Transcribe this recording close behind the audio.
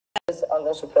All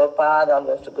goes to Prabhupada, all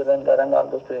goes to Guru and Gauranga, all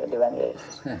goes to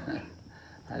evangelists.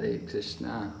 Hare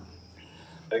Krishna.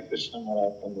 Hare Krishna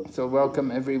Maharaj. So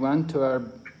welcome everyone to our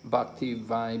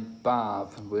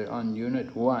Bhakti-vaibhava. We're on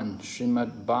Unit 1,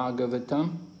 Srimad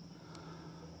Bhagavatam.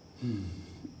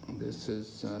 This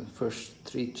is the first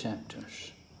 3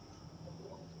 chapters.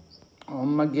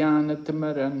 Om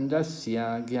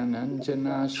Jnanatamarandasya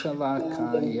Jnananjana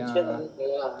Shalakaya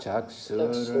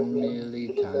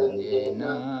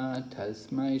Chaksurunmilitanyena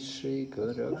Tasmai Shri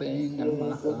Gurave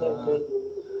Namaha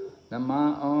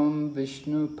Nama Om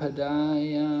Vishnu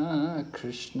Padaya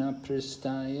Krishna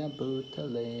Pristaya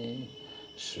Bhutale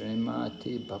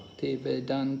Srimati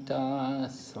Bhakti-vedanta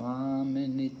Swami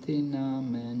Niti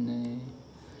Namene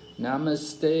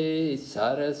Namaste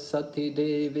Saraswati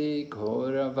Devi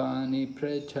Gauravani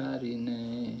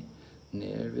Pracharine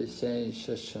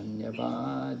Nirvishesha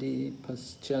Shanyavadi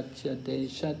Paschatya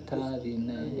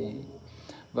Deshatarine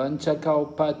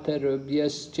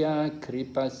Vanchakaupatarubhyascha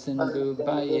Kripa Sindhu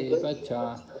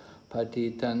Bhayevacha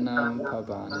Patitanam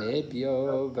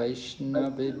Pavanebhyo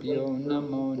Vaishnavibhyo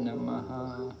Namo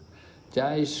Namaha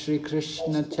Jai Shri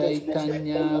Krishna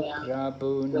Chaitanya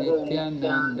Prabhu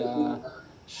Nityananda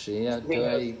Shri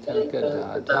Advaita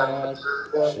Gadadhar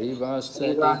Shri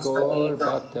Vasadi Gaur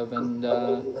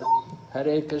Bhaktavinda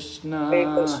Hare Krishna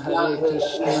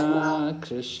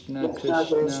Krishna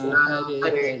Krishna Hare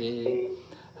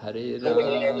Hare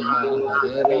Hare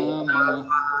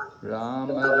Rama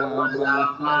Rama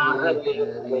Rama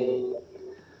Hare Hare.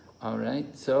 All right,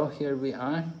 so here we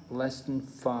are, lesson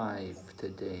 5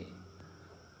 today.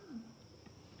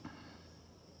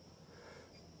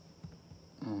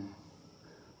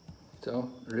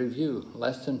 So, review,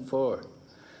 lesson 4,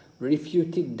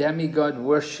 refuting demigod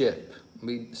worship.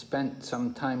 We spent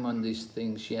some time on these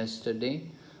things yesterday,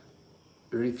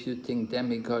 refuting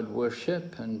demigod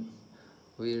worship, and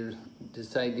we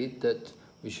decided that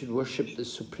we should worship the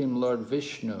Supreme Lord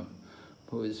Vishnu,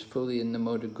 who is fully in the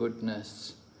mode of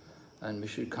goodness, and we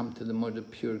should come to the mode of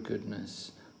pure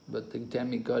goodness. But the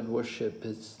demigod worship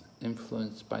is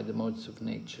influenced by the modes of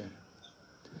nature.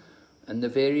 And the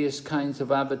various kinds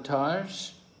of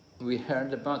avatars, we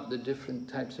heard about the different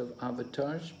types of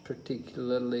avatars,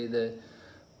 particularly the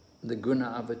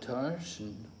guna avatars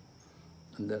and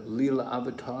the lila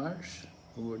avatars,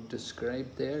 who were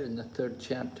described there in the 3rd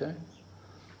chapter.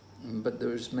 But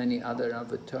there's many other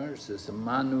avatars. There's the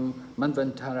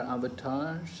Manvantara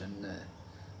avatars and the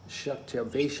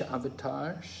Shaktya-Vesha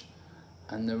avatars,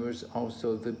 and there was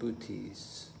also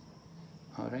Vibhutis.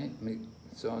 All right.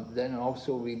 So then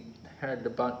also we heard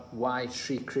about why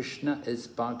Sri Krishna is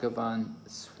Bhagavan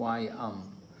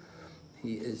Swayam.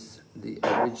 He is the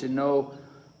original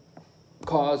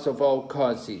cause of all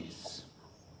causes.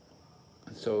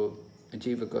 So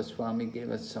Jiva Goswami gave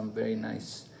us some very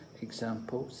nice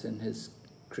examples in his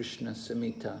Krishna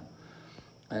Samhita,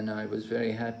 and I was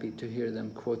very happy to hear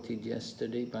them quoted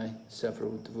yesterday by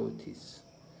several devotees.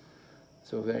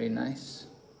 So very nice.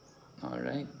 All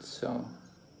right, so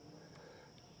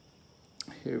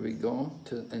here we go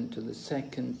into the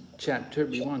 2nd chapter.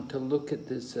 We want to look at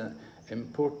this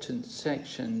important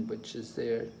section which is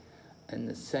there in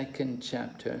the 2nd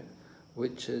chapter,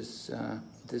 which is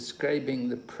describing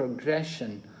the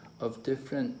progression of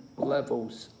different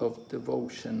levels of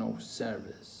devotional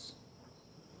service.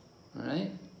 All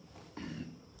right?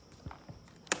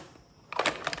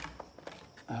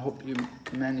 I hope you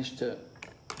managed to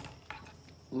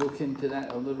look into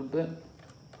that a little bit.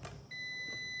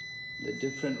 The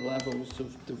different levels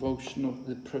of devotional,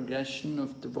 the progression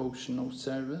of devotional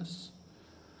service.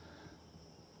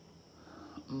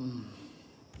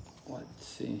 Let's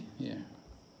see here.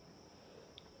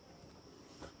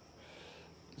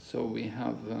 So we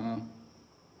have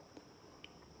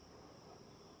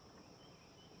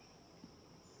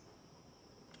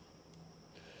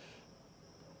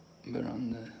we're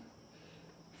on the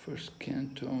 1st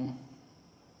canto.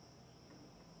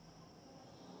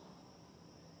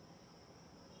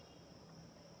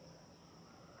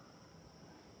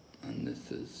 And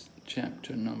this is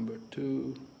chapter number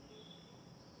 2.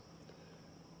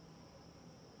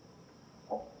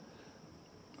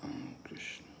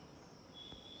 Krishna.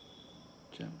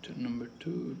 Chapter number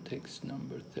 2, text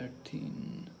number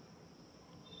 13.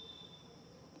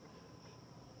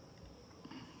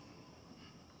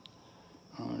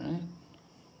 All right.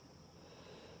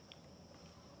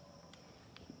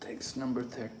 Text number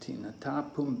 13.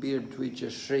 Atapum bir dvija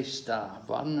shrestha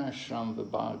varnashram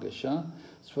vibhagasha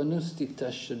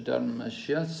swanustitasya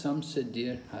dharmasya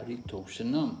samsadir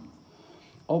haritoshanam.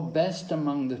 O best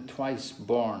among the twice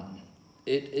born,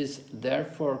 it is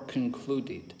therefore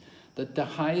concluded that the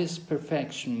highest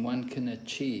perfection one can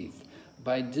achieve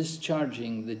by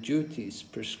discharging the duties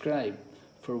prescribed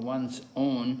for one's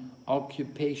own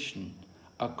occupation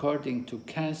according to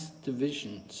caste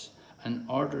divisions and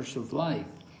orders of life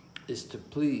is to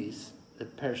please the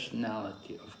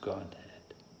personality of Godhead.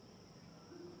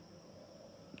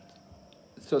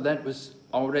 So that was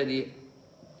already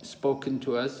spoken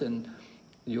to us, and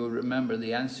you'll remember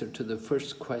the answer to the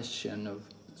first question of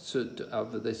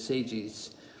the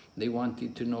sages. They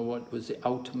wanted to know what was the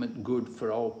ultimate good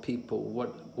for all people,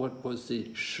 what was the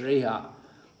Shreya,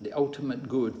 the ultimate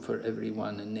good for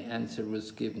everyone, and the answer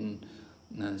was given,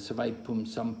 Savaipum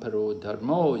Samparo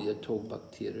Dharmo Yato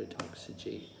Bhakti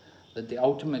Ridhoksaji, that the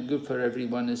ultimate good for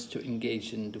everyone is to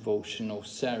engage in devotional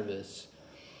service.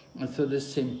 And so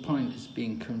this same point is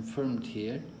being confirmed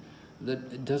here,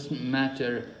 that it doesn't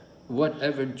matter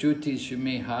whatever duties you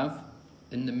may have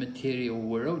in the material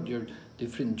world, your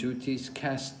different duties,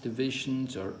 caste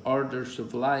divisions or orders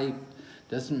of life,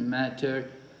 doesn't matter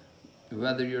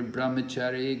whether you're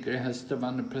brahmachari, grihastha,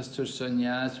 vanaprastha,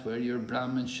 sannyas, whether you're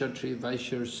brahmin, kshatriya,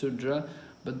 vaishya or sudra,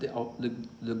 but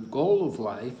the goal of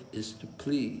life is to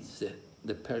please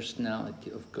the personality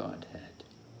of Godhead.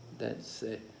 That's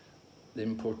the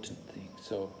important thing.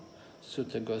 So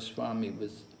Sutta Goswami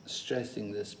was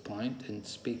stressing this point in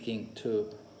speaking to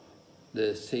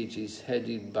the sages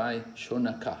headed by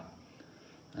Shonaka.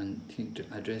 And he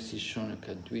addresses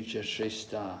Shonaka, Dvija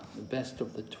Shrestha, the best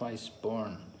of the twice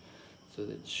born. So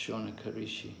that's Shonaka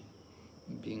Rishi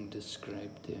being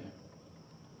described there.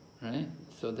 Right?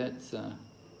 So that's the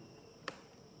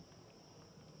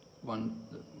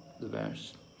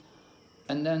verse.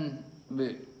 And then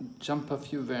we jump a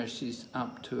few verses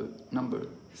up to number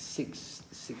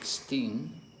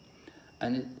 616.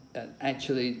 And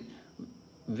actually,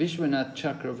 Vishwanath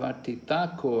Chakravarti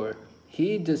Thakur,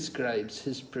 he describes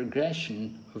his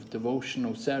progression of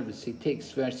devotional service. He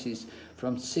takes verses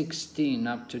from 16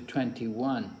 up to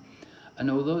 21.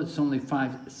 And although it's only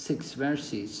 6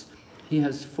 verses, he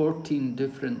has 14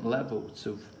 different levels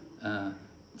of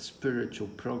spiritual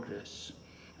progress.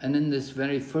 And in this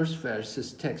very first verse,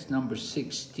 this text number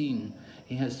 16,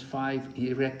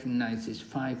 he recognizes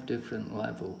 5 different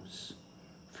levels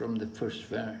from the first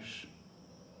verse.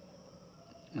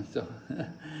 And so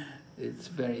it's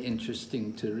very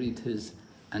interesting to read his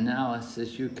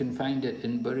analysis. You can find it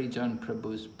in Burijan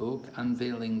Prabhu's book,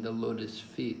 Unveiling the Lotus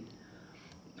Feet.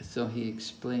 So he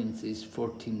explains these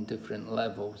 14 different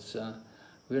levels.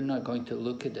 We're not going to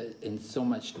look at it in so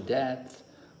much depth,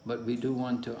 but we do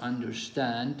want to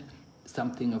understand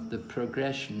something of the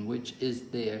progression which is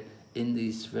there in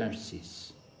these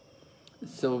verses.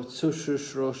 So,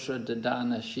 Sushrushrosha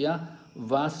Dadanashya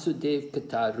Vasudev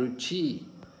Kata Ruchi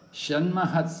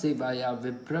Shanmahat Sevaya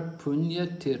Vipra Punya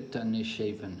Tirtha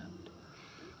Nishevanat.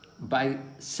 By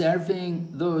serving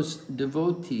those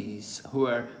devotees who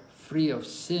are free of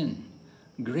sin,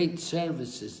 great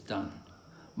service is done.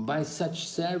 By such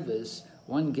service,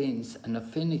 one gains an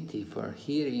affinity for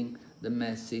hearing the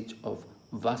message of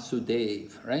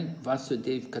Vasudev, right?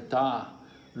 Vasudev Kata,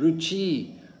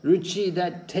 Ruchi. Ruchi,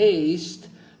 that taste,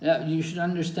 you should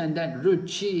understand that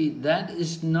Ruchi, that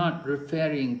is not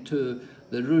referring to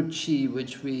the Ruchi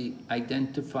which we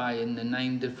identify in the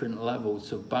 9 different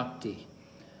levels of Bhakti.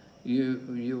 You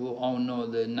will all know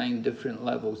the 9 different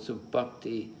levels of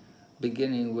Bhakti,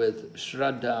 beginning with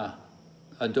Shraddha,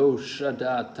 Ado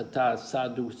Shraddha, Tata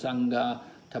Sadhu Sangha,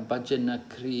 Tabhajana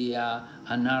Kriya,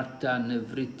 Anartha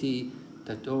Nivriti,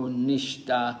 Tato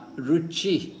Nishta,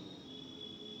 Ruchi.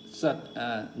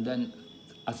 Then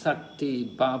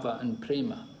Asakti, Bhava and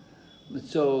Prema.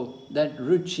 So that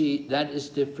Ruchi, that is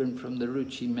different from the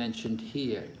Ruchi mentioned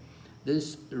here.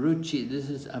 This Ruchi, this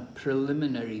is a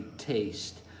preliminary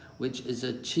taste which is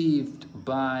achieved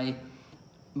by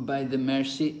the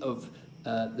mercy of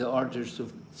the orders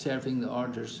of, serving the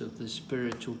orders of the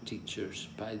spiritual teachers,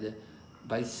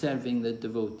 by serving the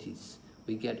devotees.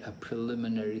 We get a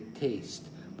preliminary taste,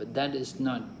 but that is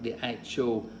not the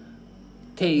actual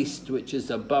taste which is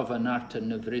above Anartha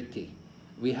Nivriti.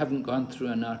 We haven't gone through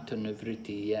Anartha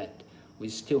Nivriti yet. We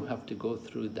still have to go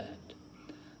through that.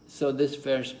 So this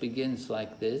verse begins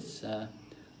like this,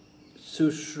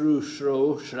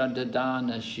 Sushrushro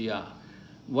Shraddhadanashya.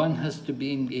 One has to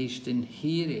be engaged in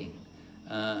hearing,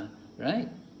 right?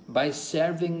 By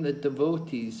serving the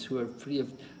devotees who are free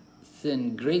of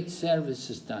sin, great service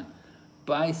is done.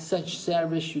 By such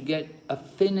service you get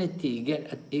affinity,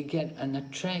 you get an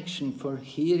attraction for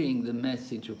hearing the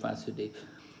message of Vasudeva.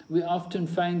 We often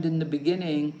find in the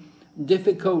beginning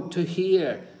difficult to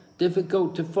hear,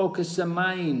 difficult to focus the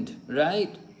mind,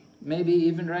 right? Maybe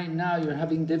even right now you're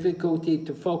having difficulty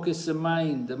to focus the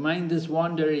mind is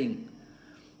wandering,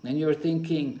 and you're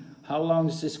thinking, how long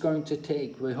is this going to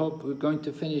take? We hope we're going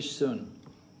to finish soon.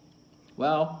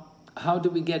 Well, how do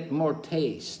we get more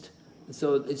taste?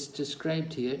 So it's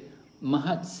described here,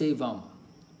 Mahat Sevam,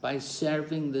 by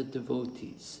serving the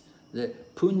devotees. The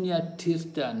Punya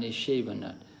Tirtha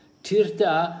Nishevanat.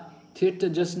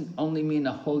 Tirtha doesn't only mean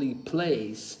a holy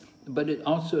place, but it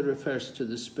also refers to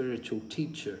the spiritual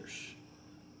teachers.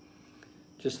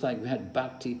 Just like we had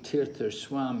Bhakti Tirtha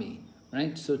Swami,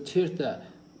 right? So Tirtha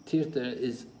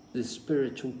is the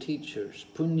spiritual teachers.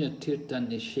 Punya Tirtha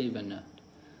Nishevanat.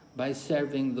 By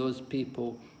serving those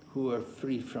people who are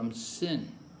free from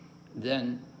sin,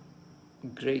 then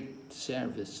great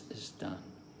service is done.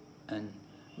 And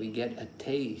we get a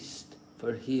taste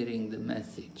for hearing the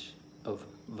message of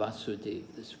Vasudeva,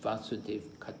 this Vasudeva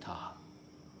Katha.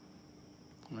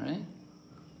 Right?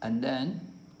 And then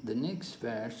the next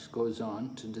verse goes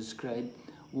on to describe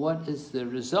what is the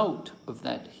result of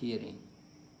that hearing.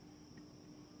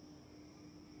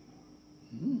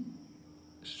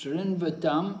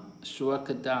 Srinvatam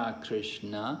Swakata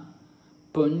Krishna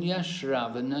Punya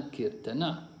Shravana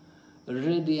Kirtana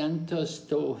Ridyantas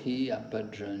Tohi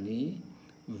Abhadrani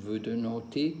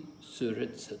Vudunoti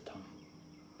Suritsatam.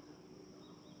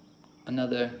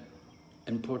 Another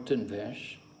important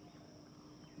verse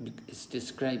is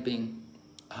describing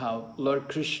how Lord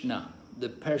Krishna, the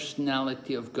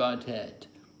personality of Godhead,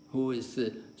 who is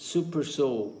the super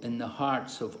soul in the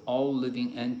hearts of all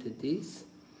living entities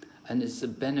and is the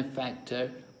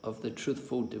benefactor of the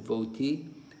truthful devotee,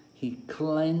 he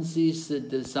cleanses the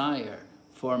desire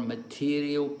for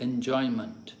material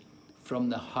enjoyment from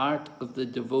the heart of the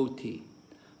devotee,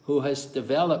 who has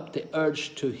developed the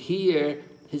urge to hear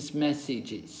his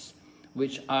messages,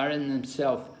 which are in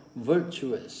themselves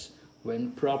virtuous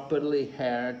when properly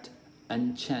heard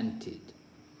and chanted.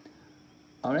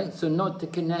 All right, so note the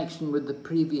connection with the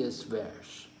previous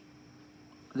verse.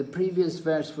 The previous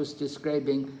verse was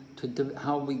describing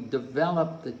how we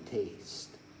develop the taste.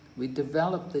 We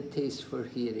develop the taste for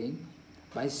hearing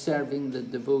by serving the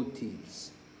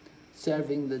devotees.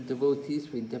 Serving the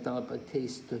devotees, we develop a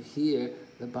taste to hear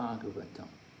the Bhagavatam.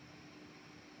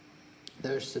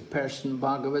 There's the person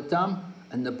Bhagavatam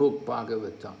and the book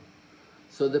Bhagavatam.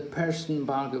 So the person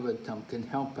Bhagavatam can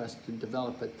help us to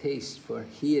develop a taste for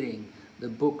hearing the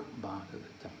book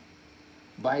Bhagavatam.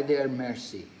 By their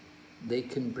mercy, they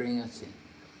can bring us in.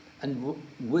 And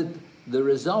with the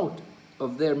result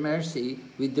of their mercy,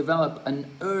 we develop an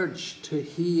urge to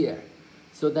hear.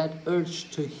 So that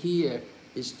urge to hear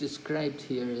is described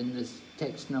here in this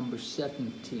text number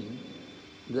 17,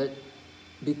 that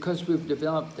because we've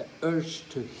developed the urge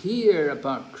to hear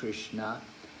about Krishna,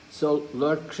 so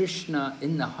Lord Krishna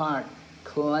in the heart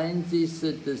cleanses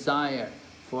the desire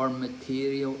for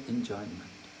material enjoyment.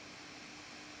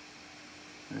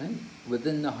 Right?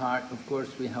 Within the heart, of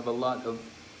course, we have a lot of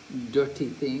dirty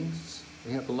things.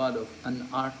 We have a lot of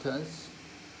anarthas.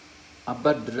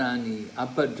 Abhadrani.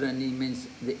 Abhadrani means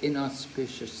the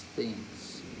inauspicious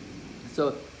things.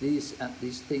 So these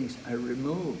things are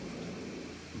removed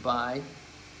by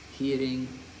hearing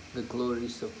the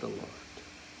glories of the Lord.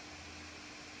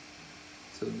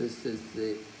 So this is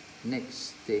the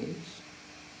next stage.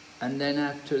 And then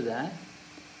after that,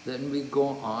 then we go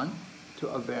on to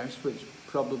a verse which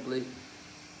probably,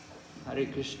 Hare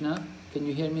Krishna, can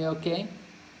you hear me okay?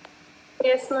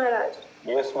 Yes, Maharaj.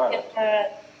 Yes, Maharaj.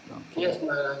 Okay. Yes,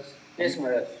 Maharaj. Yes,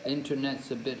 Maharaj.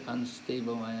 Internet's a bit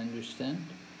unstable, I understand.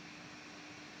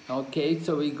 Okay,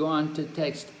 so we go on to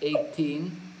text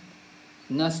 18.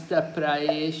 Nasta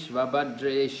prayesh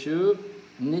vabhadreshu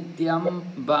nityam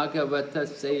bhagavata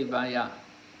sevaya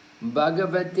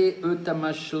bhagavati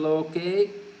utamashloke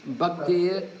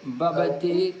bhaktir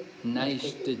bhavati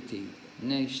naishtati.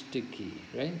 Naishtaki,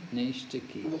 right?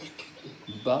 Naishtaki.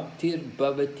 Bhaktir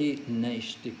bhavati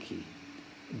naishtaki.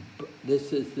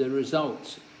 This is the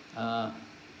results.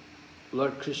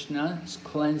 Lord Krishna is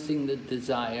cleansing the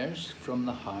desires from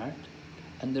the heart,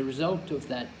 and the result of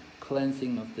that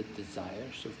cleansing of the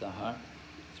desires of the heart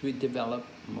is we develop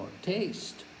more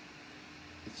taste.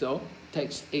 So,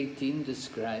 text 18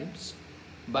 describes,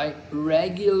 by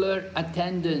regular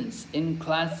attendance in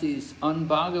classes on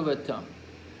Bhagavatam,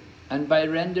 and by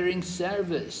rendering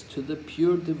service to the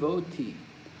pure devotee,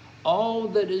 all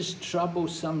that is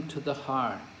troublesome to the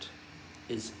heart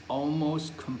is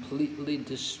almost completely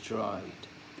destroyed,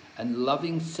 and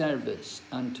loving service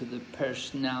unto the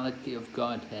personality of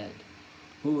Godhead,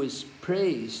 who is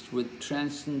praised with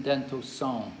transcendental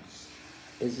songs,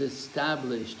 is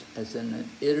established as an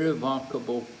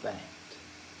irrevocable fact.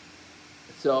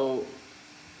 So,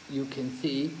 you can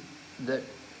see that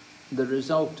the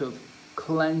result of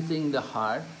cleansing the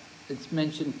heart, it's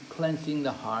mentioned cleansing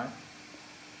the heart,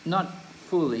 not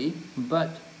fully, but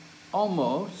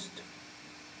almost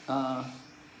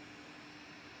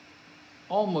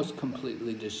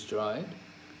completely destroyed.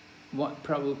 What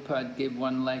Prabhupada gave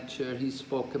one lecture, he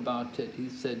spoke about it. He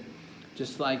said,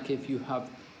 just like if you have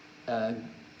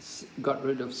got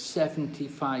rid of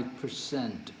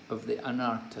 75% of the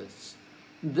anarthas,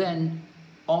 then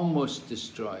almost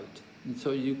destroyed. And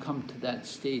so you come to that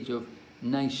stage of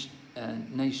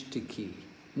nishtaki,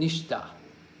 nishta,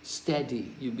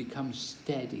 steady. You become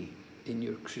steady in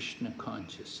your Krishna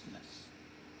consciousness.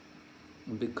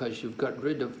 Because you've got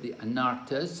rid of the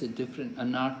anarthas, the different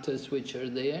anarthas which are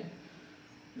there.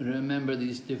 Remember,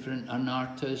 these different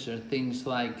anarthas are things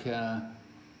like,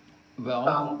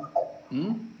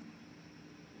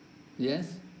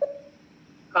 yes?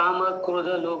 Kama,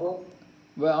 Krodha, Lobha.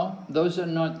 Well, those are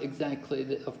not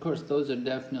exactly, of course, those are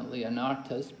definitely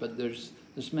anarthas, but there's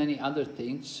many other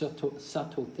things,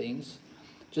 subtle things.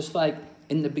 Just like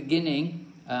in the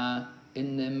beginning,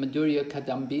 in the Madhurya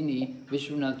Kadambini,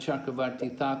 Vishwanath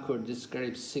Chakravarti Thakur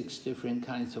describes 6 different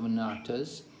kinds of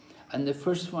anarthas. And the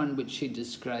first one which she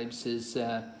describes is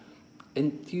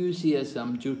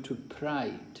enthusiasm due to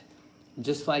pride.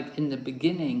 Just like in the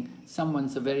beginning,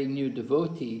 someone's a very new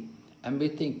devotee, and we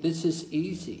think, this is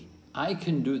easy. I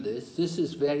can do this. This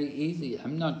is very easy.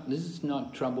 This is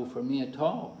not trouble for me at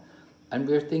all. And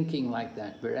we're thinking like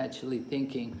that. We're actually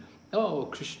thinking, oh,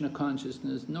 Krishna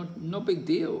consciousness, no big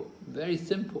deal, very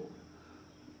simple.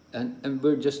 And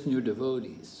we're just new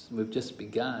devotees. We've just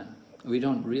begun. We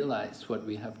don't realize what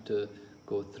we have to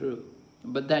go through.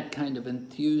 But that kind of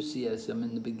enthusiasm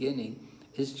in the beginning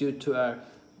is due to our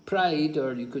pride,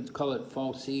 or you could call it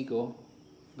false ego,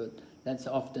 but that's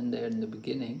often there in the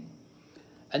beginning.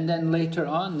 And then later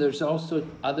on, there's also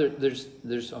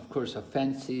there's of course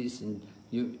offenses, and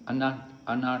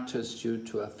anarthas due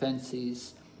to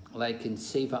offenses, like in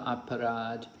seva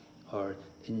aparad, or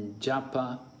in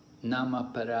japa,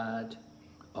 nama parad,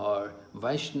 or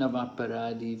Vaishnava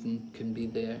parad even can be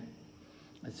there.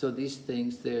 And so these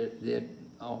things, they're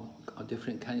all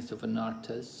different kinds of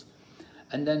anarthas.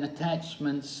 And then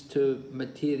attachments to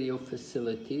material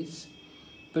facilities.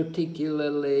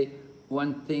 Particularly,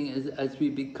 one thing is, as we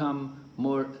become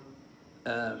more,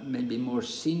 maybe more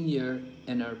senior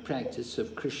in our practice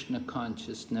of Krishna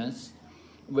consciousness,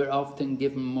 we're often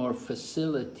given more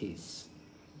facilities,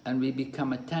 and we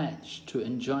become attached to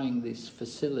enjoying these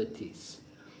facilities.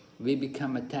 We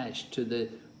become attached to the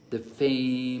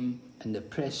fame and the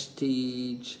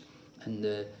prestige, and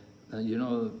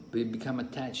we become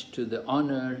attached to the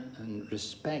honor and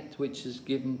respect which is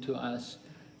given to us.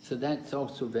 So that's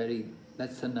also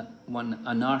that's one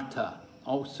anartha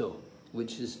also,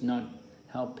 which is not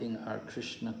helping our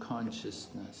Krishna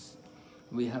consciousness.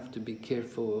 We have to be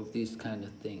careful of these kind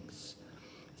of things.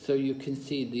 So you can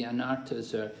see the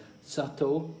anarthas are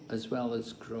subtle as well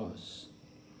as gross.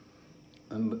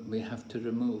 And we have to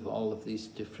remove all of these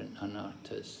different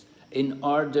anarthas in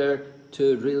order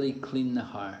to really clean the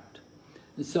heart.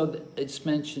 And so it's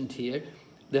mentioned here,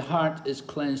 the heart is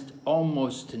cleansed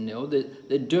almost to nil.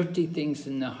 The dirty things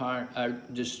in the heart are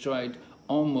destroyed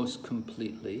almost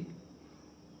completely.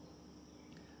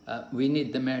 We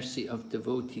need the mercy of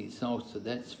devotees also.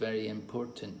 That's very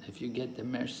important. If you get the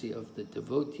mercy of the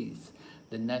devotees,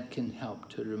 then that can help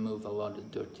to remove a lot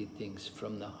of dirty things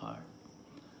from the heart.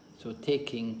 So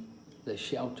taking the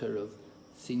shelter of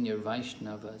senior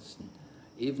Vaishnavas, and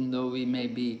even though we may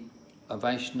be a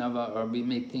Vaishnava, or we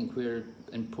may think we're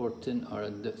important, or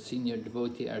a senior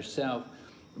devotee ourselves,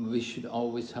 we should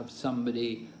always have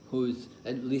somebody who's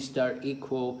at least our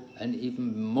equal and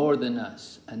even more than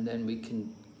us, and then we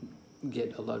can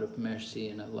get a lot of mercy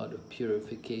and a lot of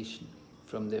purification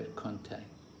from their contact.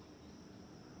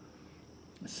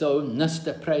 So,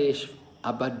 nasta prayesh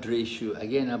abhadreshu,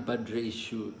 again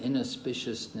abhadreshu,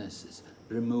 inauspiciousness is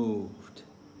removed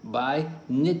by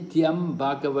nityam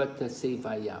bhagavata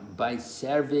sevaya, by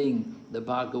serving the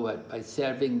Bhagavat, by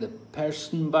serving the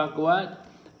person Bhagavat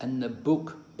and the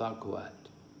book Bhagavat.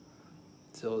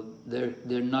 So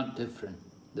they're not different,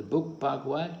 the book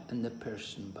Bhagavat and the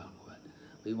person Bhagavat.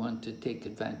 We want to take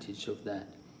advantage of that,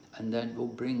 and that will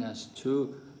bring us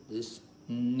to this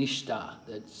nishta,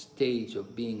 that stage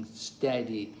of being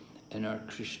steady in our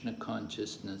Krishna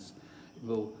consciousness. It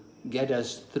will get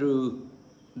us through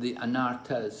the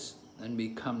anarthas, and we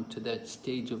come to that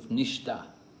stage of nishta.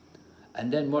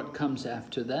 And then what comes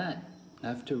after that,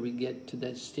 after we get to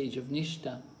that stage of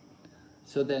nishta?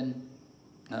 So then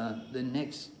the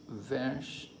next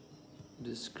verse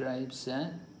describes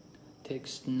that.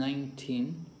 text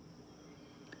 19.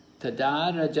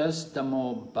 Tada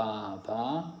rajastamo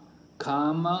bhava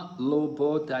kama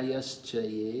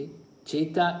lobodayaschaye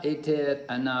cheta eter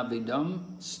anavidam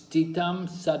stitam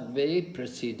sadve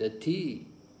prasidati.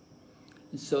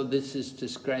 So this is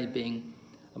describing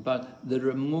about the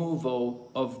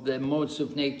removal of the modes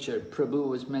of nature. Prabhu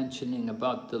was mentioning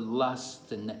about the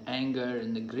lust and the anger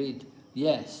and the greed.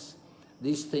 Yes,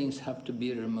 these things have to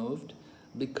be removed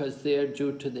because they are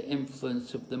due to the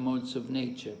influence of the modes of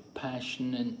nature,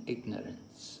 passion and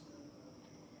ignorance.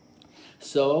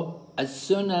 So, as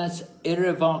soon as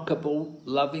irrevocable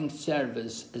loving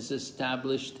service is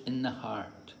established in the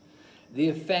heart, the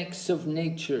effects of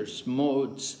nature's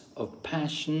modes of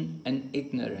passion and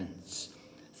ignorance,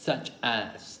 such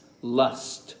as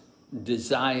lust,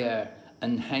 desire,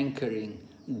 and hankering,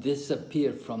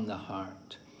 disappear from the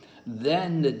heart.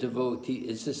 Then the devotee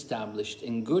is established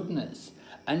in goodness,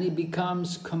 and he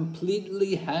becomes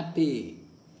completely happy.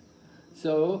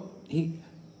 So,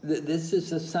 this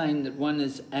is a sign that one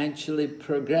is actually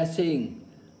progressing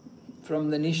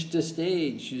from the Nishta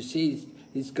stage. You see,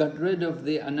 he's got rid of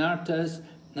the anarthas,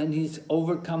 and he's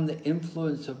overcome the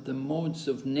influence of the modes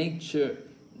of nature,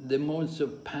 the modes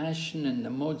of passion and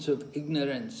the modes of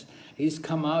ignorance. He's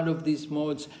come out of these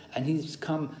modes and he's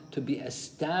come to be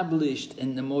established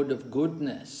in the mode of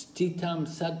goodness. Titam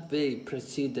sattve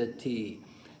prasidati.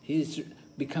 He's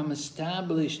become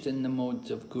established in the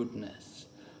modes of goodness.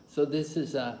 So this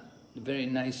is a very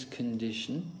nice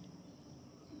condition,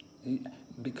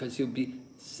 because he'll be,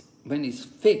 when he's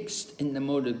fixed in the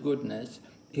mode of goodness,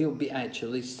 he'll be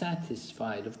actually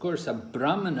satisfied. Of course, a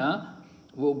brahmana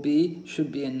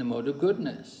should be in the mode of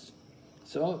goodness.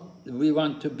 So we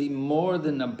want to be more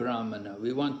than a brahmana.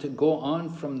 We want to go on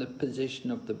from the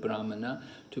position of the brahmana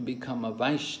to become a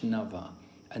Vaishnava.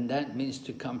 And that means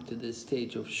to come to the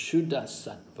stage of Shuddha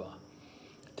Sattva,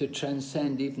 to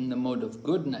transcend even the mode of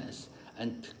goodness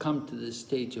and to come to the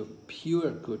stage of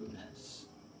pure goodness.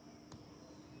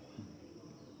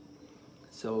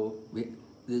 So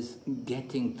this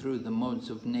getting through the modes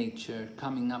of nature,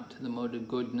 coming up to the mode of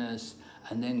goodness,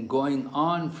 and then going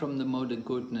on from the mode of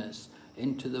goodness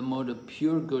into the mode of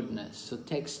pure goodness. So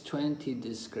text 20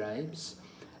 describes,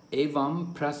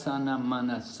 Evam prasana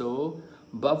manaso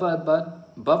bhavavat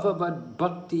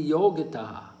bhakti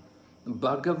yogataha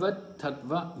bhagavat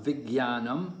tattva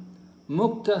vijnanam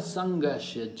mukta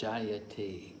sangasya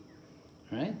jayate.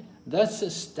 Right? Thus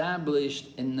established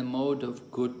in the mode of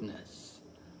goodness,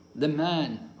 the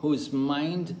man whose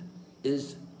mind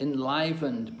is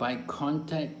enlivened by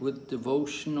contact with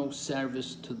devotional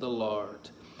service to the Lord,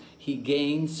 he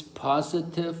gains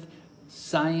positive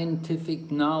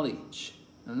scientific knowledge.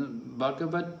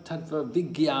 Bhagavat tattva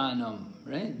vijnanam,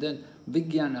 right? The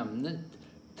vijnanam, the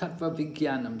tattva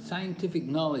vijnanam, scientific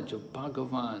knowledge of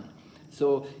Bhagavan.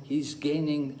 So he's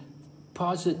gaining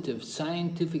positive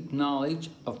scientific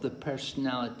knowledge of the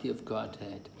personality of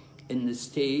Godhead in the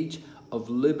stage of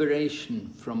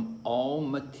liberation from all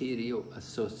material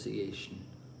association.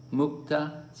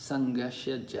 Mukta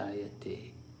sangasya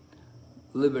jayate.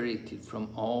 Liberated from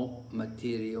all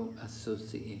material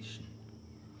association.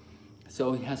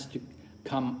 So he has to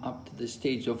come up to the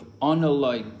stage of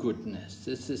unalloyed goodness.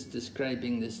 This is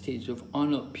describing the stage of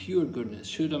pure goodness,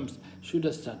 Shuddha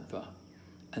Sattva.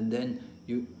 And then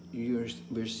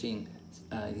we're seeing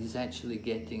he's actually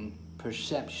getting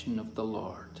perception of the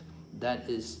Lord. That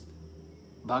is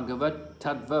Bhagavat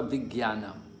Tattva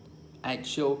Vijnanam,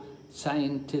 actual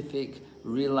scientific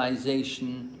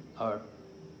realization or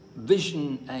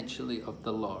vision actually of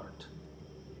the Lord.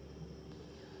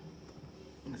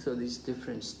 So these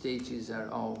different stages are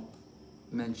all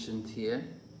mentioned here.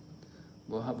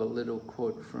 We'll have a little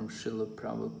quote from Srila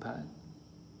Prabhupada.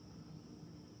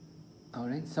 All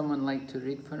right, someone like to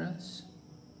read for us?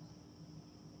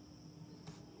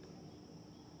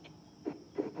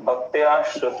 Bhaktya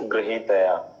Shrut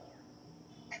Grihitaya.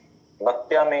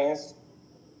 Bhaktya means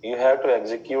you have to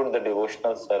execute the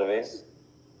devotional service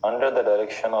under the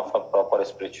direction of a proper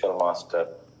spiritual master.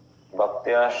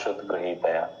 Bhaktya Shrut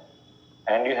Grihitaya.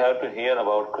 And you have to hear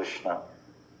about Krishna.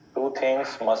 Two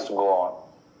things must go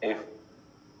on.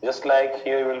 Just like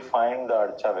here you will find the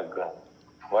Archa Vigraha,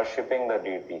 worshipping the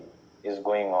deity is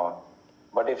going on.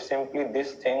 But if simply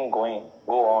this thing go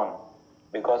on,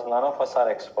 because none of us are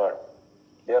expert,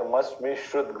 there must be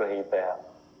Shrut Grahitaya.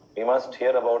 We must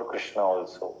hear about Krishna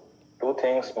also. Two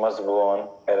things must go on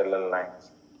parallel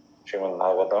lines. Srimad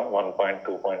Bhagavatam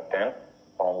 1.2.10,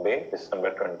 Bombay,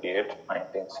 December 28,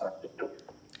 1972.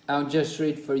 I'll just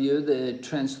read for you the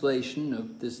translation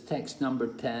of this text number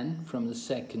 10 from the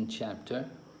second chapter.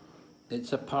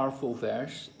 It's a powerful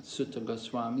verse, Sutta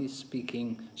Goswami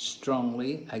speaking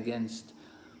strongly against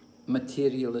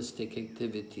materialistic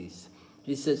activities.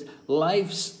 He says,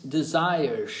 life's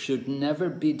desires should never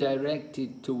be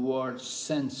directed towards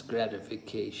sense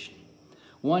gratification.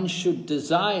 One should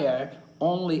desire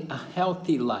only a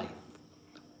healthy life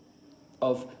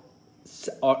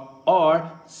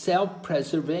or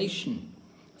self-preservation,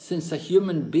 since a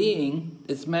human being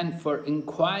is meant for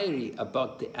inquiry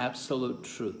about the absolute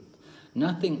truth.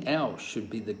 Nothing else should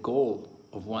be the goal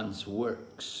of one's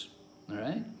works. All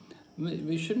right?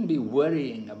 We shouldn't be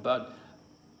worrying about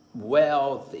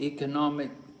wealth,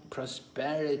 economic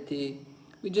prosperity.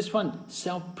 We just want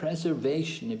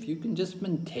self-preservation. If you can just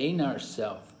maintain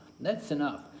ourselves, that's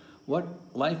enough. What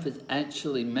life is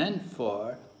actually meant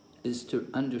for is to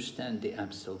understand the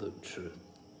absolute truth.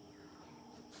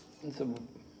 And so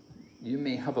you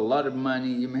may have a lot of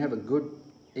money, you may have a good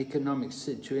economic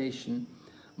situation,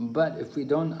 but if we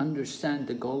don't understand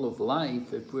the goal of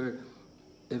life,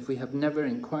 if we have never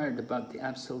inquired about the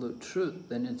absolute truth,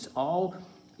 then it's all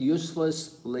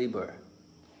useless labor,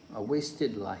 a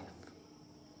wasted life.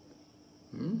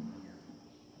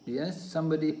 Yes,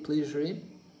 somebody please read.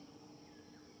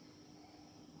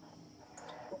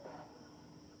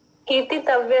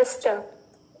 Kirtitavyascha.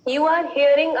 You are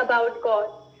hearing about God.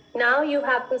 Now you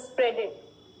have to spread it.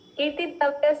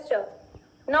 Kirtitavyascha.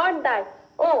 Not that,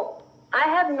 oh, I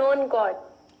have known God.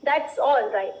 That's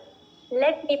all right.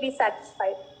 Let me be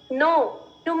satisfied. No,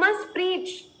 you must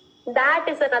preach. That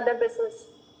is another business.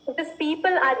 Because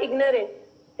people are ignorant.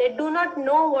 They do not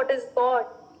know what is God.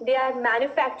 They are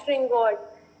manufacturing God.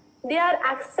 They are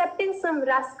accepting some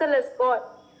rascal as God.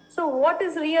 So what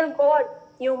is real God?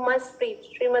 You must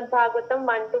preach. Srimad Bhagavatam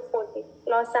 1-40.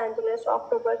 Los Angeles,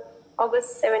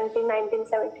 August 17,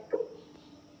 1972.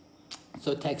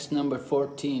 So text number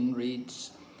 14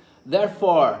 reads,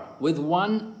 therefore, with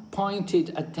one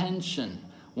pointed attention,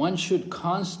 one should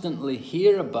constantly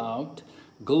hear about,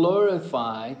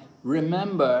 glorify,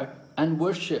 remember, and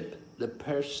worship the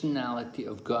personality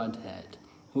of Godhead,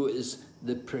 who is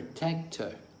the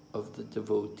protector of the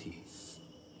devotees.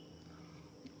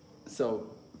 So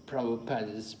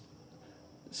Prabhupada is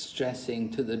stressing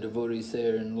to the devotees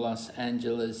there in Los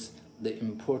Angeles the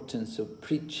importance of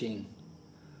preaching.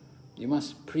 You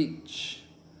must preach.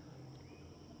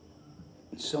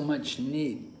 So much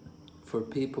need for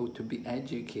people to be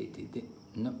educated.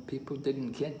 People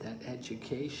didn't get that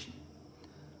education.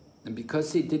 And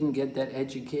because they didn't get that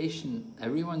education,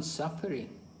 everyone's suffering.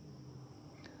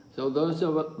 So those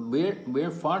of us,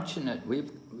 we're fortunate. We've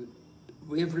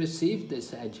received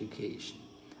this education.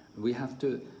 We have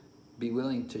to be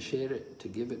willing to share it, to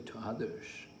give it to others.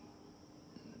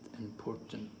 It's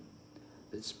important.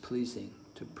 It's pleasing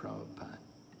to Prabhupada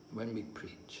when we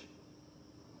preach.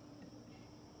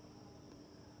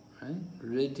 Right?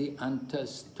 Ridi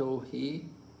antas tohi.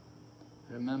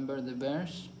 Remember the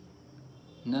verse?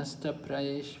 Nasta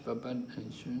prayesh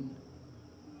vabadhajun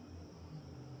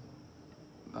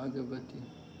Bhagavati.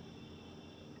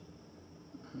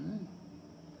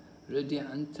 Ridi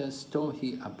antas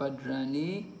tohi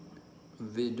abhadrani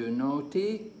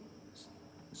vidunoti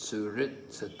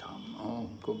surit satam. Oh,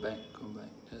 go back,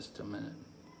 just a minute.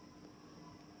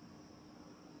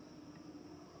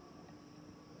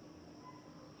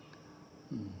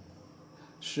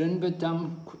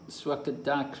 Shrinvatam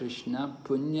swakata Krishna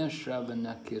punya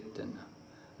shravana kirtana.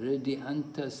 Ridi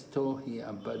antas tohi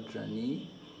abhadrani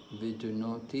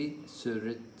vidunoti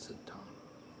surit satam.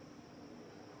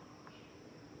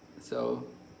 So,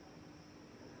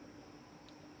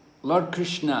 Lord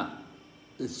Krishna,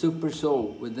 the super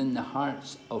soul within the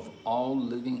hearts of all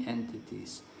living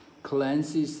entities,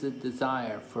 cleanses the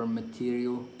desire for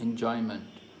material enjoyment.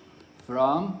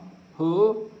 From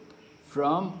who?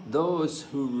 From those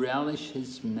who relish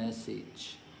his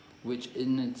message, which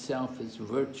in itself is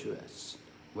virtuous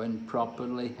when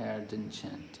properly heard and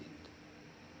chanted.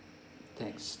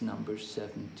 Text number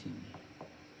 17.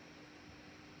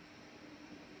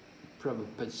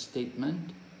 Prabhupada's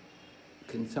statement.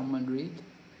 Can someone read?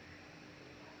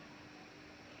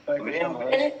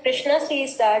 When Krishna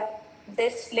sees that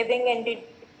this living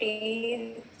entity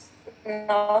is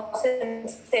now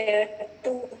sincere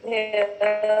to hear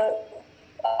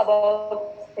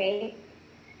about me,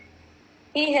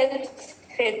 he helps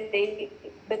Hriday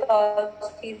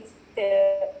because he's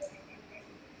there.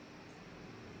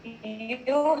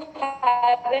 You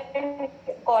haven't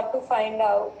got to find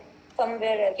out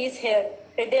somewhere else. He's here.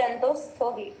 Hridayantos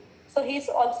Sohi. So he's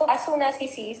also, as soon as he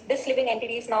sees this living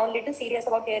entity is now a little serious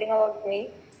about hearing about me,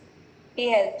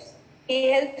 he helps.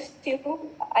 He helps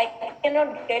you. I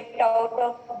cannot get out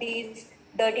of these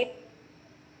dirty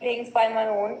things by my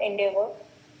own endeavor.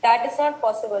 That is not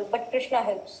possible, but Krishna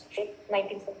helps.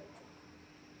 1970.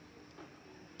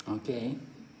 Okay.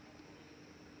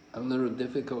 A little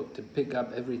difficult to pick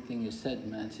up everything you said,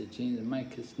 Mataji. The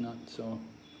mic is not so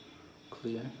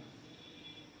clear.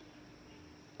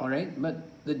 All right,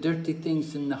 but the dirty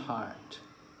things in the heart.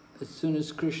 As soon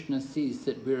as Krishna sees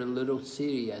that we're a little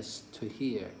serious to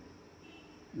hear,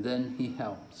 then he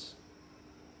helps.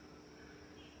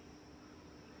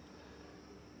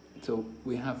 So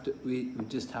we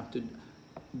just have to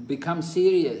become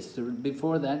serious.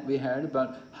 Before that we heard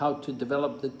about how to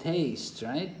develop the taste,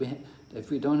 right? If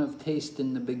we don't have taste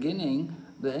in the beginning,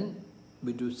 then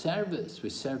we do service. We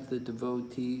serve the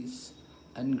devotees,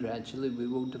 and gradually we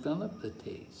will develop the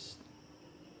taste.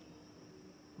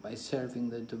 By serving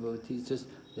the devotees, just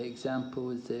the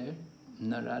example is there,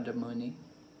 Narada Muni,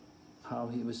 how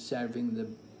he was serving the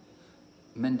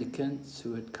mendicants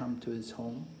who had come to his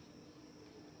home.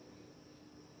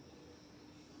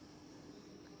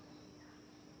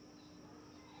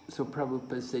 So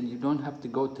Prabhupada said, you don't have to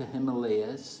go to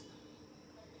Himalayas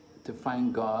to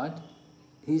find God.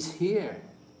 He's here.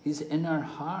 He's in our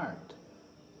heart.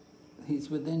 He's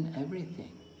within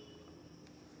everything.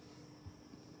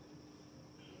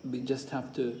 We just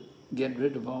have to get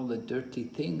rid of all the dirty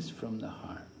things from the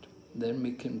heart. Then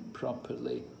we can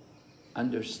properly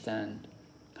understand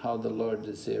how the Lord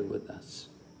is there with us.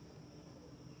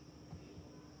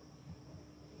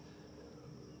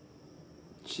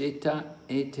 Cheta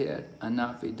eter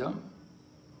anavidam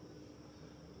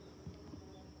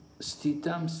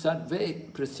stitam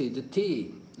sarve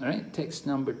prasidati. Right? Text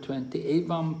number 20.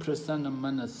 Evam prasanna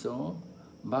manaso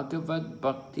bhagavad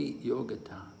bhakti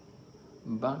yogata.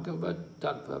 Bhagavad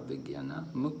tattva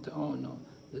vijnana mukta. Oh no.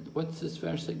 What's this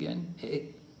verse again?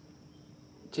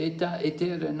 Cheta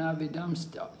eter anavidam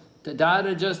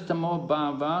tadarajastamo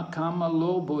bhava kama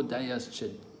lobo dayas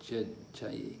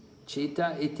chayi.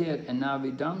 Cheta iter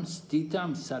anavidam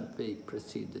stitam sarve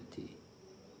prasidati.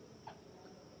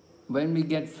 When we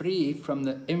get free from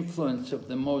the influence of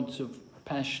the modes of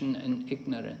passion and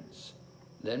ignorance,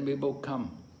 then we will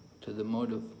come to the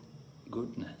mode of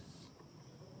goodness.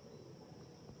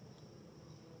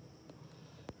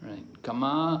 Right.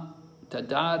 Kama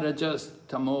tadarajas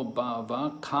tamo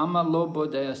bhava kama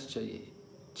lobodayas chaye.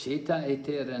 Cheta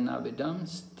iter anavidam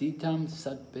stitam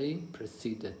sarve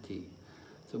prasidati.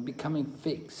 So becoming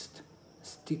fixed,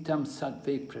 stitam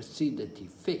sattve prasidati,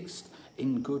 fixed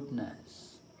in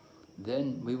goodness.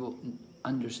 Then we will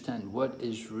understand what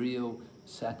is real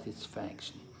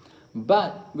satisfaction.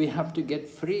 But we have to get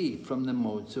free from the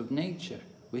modes of nature.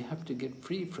 We have to get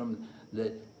free from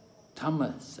the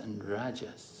tamas and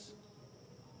rajas.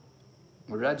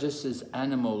 Rajas is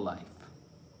animal life,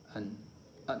 and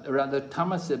rather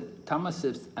tamas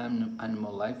is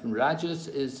animal life, and rajas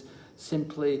is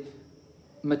simply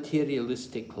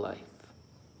materialistic life.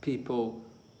 People,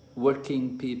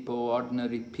 working people,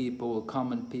 ordinary people,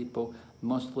 common people,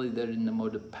 mostly they're in the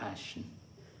mode of passion.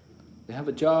 They have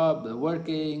a job, they're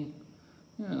working,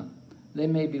 you know, they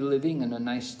may be living on a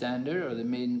nice standard or they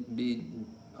may be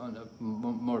on a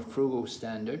more frugal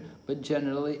standard, but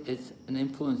generally it's an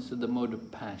influence of the mode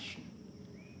of passion.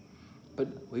 But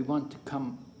we want to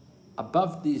come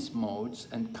above these modes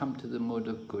and come to the mode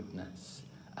of goodness,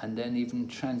 and then even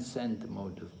transcend the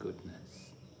mode of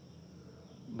goodness,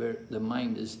 where the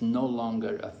mind is no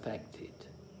longer affected.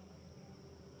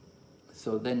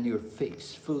 So then you're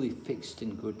fixed, fully fixed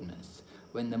in goodness,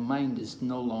 when the mind is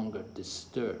no longer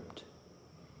disturbed.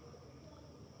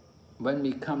 When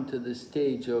we come to the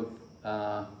stage of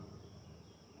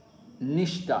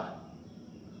nishta,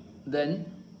 then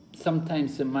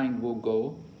sometimes the mind will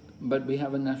go, but we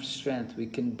have enough strength, we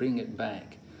can bring it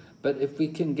back. But if we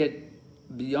can get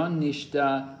beyond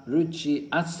nishta, ruchi,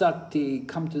 asakti,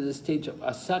 come to the stage of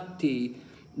asakti,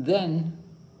 then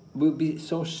we'll be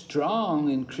so strong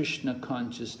in Krishna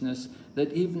consciousness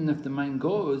that even if the mind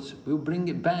goes, we'll bring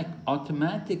it back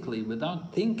automatically,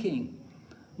 without thinking,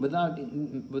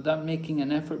 without making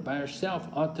an effort by ourselves.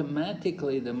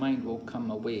 Automatically the mind will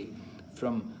come away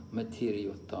from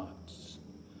material thoughts.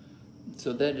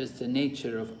 So that is the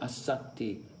nature of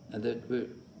asakti, that we're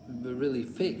really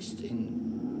fixed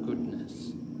in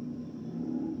goodness.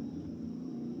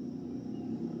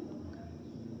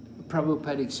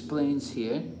 Prabhupada explains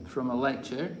here from a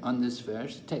lecture on this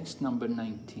verse, text number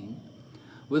 19.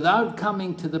 Without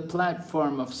coming to the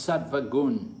platform of sattva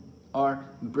gun or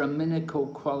Brahminical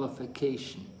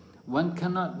qualification, one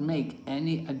cannot make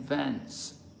any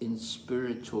advance in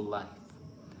spiritual life.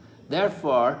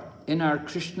 Therefore, in our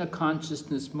Krishna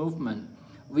consciousness movement,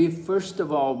 we first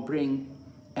of all bring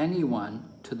anyone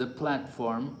to to the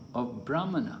platform of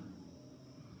Brahmana.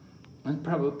 And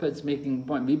Prabhupada's making the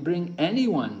point, we bring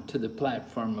anyone to the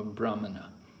platform of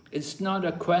Brahmana. It's not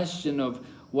a question of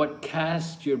what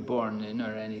caste you're born in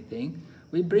or anything.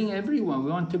 We bring everyone.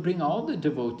 We want to bring all the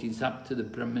devotees up to the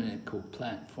Brahmanical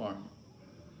platform.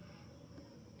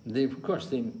 Of course,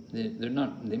 they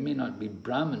may not be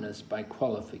Brahmanas by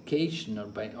qualification or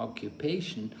by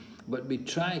occupation, but we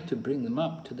try to bring them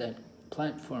up to that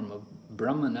platform of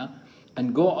Brahmana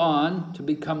and go on to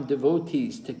become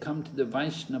devotees, to come to the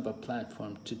Vaishnava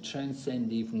platform, to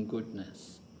transcend even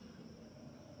goodness.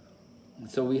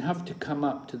 So we have to come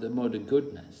up to the mode of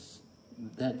goodness.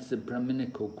 That's the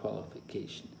Brahminical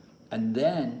qualification. And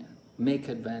then make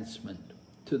advancement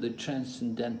to the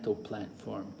transcendental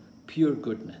platform, pure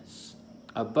goodness,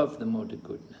 above the mode of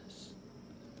goodness.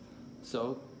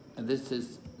 So this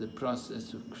is the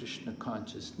process of Krishna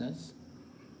consciousness.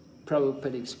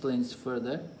 Prabhupada explains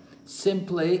further,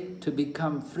 simply to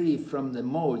become free from the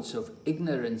modes of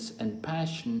ignorance and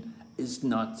passion is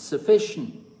not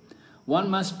sufficient.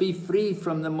 One must be free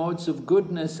from the modes of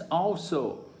goodness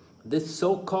also, this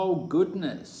so-called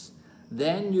goodness.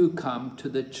 Then you come to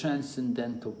the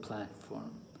transcendental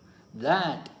platform.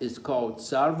 That is called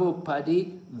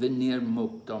Sarvopadi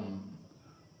Vinirmuktam.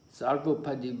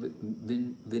 Sarvopadi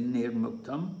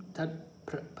Vinirmuktam tat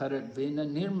paratvena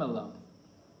nirmalam.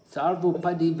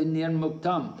 Sarvopadi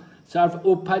Vinirmuktam.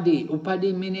 Sarvopadi,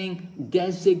 upadi meaning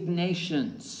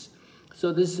designations.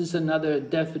 So this is another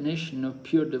definition of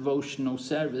pure devotional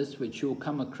service, which you'll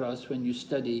come across when you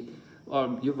study,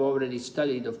 or you've already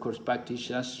studied, of course, Bhakti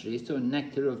Shastri, so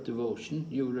Nectar of Devotion,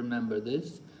 you remember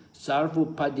this.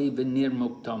 Sarvopadi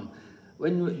Vinirmuktam.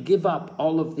 When we give up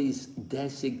all of these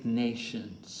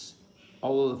designations,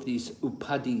 all of these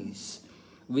upadis,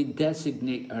 we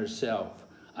designate ourselves.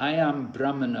 I am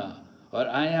Brahmana, or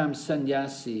I am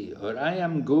sannyasi, or I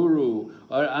am guru,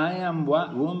 or I am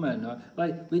what woman, or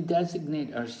like we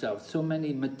designate ourselves, so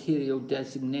many material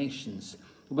designations.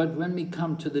 But when we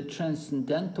come to the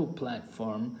transcendental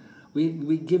platform,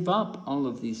 we give up all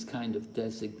of these kind of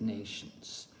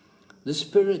designations. The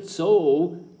spirit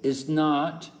soul is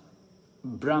not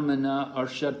Brahmana or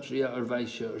Kshatriya or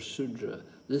Vaishya or Sudra.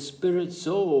 The spirit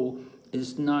soul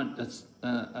is not a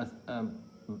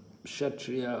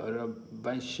Kshatriya or a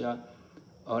Vaishya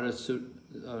or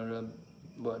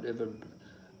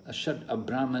a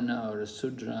Brahmana or a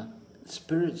Sudra.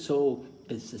 Spirit soul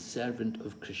is the servant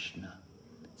of Krishna.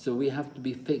 So we have to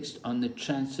be fixed on the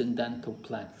transcendental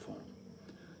platform.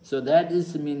 So that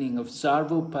is the meaning of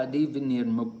Sarvopadi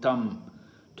Vinirmuktam,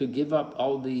 to give up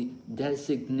all the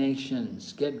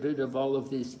designations, get rid of all of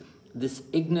this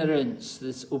ignorance,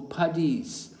 this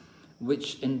upadis,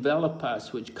 which envelop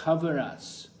us, which cover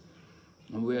us.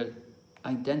 And we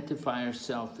identify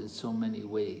ourselves in so many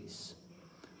ways.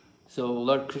 So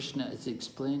Lord Krishna is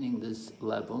explaining this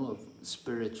level of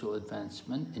spiritual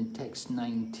advancement in text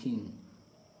 19.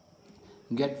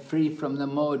 Get free from the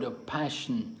mode of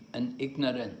passion and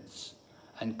ignorance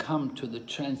and come to the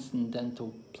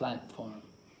transcendental platform.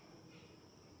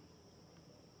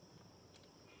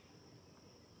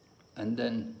 And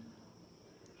then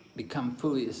become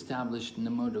fully established in the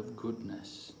mode of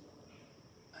goodness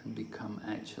and become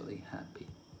actually happy.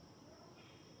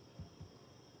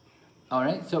 All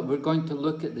right, so we're going to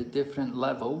look at the different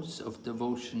levels of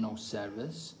devotional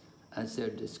service as they're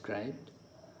described.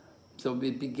 So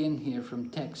we begin here from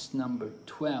text number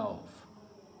 12.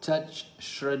 Touch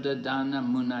Shradadana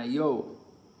Munayo,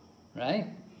 right?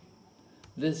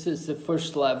 This is the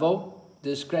first level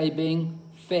describing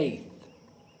faith.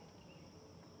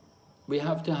 We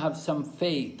have to have some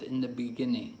faith in the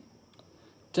beginning.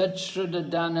 Touch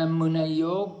Shradadana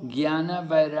Munayo Jnana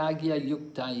Vairagya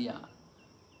Yuktaya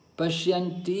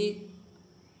Pashyanti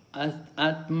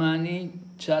Atmani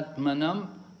Chatmanam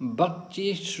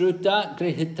Bhakti Shruta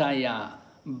Grihitaya.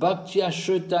 Bhakti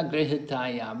Shruta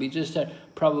Grihitaya. We just heard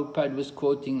Prabhupada was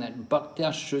quoting that Bhakti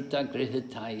Shruta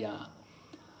Grihitaya.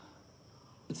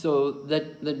 So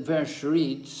that verse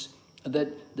reads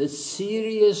that the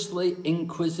seriously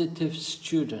inquisitive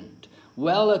student,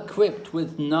 well equipped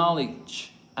with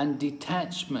knowledge and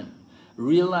detachment,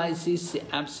 realizes the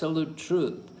absolute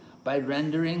truth by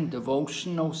rendering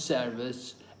devotional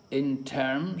service in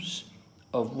terms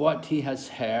of what he has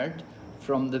heard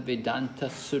from the Vedanta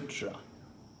Sutra.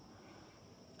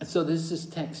 So this is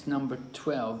text number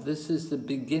 12. This is the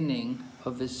beginning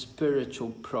of his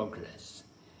spiritual progress.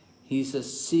 He's a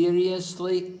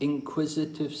seriously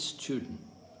inquisitive student.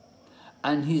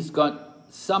 And he's got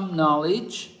some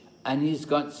knowledge and he's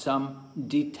got some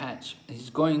detachment. He's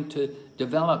going to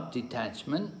develop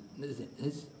detachment.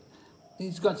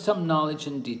 he's got some knowledge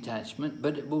and detachment,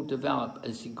 but it will develop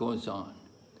as he goes on.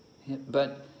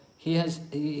 But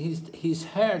he's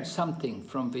heard something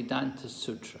from Vedanta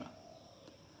Sutra.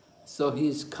 So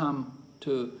he's come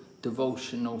to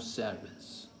devotional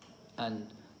service. And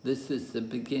this is the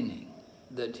beginning,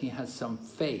 that he has some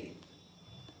faith.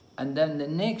 And then the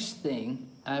next thing,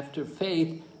 after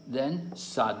faith, then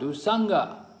sadhu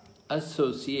sangha,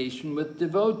 association with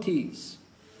devotees.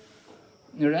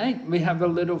 Right? We have a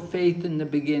little faith in the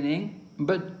beginning,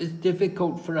 but it's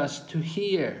difficult for us to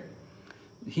hear.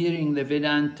 Hearing the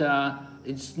Vedanta,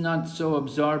 it's not so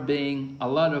absorbing, a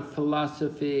lot of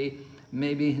philosophy,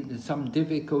 maybe some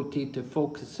difficulty to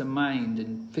focus the mind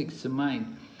and fix the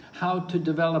mind. How to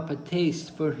develop a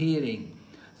taste for hearing.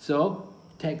 So,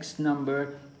 text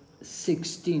number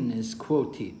 16 is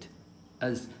quoted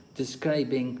as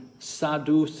describing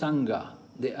sadhu sangha,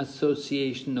 the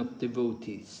association of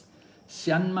devotees.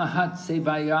 Syanmahat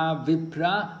sevaya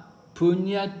vipra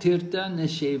punya tirtha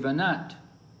nishevanat.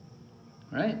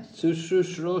 Right?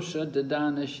 Sushrushrosha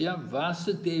dadanashya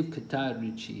vasudev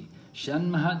kataruchi.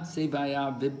 Syanmahat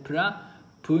sevaya vipra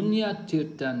punya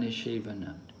tirtha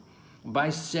nishevanat. By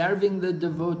serving the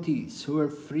devotees who are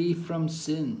free from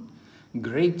sin,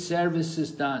 great service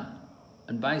is done.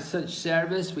 And by such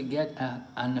service, we get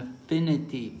an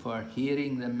affinity for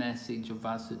hearing the message of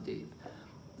Vasudeva.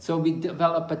 So we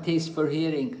develop a taste for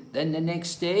hearing. Then the next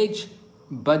stage,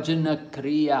 bhajana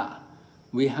kriya.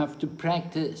 We have to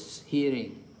practice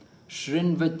hearing.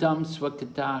 Shrinvatam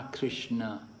swakata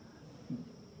Krishna.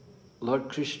 Lord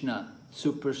Krishna,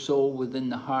 super soul within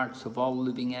the hearts of all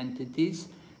living entities,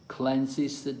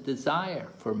 cleanses the desire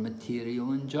for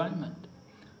material enjoyment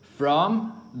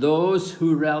from those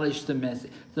who relish the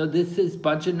message. So this is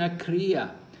bhajana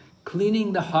kriya,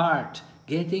 cleaning the heart,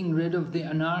 getting rid of the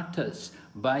anarthas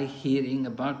by hearing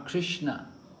about Krishna.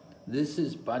 This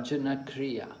is bhajana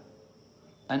kriya.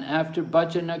 And after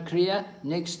bhajana kriya,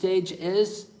 next stage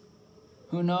is,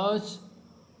 who knows?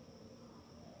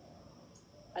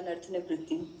 Anartha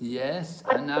nivritti. Yes,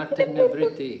 anartha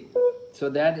nivritti. So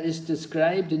that is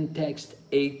described in text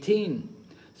 18.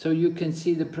 So you can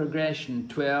see the progression,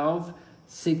 12,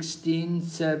 16,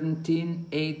 17,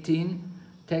 18.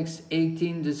 Text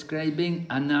 18 describing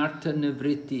anartha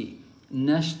nivritti.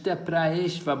 Nashta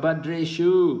prayesh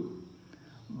vabhadreshu.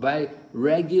 By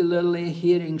regularly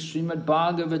hearing Srimad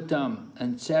Bhagavatam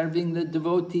and serving the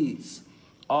devotees,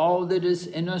 all that is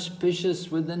inauspicious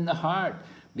within the heart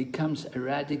becomes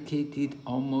eradicated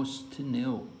almost to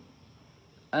nil.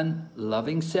 And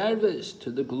loving service to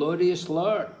the glorious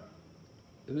Lord,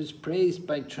 who is praised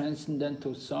by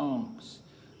transcendental songs,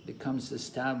 becomes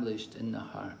established in the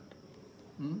heart.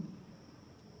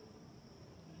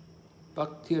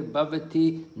 Bhaktir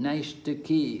bhavati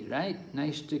naishtaki, right?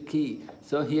 Naishtaki.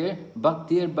 So here,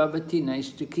 Bhaktir bhavati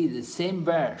naishtaki, the same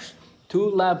verse, two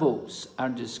levels are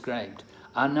described.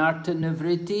 Anartha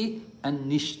nivritti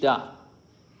and nishta.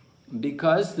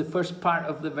 Because the first part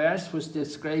of the verse was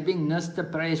describing nasta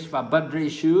praeshva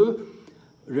bhadreshu,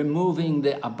 removing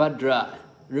the abhadra,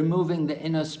 removing the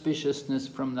inauspiciousness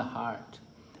from the heart.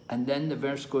 And then the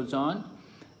verse goes on,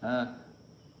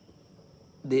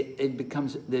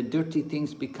 the dirty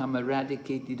things become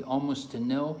eradicated almost to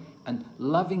nil, and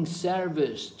loving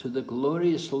service to the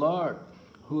glorious Lord,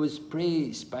 who is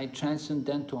praised by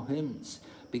transcendental hymns,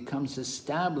 becomes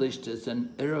established as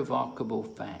an irrevocable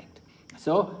fact.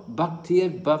 So,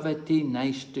 bhaktir bhavati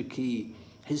naishtaki,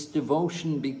 his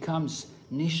devotion becomes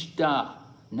nishta,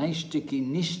 naishtaki,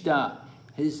 nishta,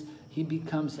 he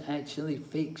becomes actually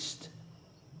fixed,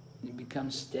 he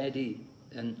becomes steady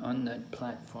and on that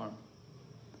platform.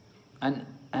 And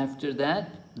after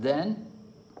that, then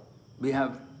we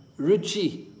have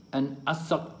ruchi and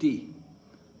asakti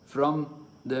from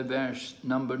the verse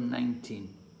number 19.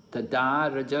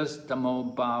 Tada rajas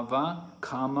tamo bhava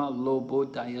kama lobo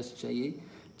dayaschaye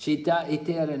chita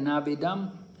itera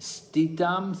navidam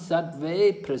stitam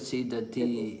sadve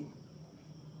prasidati.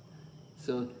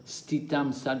 So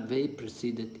stitam sadve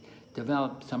prasidati.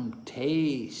 Develop some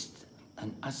taste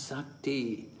and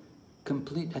asakti,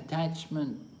 complete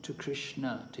attachment to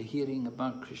Krishna, to hearing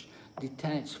about Krishna,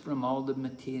 detached from all the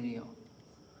material.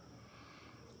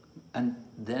 And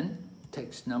then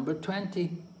text number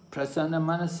 20, prasanna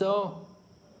manaso,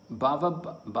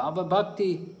 bhava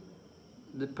bhakti,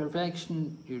 the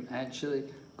perfection, you're actually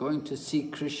going to see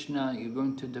Krishna, you're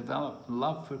going to develop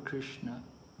love for Krishna.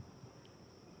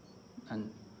 And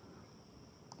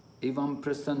evam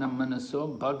prasanna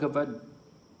manaso bhagavad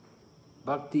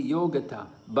bhakti yogata,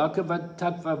 bhagavad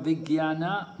tattva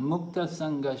vijnana mukta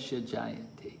sangasya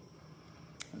jayate.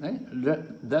 Right?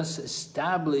 Thus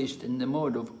established in the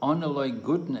mode of unalloyed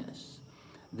goodness,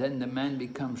 then the man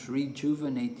becomes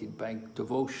rejuvenated by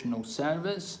devotional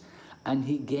service, and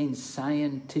he gains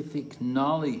scientific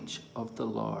knowledge of the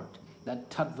Lord. That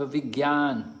tattva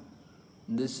vigyan,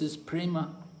 this is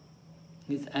prema.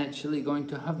 He's actually going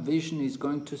to have vision, he's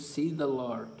going to see the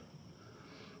Lord.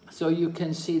 So you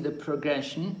can see the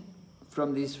progression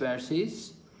from these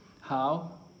verses,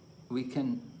 how we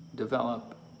can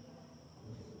develop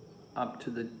up to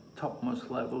the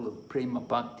topmost level of prema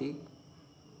bhakti.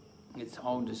 It's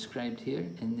all described here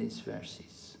in these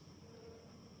verses.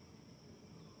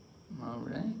 All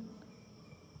right.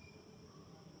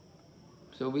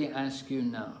 So we ask you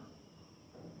now,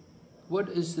 what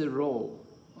is the role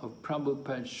of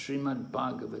Prabhupada's Srimad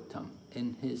Bhagavatam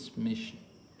in his mission?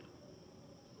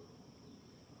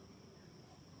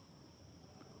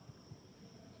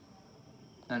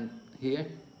 And here,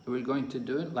 we're going to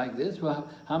do it like this. Well,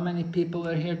 how many people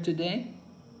are here today?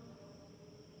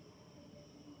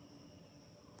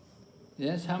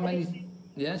 Yes, how many?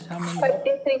 Yes, how many?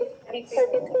 33.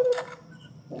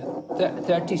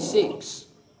 36.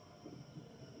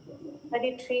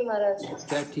 33, Maharaj.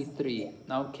 33.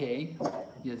 Okay.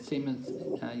 Yeah, same as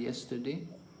yesterday.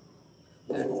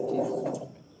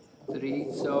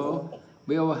 33. So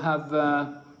we will have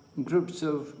groups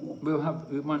of. We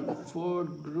want 4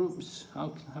 groups.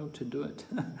 How to do it?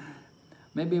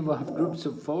 Maybe we'll have groups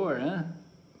of 4.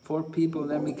 4 people.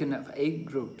 Then we can have 8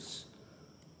 groups.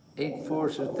 8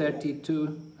 4s are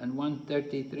 32, and 1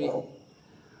 33.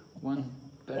 One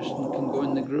person can go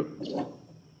in the group.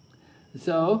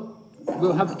 So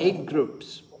we'll have 8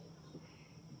 groups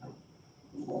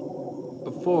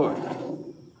of 4.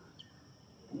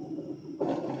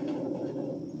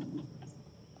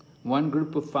 One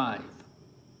group of 5.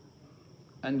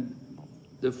 And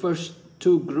the first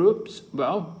 2 groups,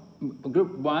 well,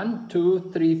 group 1,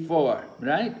 2, 3, 4,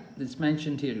 right? It's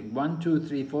mentioned here, 1, 2,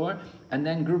 3, 4. And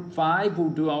then group 5 will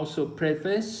do also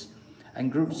preface.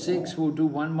 And group 6 will do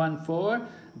 1, 1, 4.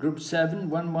 Group 7,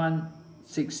 1, 1,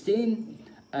 16.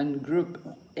 And group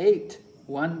 8,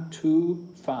 1, 2,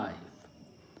 5.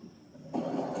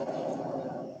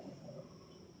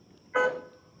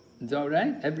 Is that all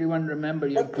right? Everyone remember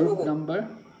your group number?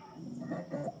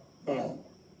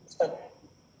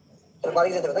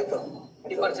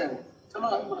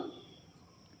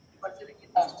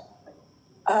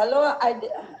 Hello,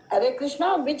 Hare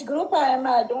Krishna, which group I am?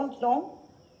 I don't know.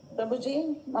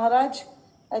 Prabhuji, Maharaj,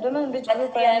 I don't know in which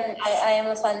group I am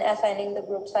assigning the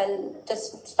groups. I'll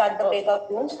just start the breakout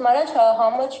rooms. Maharaj,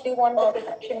 how much do you want the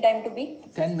production time to be?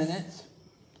 10 minutes.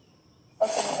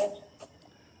 Okay, Maharaj.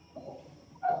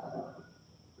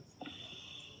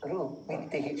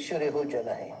 सूर्य हो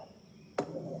जाना है.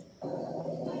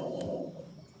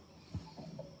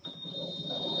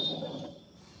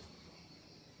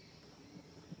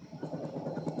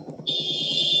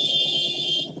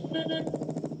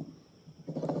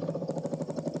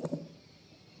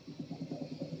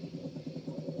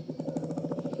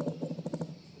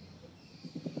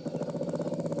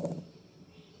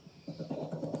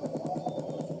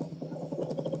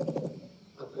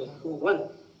 One.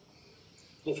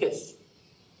 Yes.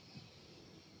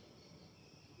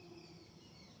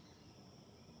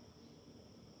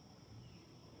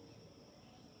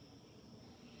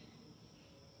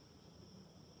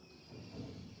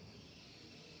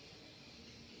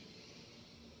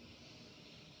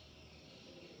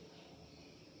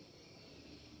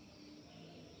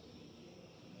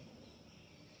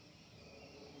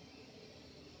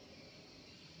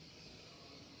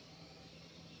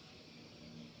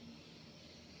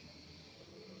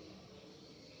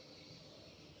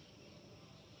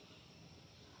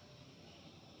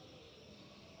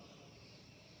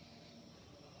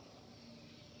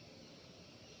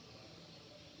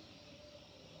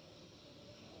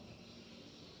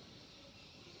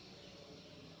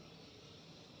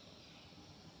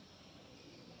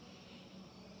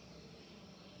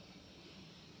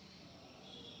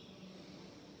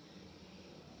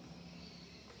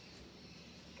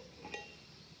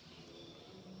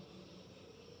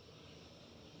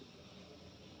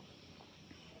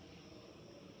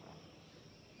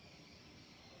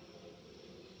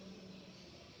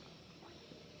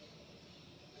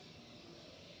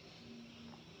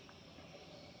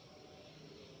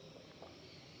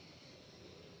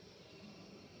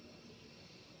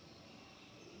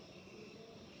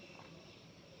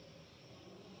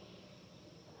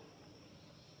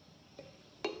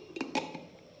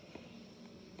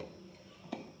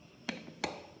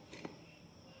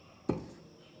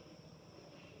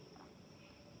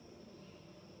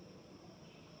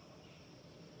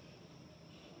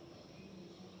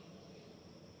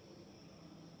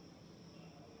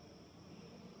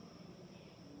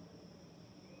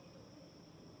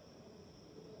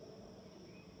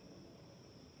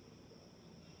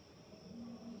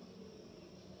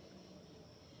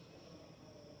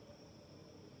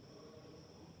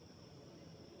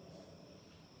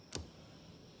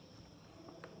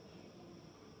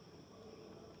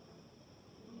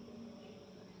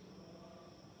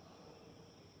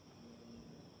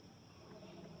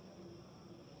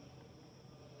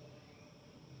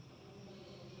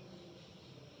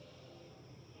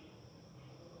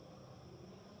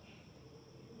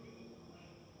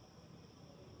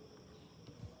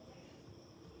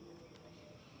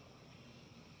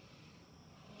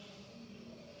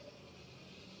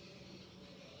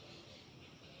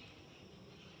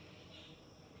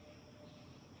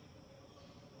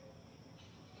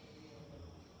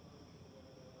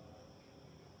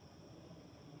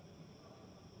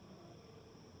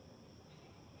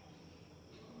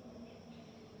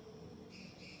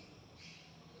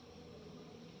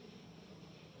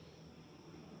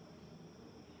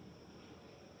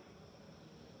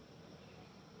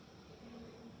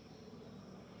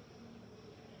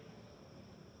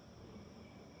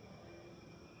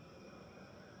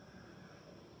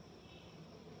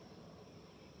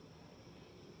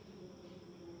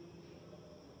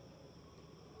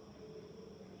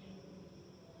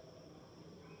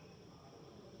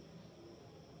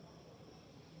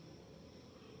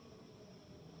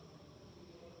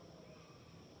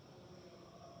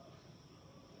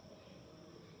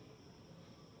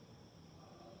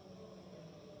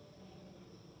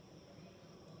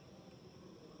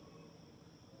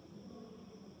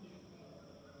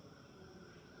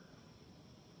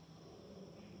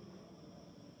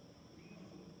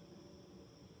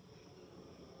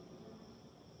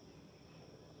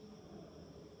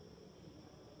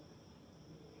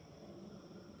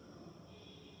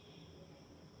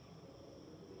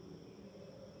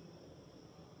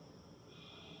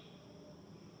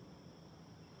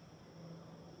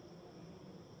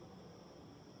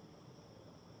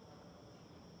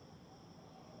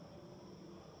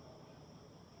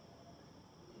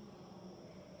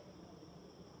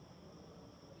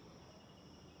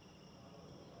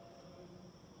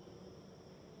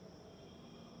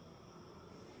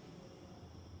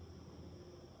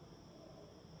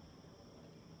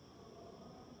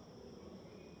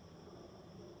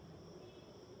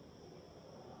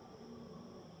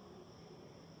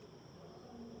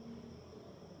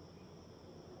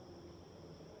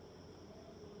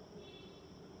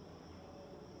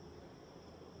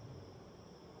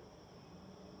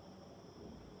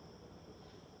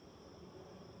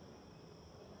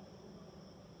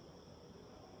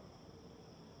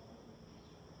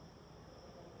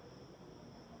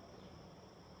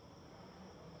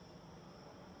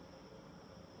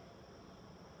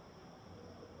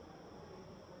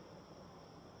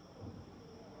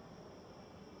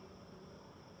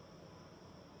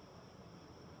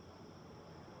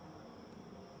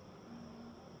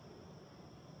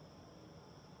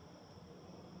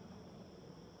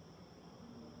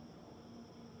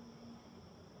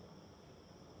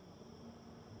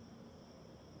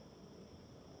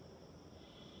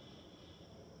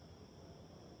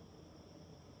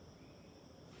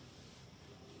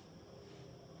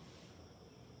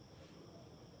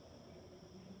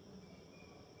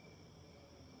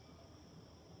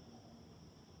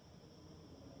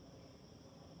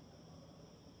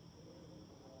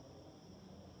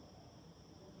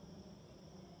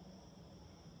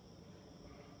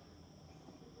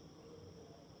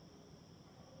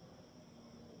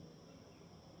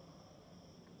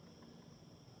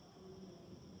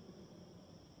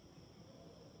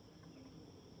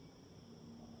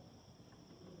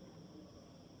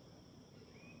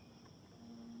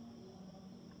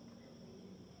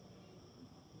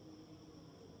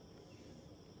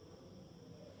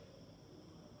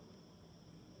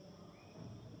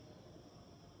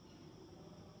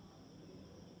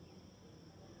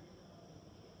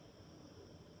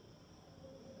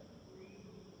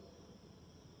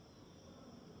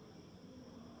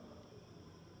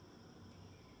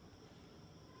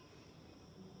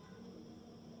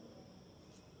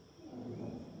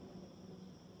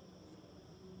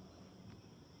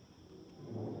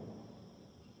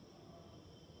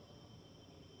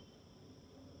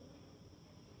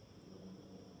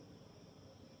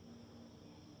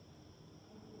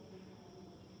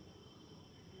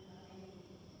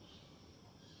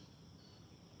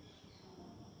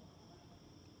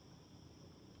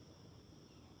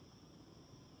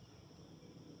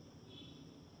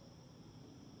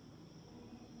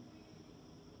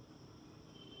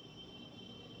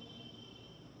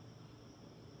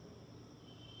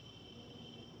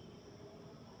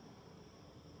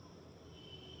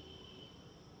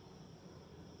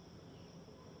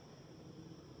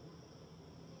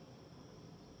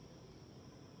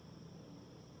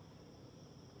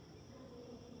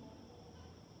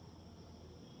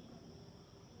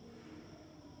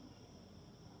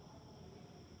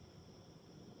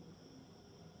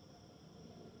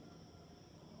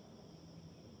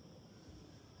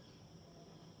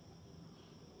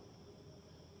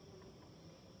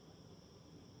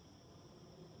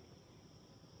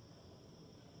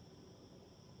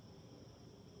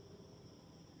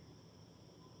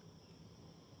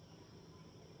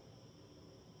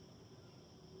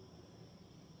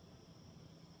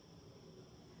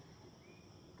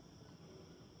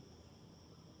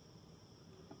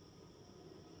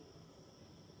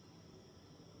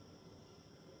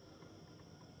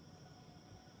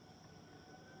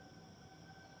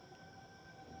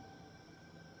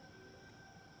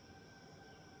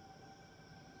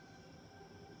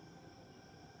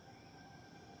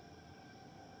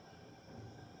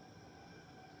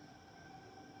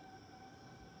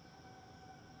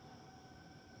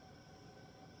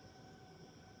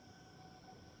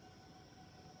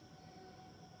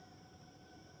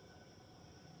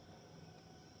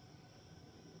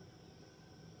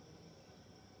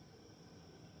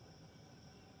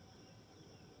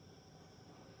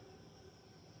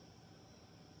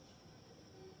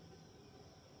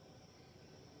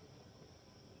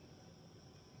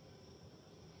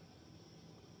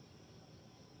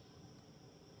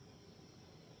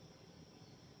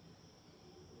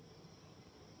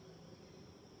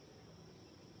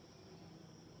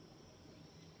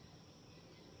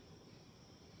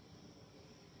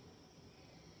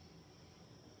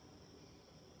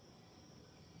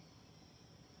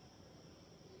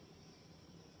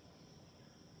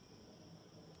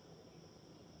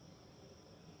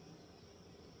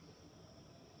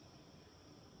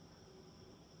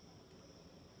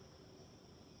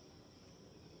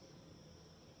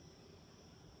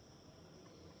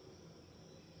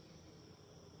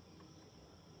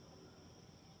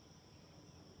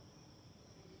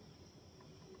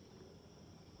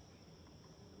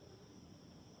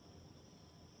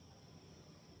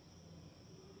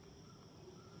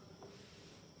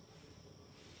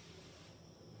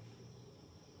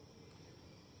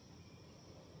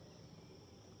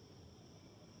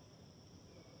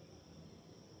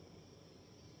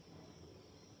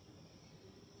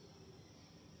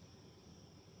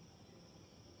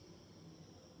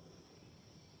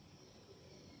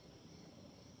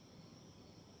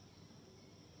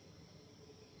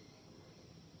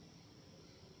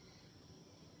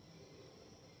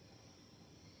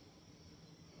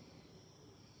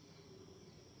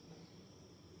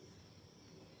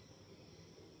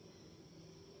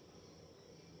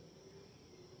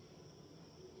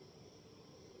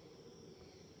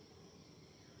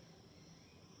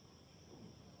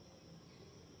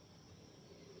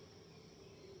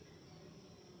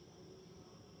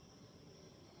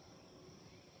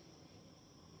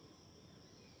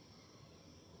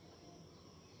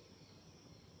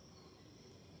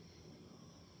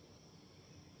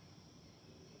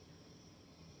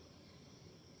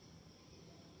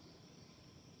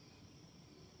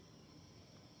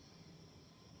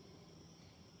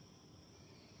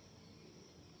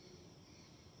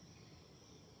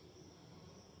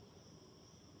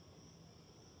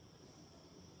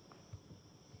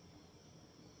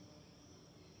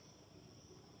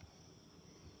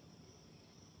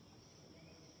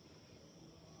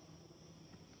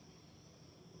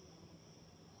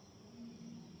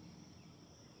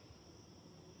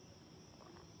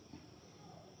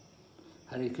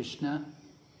 Hare Krishna.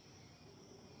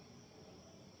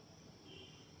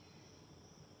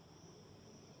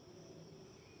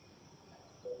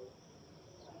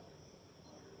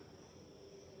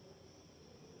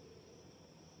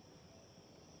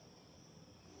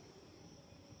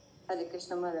 Hare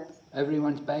Krishna Maharaj.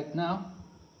 Everyone's back now?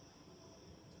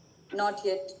 Not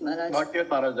yet, Maharaj. Not yet,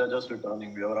 Maharaj. They're just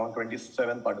returning. We have around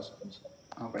 27 participants.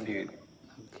 Okay. 28.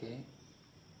 Okay.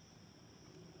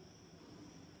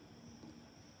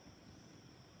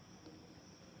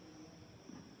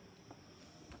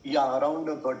 Yeah, around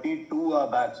 32 are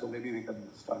back, so maybe we can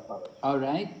start, Maharaj. All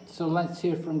right. So let's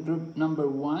hear from group number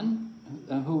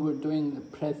 1, who were doing the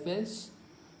preface.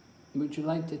 Would you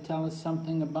like to tell us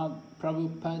something about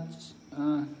Prabhupada's,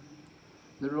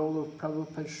 the role of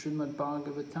Prabhupada Srimad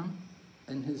Bhagavatam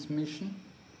in his mission?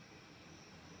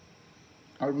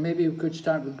 Or maybe we could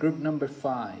start with group number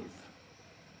 5.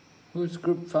 Who's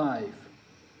group 5?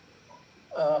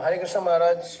 Hare Krishna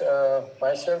Maharaj,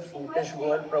 myself, Nitesh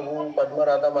Goel Prabhu, Padma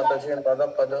Radha Mataji and Radha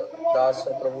Pada Das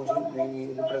Prabhuji,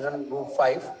 we represent group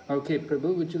 5. Okay,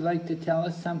 Prabhu, would you like to tell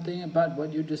us something about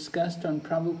what you discussed on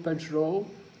Prabhupada's role?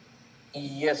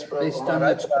 Yes, Prabhu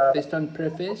Maharaj. Based on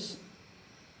preface?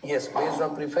 Yes, based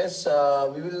on preface,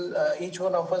 we will, each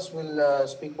one of us will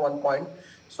speak one point.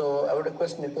 So I would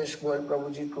request Nitesh Goel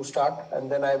Prabhuji to start, and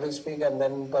then I will speak, and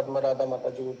then Padma Radha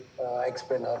Mataji will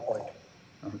explain her point.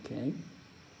 Okay.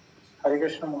 Hare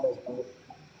Krishna Maharaj.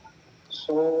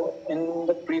 So in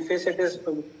the preface it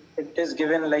is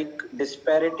given like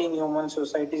disparity in human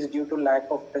society is due to lack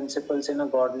of principles in a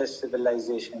godless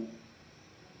civilization.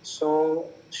 So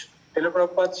Srila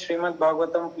Prabhupada's Srimad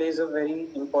Bhagavatam plays a very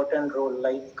important role.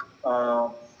 Like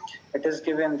it is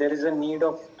given there is a need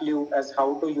of clue as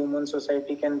how to human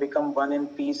society can become one in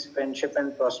peace, friendship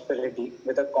and prosperity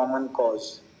with a common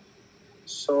cause.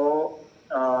 So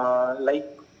like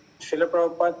Srila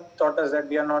Prabhupada taught us that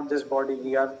we are not this body,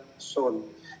 we are soul.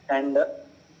 And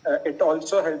it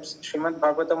also helps, Srimad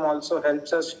Bhagavatam also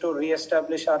helps us to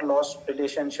re-establish our lost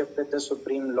relationship with the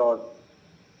Supreme Lord.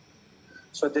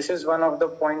 So this is one of the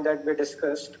points that we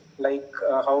discussed, like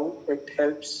how it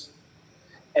helps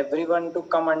everyone to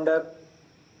come under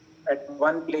at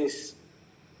one place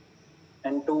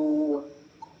and to,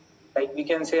 like we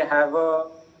can say, have a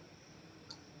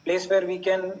place where we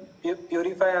can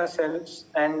purify ourselves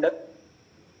and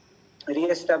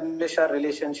re-establish our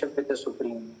relationship with the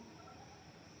Supreme.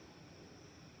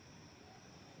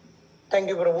 Thank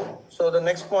you, Prabhu. So the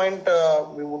next point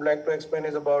we would like to explain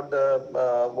is about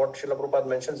the what Srila Prabhupada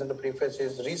mentions in the preface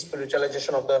is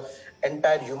re-spiritualization of the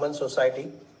entire human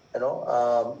society, and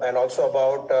also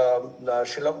about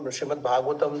Srimad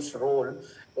Bhagavatam's role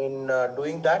in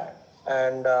doing that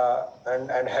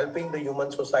and helping the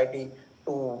human society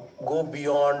to go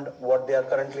beyond what they are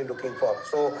currently looking for.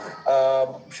 So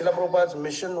Srila Prabhupada's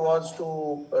mission was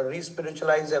to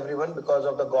re-spiritualize everyone because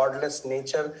of the godless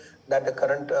nature that the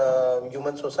current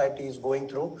human society is going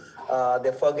through.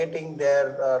 They're forgetting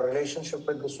their relationship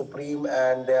with the Supreme,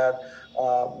 and they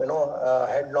are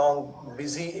headlong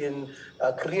busy in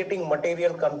creating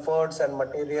material comforts and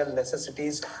material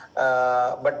necessities.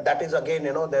 But that is again,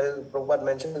 there is, Prabhupada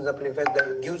mentioned in the preface,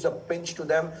 that gives a pinch to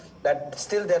them that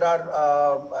still there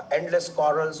are endless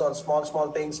quarrels on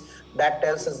small things. That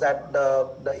tells us that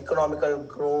the economical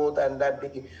growth and that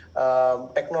the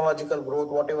technological growth,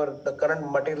 whatever the current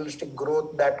materialistic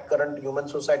growth that current human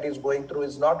society is going through,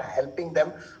 is not helping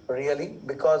them really,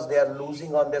 because they are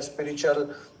losing on their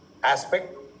spiritual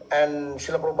aspect. And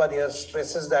Srila Prabhupada here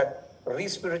stresses that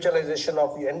re-spiritualization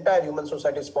of the entire human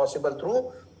society is possible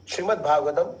through Srimad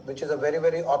Bhagavatam, which is a very,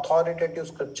 very authoritative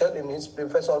scripture. In his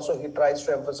preface also, he tries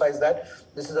to emphasize that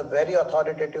this is a very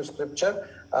authoritative scripture,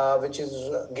 which is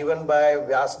given by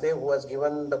Vyasadeva, who has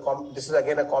given this is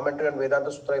again a commentary on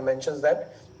Vedanta Sutra. He mentions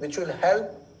that, which will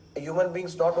help human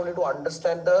beings not only to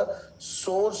understand the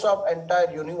source of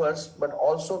entire universe, but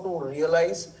also to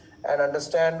realize and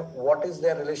understand what is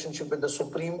their relationship with the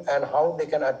Supreme and how they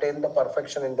can attain the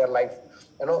perfection in their life,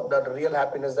 the real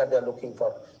happiness that they are looking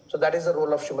for. So that is the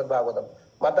role of Srimad Bhagavatam.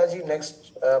 Mataji,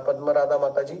 next, Padma Radha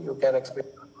Mataji, you can explain.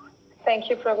 Thank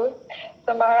you, Prabhu.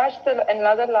 So Maharaj,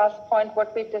 another last point,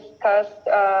 what we discussed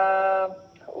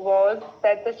was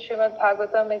that this Srimad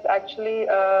Bhagavatam is actually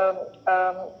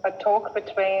a talk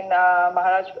between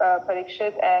Maharaj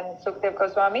Parikshit and Sukdev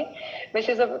Goswami, which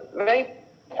is a very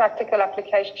practical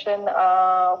application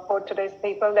for today's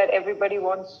people, that everybody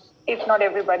wants if not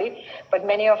everybody, but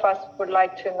many of us would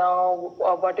like to know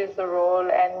what is the role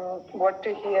and what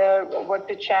to hear, what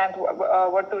to chant,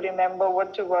 what to remember,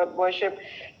 what to worship.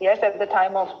 Yes, at the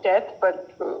time of death,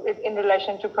 but in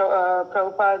relation to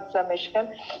Prabhupada's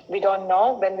mission, we don't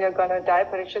know when we are going to die.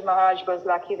 Parikshit Maharaj was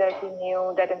lucky that he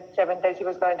knew that in 7 days he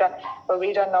was going to die, but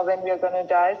we don't know when we are going to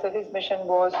die. So his mission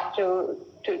was to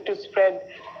spread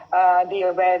the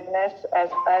awareness, as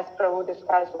Prabhu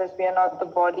discussed, as we are not the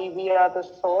body, we are the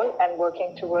soul, and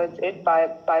working towards it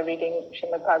by reading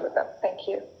Srimad Bhagavatam. Thank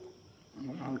you.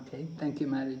 Okay, thank you,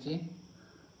 Mariji.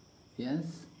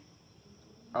 Yes.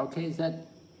 Okay, is that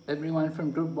everyone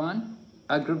from group 1?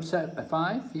 Group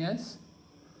 5, yes?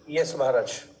 Yes,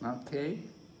 Maharaj. Okay.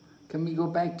 Can we go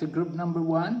back to group number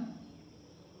 1?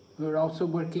 We're also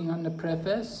working on the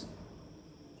preface.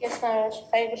 Yes, Maharaj.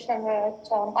 Hare Krishna, Maharaj.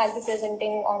 I'll be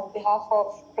presenting on behalf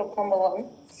of group number 1.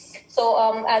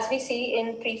 So, as we see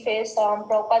in preface,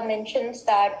 Prabhupada mentions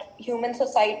that human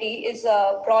society is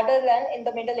broader than in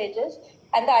the Middle Ages,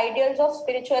 and the ideals of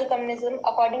spiritual communism,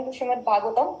 according to Srimad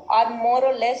Bhagavatam, are more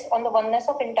or less on the oneness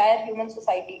of entire human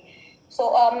society.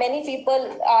 So, many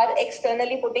people are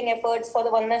externally putting efforts for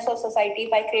the oneness of society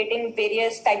by creating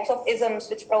various types of isms,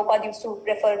 which Prabhupada used to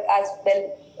refer as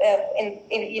well. In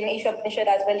Isha Upanishad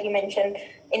as well, he mentioned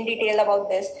in detail about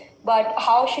this. But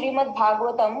how Srimad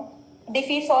Bhagavatam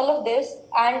defeats all of this,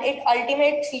 and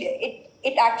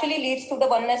it actually leads to the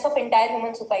oneness of entire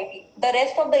human society. The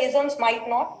rest of the isms might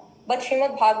not, but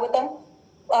Srimad Bhagavatam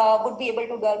would be able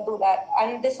to do that.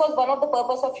 And this was one of the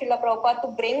purpose of Srila Prabhupada, to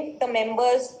bring the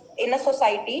members in a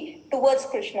society towards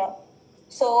Krishna.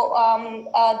 So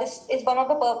this is one of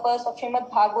the purpose of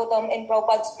Srimad Bhagavatam in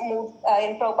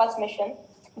Prabhupada's mission.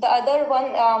 The other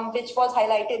one which was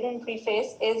highlighted in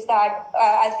preface is that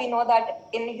as we know that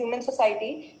in human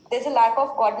society, there's a lack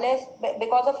of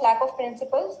because of lack of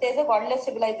principles, there's a godless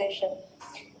civilization.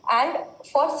 And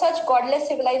for such godless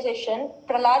civilization,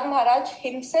 Prahlad Maharaj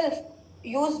himself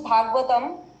used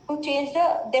Bhagavatam to change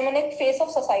the demonic face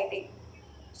of society.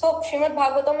 So Srimad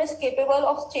Bhagavatam is capable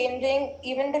of changing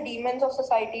even the demons of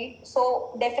society.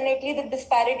 So definitely the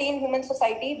disparity in human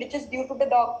society, which is due to the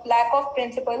lack of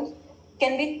principles,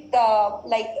 can be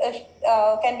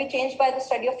changed by the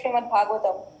study of Srimad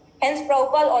Bhagavatam. Hence,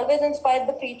 Prabhupada always inspired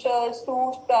the preachers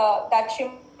to that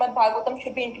Srimad Bhagavatam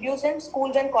should be introduced in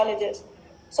schools and colleges.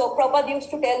 So Prabhupada used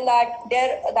to tell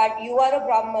that you are a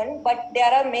Brahman, but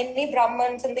there are many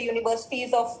Brahmans in the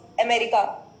universities of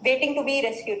America waiting to be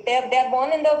rescued. They are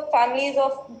born in the families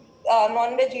of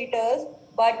non-veg eaters,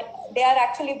 but they are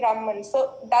actually Brahmans.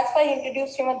 So that's why he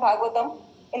introduced Srimad Bhagavatam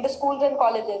in the schools and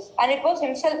colleges, and it was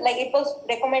himself, it was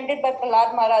recommended by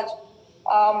Prahlad Maharaj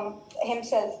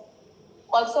himself.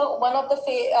 Also, another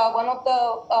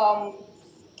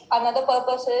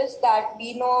purpose is that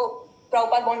we know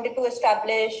Prabhupada wanted to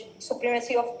establish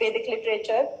supremacy of Vedic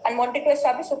literature and wanted to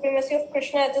establish supremacy of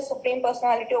Krishna as the supreme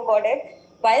personality of Godhead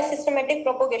by a systematic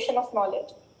propagation of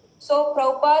knowledge. So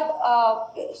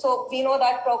Prabhupada, so we know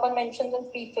that Prabhupada mentions in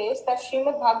preface that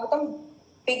Srimad Bhagavatam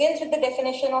begins with the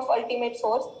definition of ultimate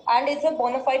source, and it's a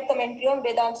bona fide commentary on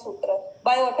Vedanta Sutra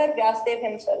by author Vyasdev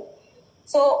himself.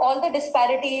 So all the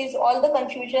disparities, all the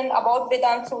confusion about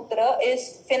Vedanta Sutra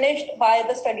is finished by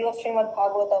the study of Srimad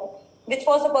Bhagavatam, which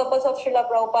was the purpose of Srila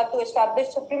Prabhupada, to establish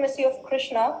supremacy of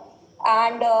Krishna,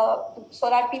 and so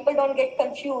that people don't get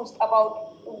confused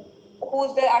about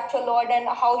who's the actual Lord and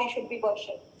how he should be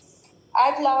worshipped.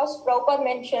 At last, Prabhupada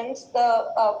mentions the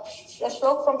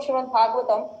slok from Srimad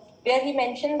Bhagavatam, where he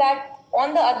mentioned that,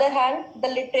 on the other hand, the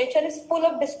literature is full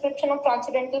of description of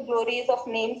transcendental glories of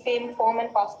name, fame, form,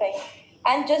 and pastime.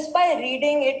 And just by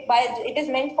reading it, it is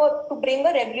meant to bring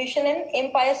a revolution in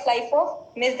impious life of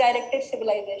misdirected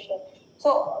civilization.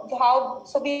 So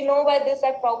we know by this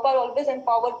that Prabhupada always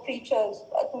empowered preachers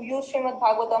to use Srimad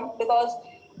Bhagavatam, because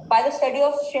by the study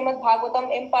of Srimad Bhagavatam,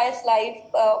 impious life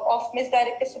of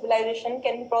misdirected civilization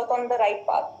can be brought on the right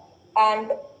path.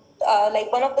 And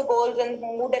one of the goals and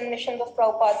mood and missions of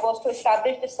Prabhupada was to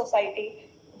establish this society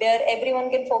where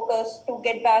everyone can focus to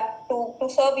get back to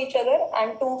serve each other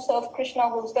and to serve Krishna,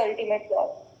 who is the ultimate God.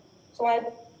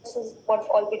 So this is what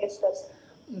all we discussed.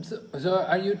 So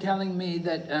are you telling me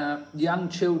that young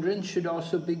children should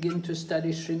also begin to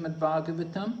study Srimad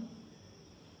Bhagavatam?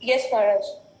 Yes, Maharaj.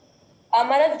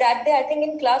 Maharaj, that day I think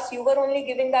in class you were only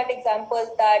giving that example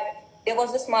that there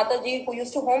was this Mataji who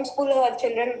used to homeschool her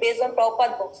children based on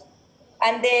Prabhupada books.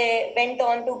 And they went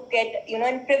on to get,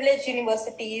 in privileged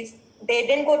universities. They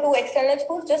didn't go to external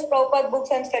schools, just Prabhupada books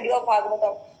and study of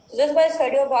Bhagavatam. So just by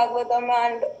study of Bhagavatam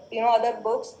and, other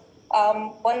books,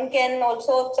 one can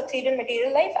also succeed in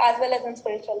material life as well as in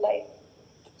spiritual life.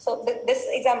 So this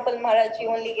example, Maharaj, you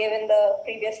only gave in the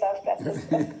previous last classes.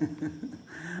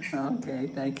 Okay,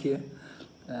 thank you.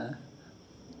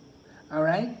 All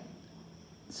right,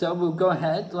 so we'll go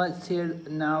ahead. Let's hear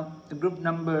now group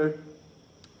number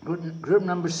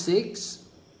 6.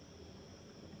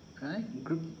 Right,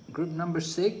 group number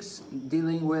 6,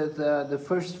 dealing with the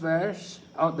fourth verse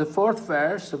of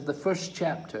the first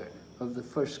chapter of the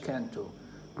first canto.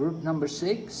 Group number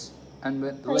 6, and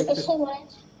with later.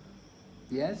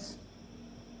 Yes.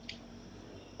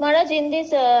 Maharaj, in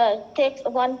this text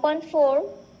 1.4,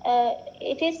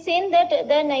 it is seen that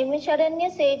the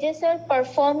Naimisharanya sages are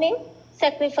performing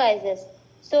sacrifices.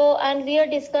 So, and we are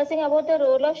discussing about the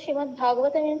role of Srimad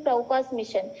Bhagavatam in Prabhupada's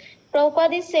mission.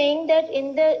 Prabhupada is saying that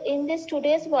in this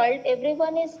today's world,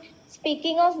 everyone is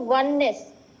speaking of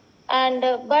oneness, and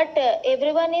but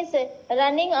everyone is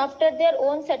running after their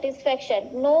own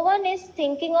satisfaction. No one is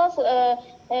thinking of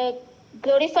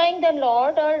glorifying the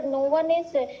Lord, or no one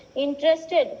is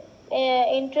interested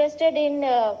in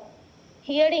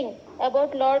hearing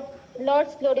about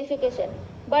Lord's glorification.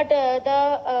 But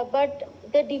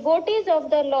the devotees of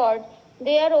the Lord,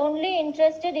 they are only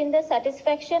interested in the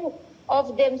satisfaction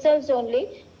of themselves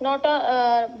only,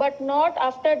 but not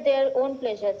after their own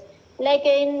pleasures. Like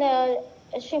in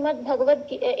Srimad Bhagavad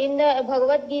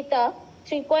Gita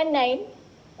 3.9,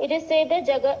 it is said that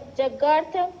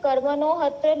Jagartham karmano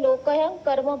hatra lokayam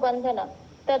karma bandhana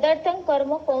tadartham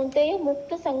karma kaunteya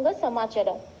mukta sangha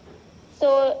samachara.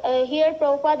 So here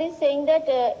Prabhupada is saying that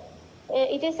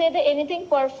it is said that anything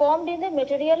performed in the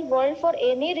material world for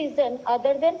any reason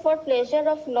other than for pleasure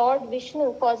of Lord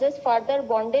Vishnu causes further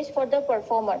bondage for the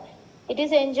performer. It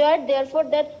is enjoined therefore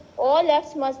that all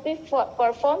acts must be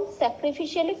performed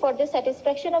sacrificially for the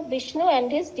satisfaction of Vishnu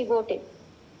and his devotee.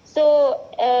 So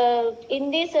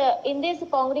in this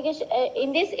congregation,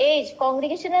 in this age,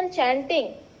 congregational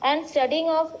chanting and studying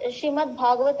of Srimad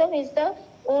Bhagavatam is the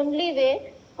only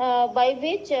way by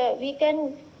which we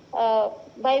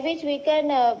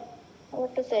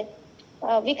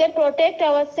can protect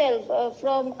ourselves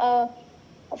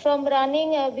from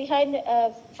running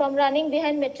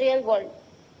behind material world.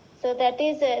 So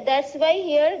that's why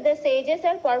here the sages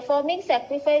are performing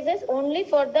sacrifices only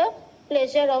for the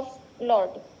pleasure of Lord,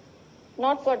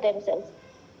 not for themselves.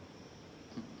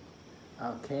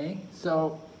 Okay,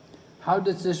 so how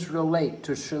does this relate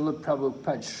to Srila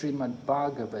Prabhupada's Srimad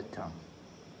Bhagavatam?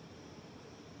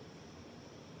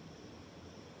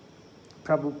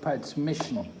 Prabhupada's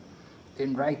mission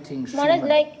in writing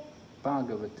Srimad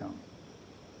Bhagavatam.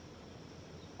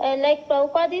 Like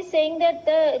Prabhupada is saying that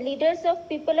the leaders of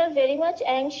people are very much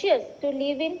anxious to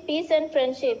live in peace and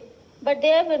friendship, but they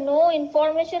have no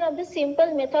information of the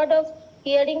simple method of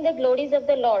hearing the glories of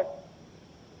the Lord.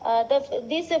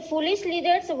 These foolish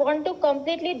leaders want to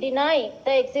completely deny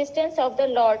the existence of the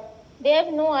Lord. They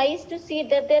have no eyes to see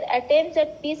that their attempts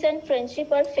at peace and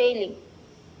friendship are failing.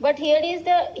 But here is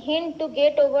the hint to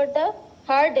get over the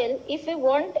hurdle. If we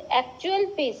want actual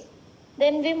peace,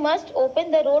 then we must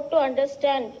open the road to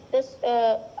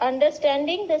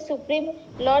understanding the Supreme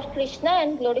Lord Krishna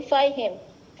and glorify Him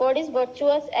for His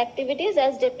virtuous activities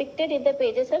as depicted in the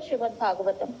pages of Srimad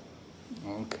Bhagavatam.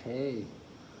 Okay.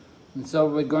 And so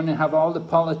we're going to have all the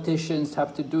politicians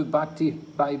have to do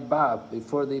Bhakti-vaibhava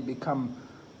before they become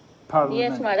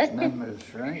parliament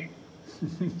members, right?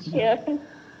 Yeah.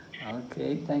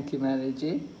 Okay, thank you,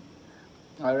 Maraji.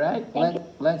 All right,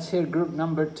 let's hear group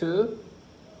number 2.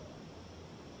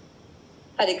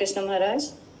 Hare Krishna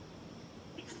Maharaj.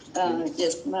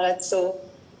 Yes, Maharaj. So,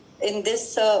 in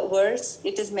this verse,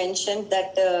 it is mentioned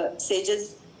that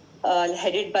sages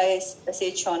headed by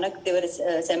Sage Shaunak, they were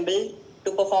assembled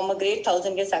to perform a great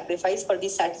 1,000-year sacrifice for the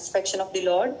satisfaction of the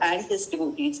Lord and His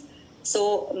devotees.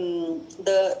 So,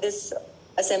 this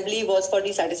assembly was for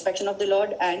the satisfaction of the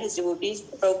Lord and His devotees.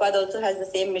 Prabhupada also has the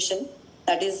same mission,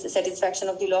 that is the satisfaction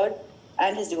of the Lord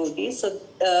and His devotees. So,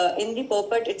 in the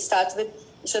purport, it starts with,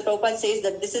 Srila Prabhupada says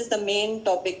that this is the main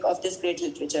topic of this great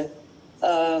literature.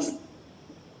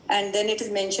 And then it is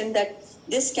mentioned that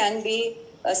this can be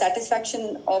a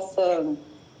satisfaction of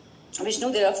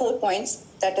Vishnu. There are 4 points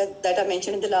that are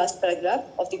mentioned in the last paragraph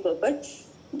of the purport.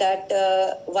 That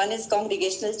one is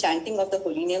congregational chanting of the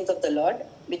holy names of the Lord,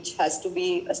 which has to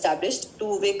be established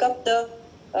to wake up the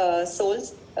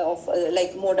souls of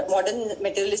like modern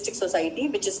materialistic society,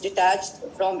 which is detached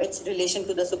from its relation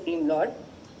to the Supreme Lord.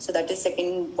 So that is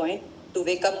second point, to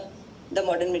wake up the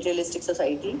modern materialistic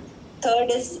society.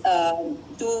 Third is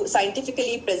to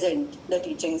scientifically present the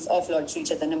teachings of Lord Sri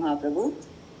Chaitanya Mahaprabhu.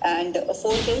 And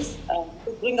fourth is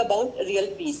to bring about real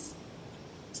peace.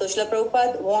 So Srila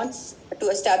Prabhupada wants to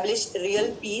establish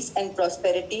real peace and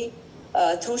prosperity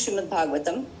through Srimad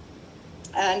Bhagavatam.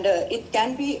 And it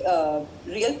can be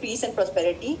real peace and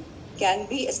prosperity can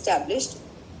be established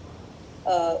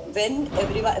when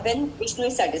Vishnu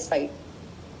is satisfied.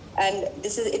 And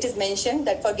it is mentioned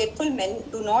that forgetful men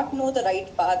do not know the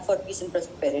right path for peace and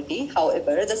prosperity.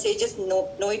 However, the sages know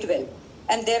it well.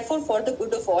 And therefore, for the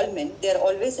good of all men, they are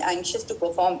always anxious to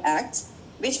perform acts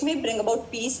which may bring about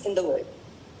peace in the world.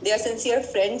 They are sincere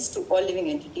friends to all living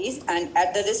entities, and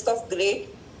at the risk of great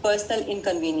personal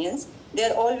inconvenience, they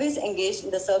are always engaged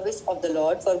in the service of the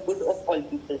Lord for good of all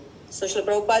people. So Srila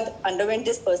Prabhupada underwent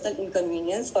this personal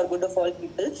inconvenience for good of all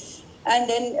people. And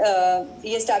then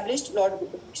he established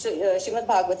Srimad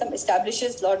Bhagavatam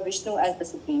establishes Lord Vishnu as the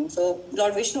Supreme. So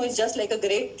Lord Vishnu is just like a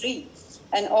great tree,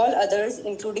 and all others,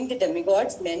 including the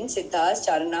demigods, men, siddhas,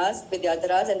 charanas,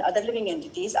 vidyadharas, and other living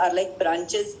entities, are like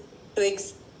branches,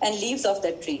 twigs, and leaves of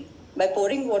that tree. By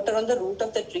pouring water on the root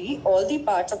of the tree, all the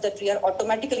parts of the tree are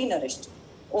automatically nourished.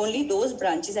 Only those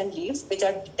branches and leaves which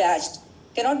are detached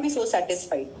cannot be so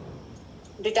satisfied.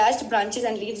 Detached branches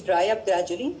and leaves dry up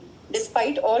gradually,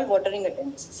 despite all watering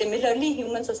attempts. Similarly,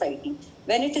 human society,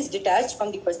 when it is detached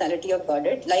from the personality of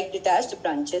Godhead, like detached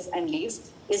branches and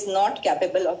leaves, is not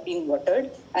capable of being watered,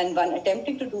 and one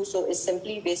attempting to do so is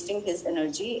simply wasting his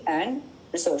energy and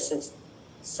resources.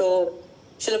 So,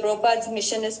 Srila Prabhupada's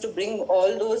mission is to bring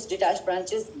all those detached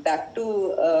branches back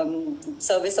to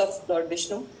service of Lord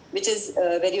Vishnu, which is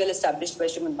very well established by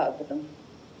Srimad Bhagavatam.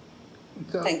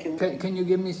 So, thank you. Can you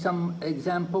give me some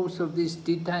examples of these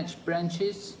detached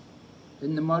branches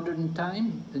in the modern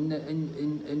time,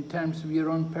 in terms of your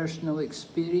own personal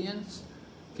experience?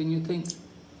 Can you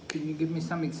give me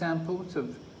some examples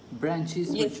of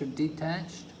branches Yes. which are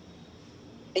detached?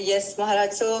 Yes,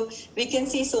 Maharaj. So we can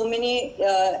see so many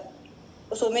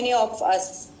of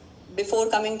us before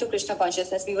coming to Krishna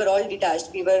consciousness. We were all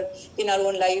detached. We were in our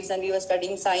own lives, and we were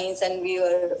studying science, and we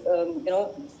were,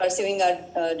 pursuing our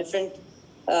different,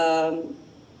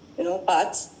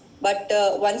 paths. But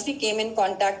once we came in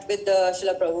contact with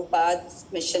Srila Prabhupada's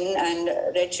mission and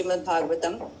read Srimad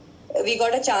Bhagavatam, we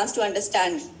got a chance to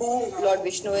understand who Lord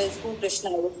Vishnu is, who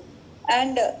Krishna is.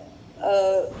 And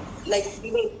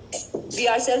we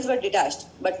ourselves were detached.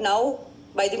 But now,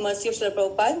 by the mercy of Srila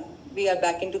Prabhupada, we are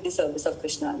back into the service of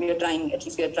Krishna. We are trying to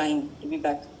be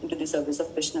back into the service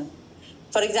of Krishna.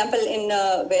 For example, in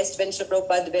West, when Srila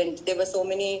Prabhupada went, there were so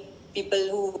many people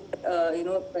who, they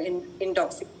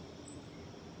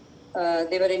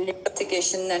were in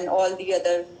intoxication and all the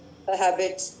other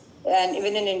habits, and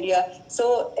even in India.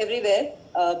 So everywhere,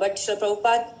 but Srila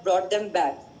Prabhupada brought them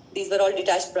back. These were all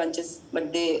detached branches,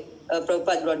 but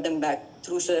Prabhupada brought them back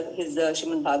through his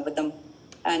Srimad Bhagavatam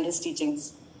and his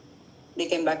teachings. They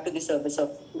came back to the service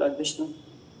of Lord Vishnu.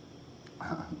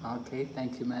 Okay,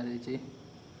 thank you, Mataji.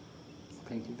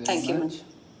 Thank you very Thank much. You.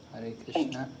 Hare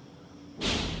Krishna.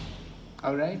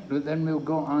 All right, well, then we'll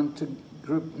go on to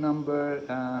group number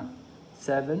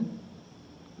 7,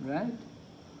 right?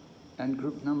 And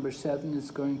group number 7 is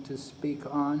going to speak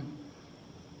on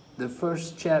the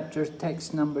first chapter,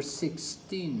 text number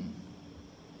 16.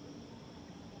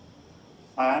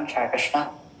 Hare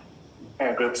Krishna.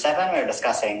 We're group 7, we're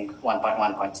discussing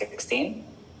 1.1.16.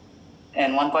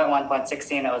 In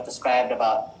 1.1.16, it was described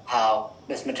about how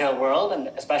this material world, and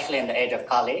especially in the age of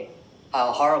Kali,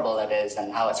 how horrible it is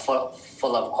and how it's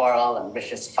full of quarrel and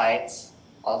vicious fights,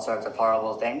 all sorts of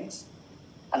horrible things.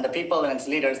 And the people and its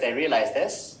leaders, they realize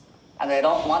this, and they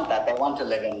don't want that. They want to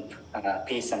live in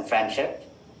peace and friendship.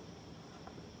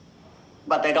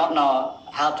 But they don't know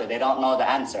how to. They don't know the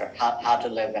answer, how to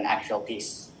live in actual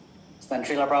peace. So then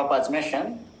Srila Prabhupada's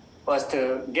mission was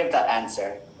to give that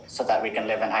answer so that we can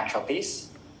live in actual peace.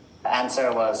 The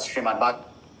answer was Srimad Bhagavatam.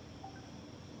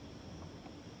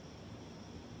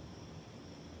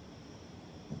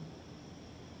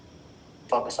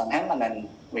 Focus on him, and then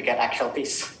we get actual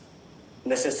peace.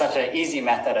 This is such an easy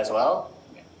method as well,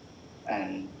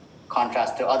 in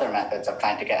contrast to other methods of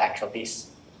trying to get actual peace,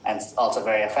 and it's also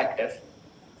very effective.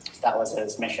 So that was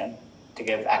his mission, to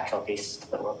give actual peace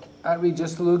to the world. Are we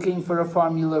just looking for a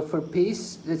formula for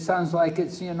peace? It sounds like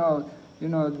it's,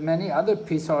 many other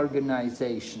peace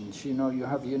organizations, you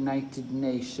have United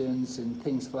Nations and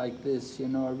things like this,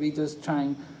 are we just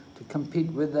trying to compete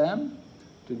with them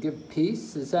to give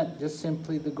peace? Is that just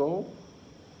simply the goal?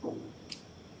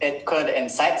 It could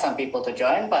incite some people to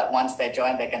join, but once they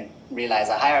join, they can realize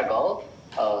a higher goal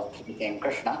of becoming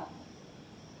Krishna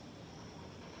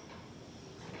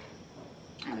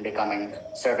and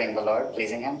serving the Lord,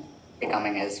 pleasing him,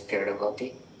 becoming his pure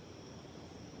devotee.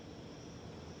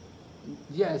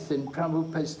 Yes, in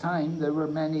Prabhupada's time, there were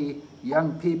many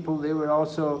young people. They were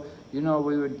also, we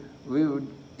would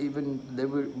even there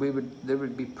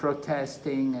would be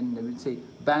protesting, and they would say,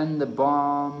 ban the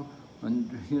bomb, and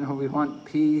we want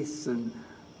peace, and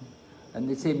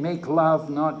they say, make love,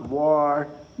 not war,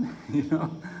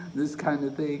 this kind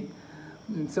of thing.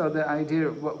 And so the idea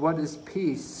of what is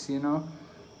peace,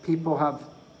 people have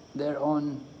their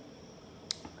own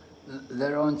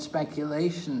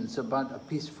speculations about a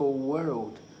peaceful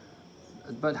world.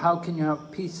 But how can you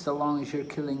have peace so long as you're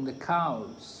killing the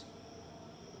cows?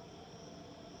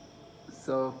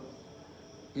 So,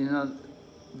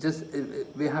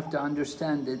 we have to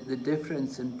understand the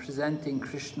difference in presenting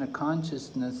Krishna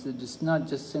consciousness. It is not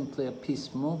just simply a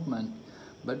peace movement,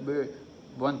 but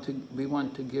we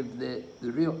want to give the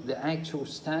actual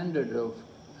standard of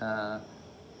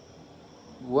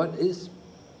what is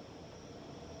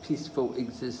peaceful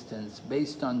existence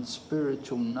based on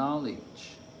spiritual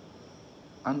knowledge,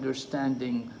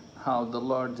 understanding how the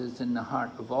Lord is in the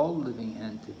heart of all living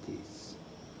entities.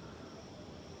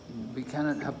 We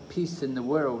cannot have peace in the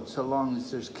world so long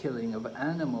as there's killing of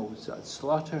animals.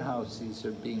 Slaughterhouses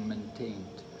are being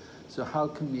maintained. So how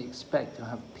can we expect to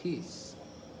have peace?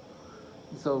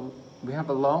 So we have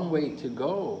a long way to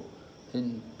go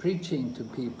in preaching to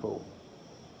people.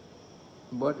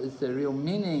 What is the real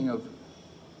meaning of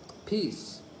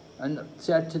peace? And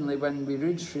certainly when we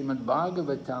read Srimad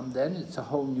Bhagavatam, then it's a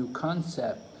whole new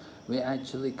concept. We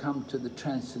actually come to the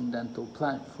transcendental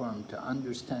platform to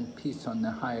understand peace on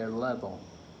the higher level,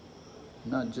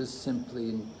 not just simply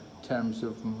in terms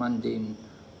of mundane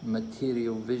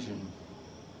material vision,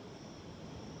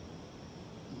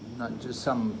 not just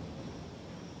some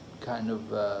kind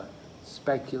of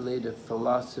speculative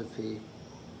philosophy,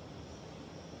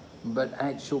 but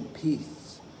actual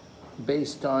peace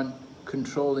based on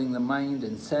controlling the mind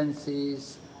and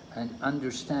senses and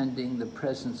understanding the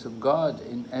presence of God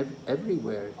in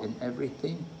everywhere, in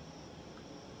everything.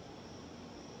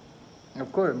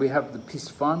 Of course, we have the peace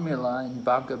formula in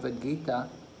Bhagavad Gita,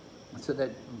 so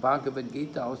that Bhagavad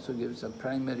Gita also gives a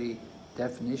primary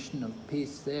definition of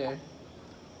peace there,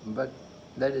 but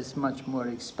that is much more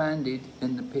expanded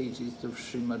in the pages of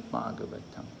Srimad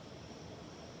Bhagavatam.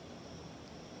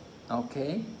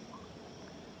 Okay?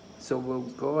 So we'll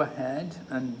go ahead,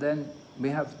 and then we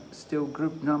have still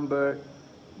group number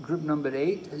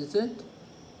 8, is it?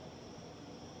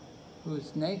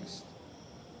 Who's next?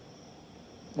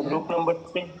 Group number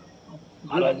 3.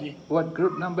 What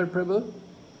group number, Prabhu?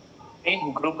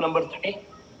 Group number 3.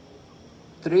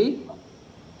 3?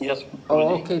 Yes.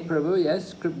 Oh, okay, Prabhu,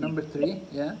 yes, group number 3,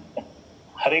 yeah.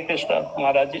 Hare Krishna,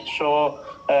 Maharaj. So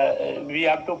we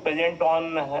have to present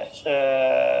on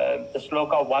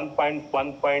sloka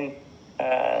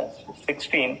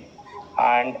 1.1.16,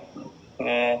 and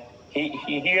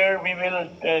here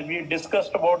we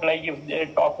discussed about, like, if they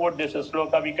talk about this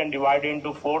sloka, we can divide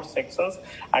into 4 sections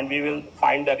and we will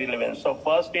find the relevance. So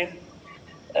first is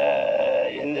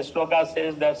in the sloka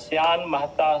says that Syan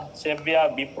Mahata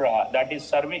Sevya Vipra, that is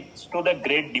service to the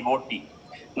great devotee.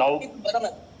 Now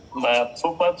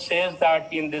Prabhupada says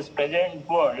that in this present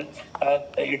world,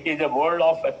 it is a world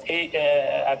of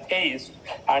atheists,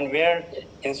 and where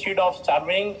instead of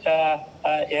serving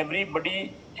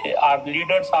everybody, our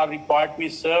leaders are required to be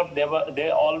served.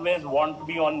 They always want to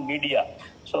be on media.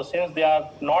 So since they are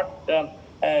not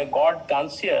God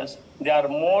conscious, they are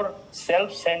more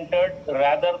self-centered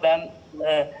rather than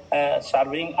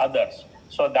serving others.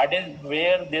 So that is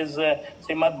where this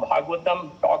Srimad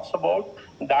Bhagavatam talks about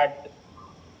that.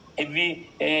 If we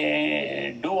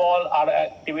do all our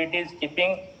activities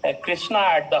keeping Krishna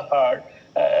at the heart,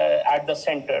 at the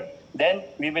center, then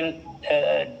we will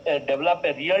develop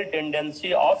a real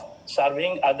tendency of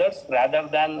serving others rather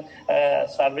than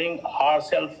serving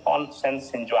ourselves on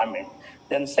sense enjoyment.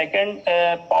 Then second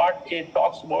part, it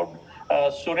talks about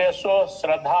Sureso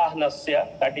Sradha Nasya,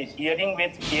 that is hearing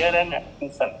with ear and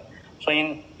attention. So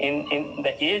in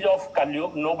the age of Kali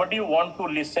Yuga, nobody want to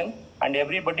listen and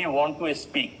everybody want to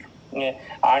speak. And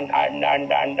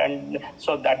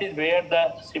so that is where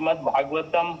the Srimad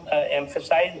Bhagavatam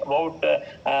emphasize about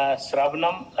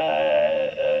Sravanam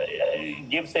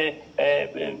gives a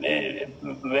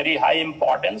very high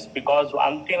importance, because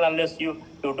unless you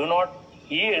do not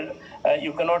hear,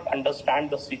 you cannot understand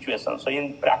the situation. So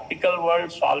in practical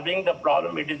world, solving the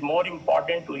problem, it is more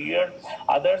important to hear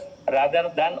others rather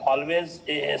than always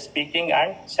speaking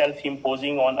and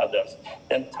self-imposing on others.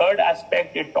 Then third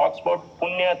aspect, it talks about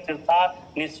Punya Tirtha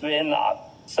Nisvena,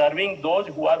 serving those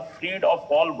who are freed of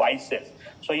all vices.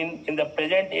 So in the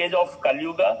present age of Kali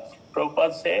Yuga,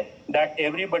 Prabhupada say that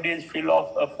everybody is full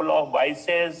of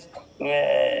vices,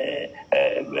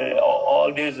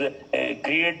 all these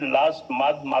greed, lust,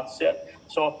 mad, matsya.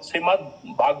 So Srimad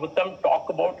Bhagavatam talk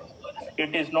about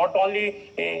it is not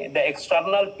only the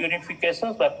external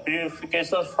purifications, but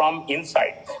purifications from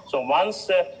inside. So once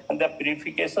the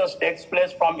purifications takes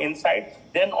place from inside,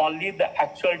 then only the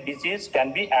actual disease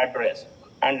can be addressed.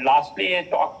 And lastly, I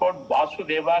talk about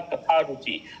Vasudeva Katha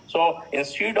Ruchi. So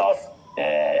instead of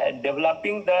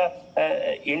developing the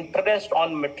interest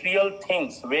on material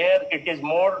things, where it is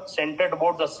more centered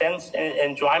about the sense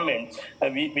enjoyment,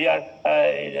 we are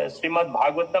Srimad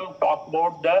Bhagavatam talk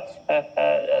about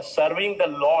the serving the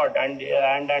Lord and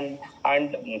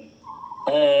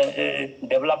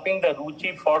developing the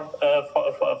ruchi for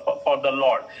the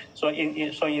Lord. So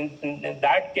in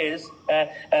that case,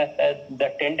 the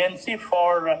tendency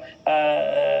for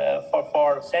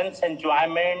sense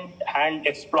enjoyment and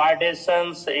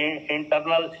exploitations,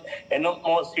 internal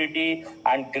animosity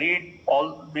and greed,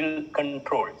 all will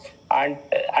control. And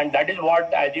that is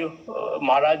what, as you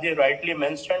Maharaji rightly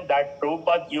mentioned, that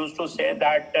Prabhupada used to say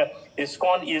that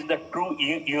ISKCON is the true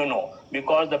UNO,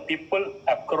 because the people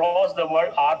across the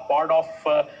world are part of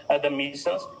the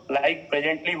missions. Like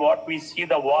presently what we see,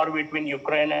 the war between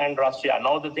Ukraine and Russia.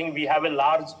 Now the thing, we have a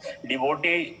large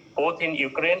devotee both in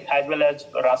Ukraine as well as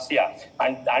Russia.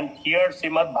 And here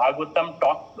Srimad Bhagavatam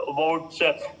talked about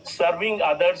serving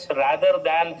others rather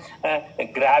than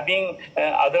grabbing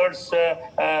others'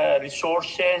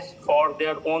 resources for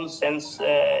their own sense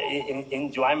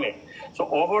enjoyment. So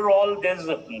overall, there's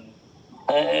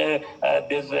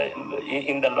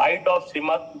in the light of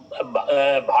Srimad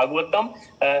Bhagavatam,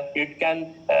 it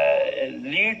can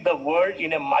lead the world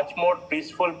in a much more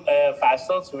peaceful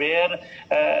fashions, where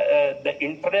the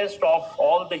interest of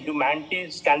all the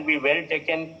humanities can be well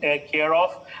taken care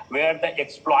of, where the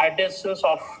exploitations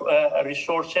of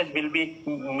resources will be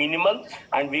minimal,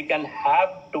 and we can have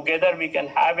together, we can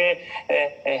have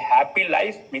a happy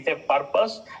life with a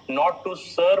purpose, not to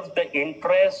serve the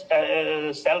interest,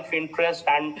 self-interest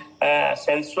and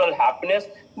sensual happiness,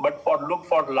 but look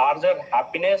for larger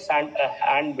happiness,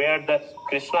 and where the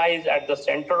Krishna is at the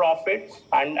center of it,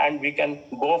 and we can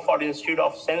go for, instead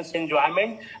of sense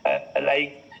enjoyment,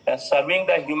 like serving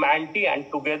the humanity, and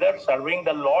together serving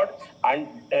the Lord, and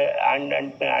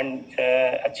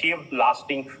achieve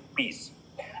lasting peace.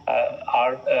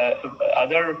 Our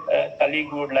other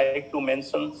colleague would like to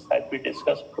mention as we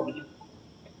discussed, Prabhuji.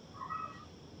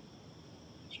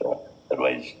 So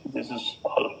otherwise, this is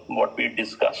all what we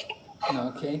discussed.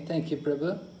 Okay, thank you,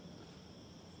 Prabhu.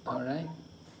 All right.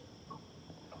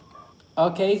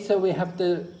 Okay, so we have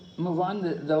to move on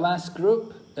to the last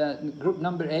group, group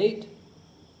number 8.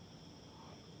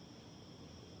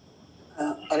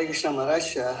 Hare Krishna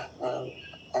Maharaj,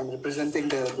 I'm representing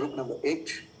the group number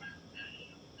 8.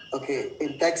 Okay,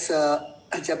 in text,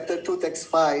 chapter 2, text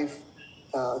 5,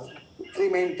 3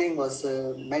 main things was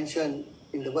mentioned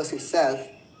in the verse itself.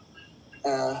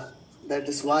 That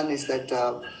is, one is that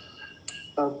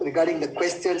regarding the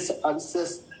question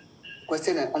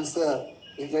and answer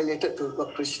related to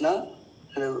Lord Krishna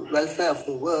and the welfare of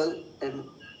the world,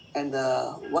 and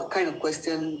what kind of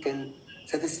question can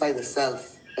satisfy the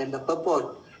self, and the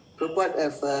purport.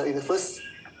 Prabhupada, in the first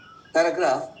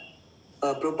paragraph,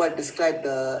 Prabhupada described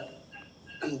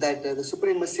that the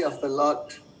supremacy of the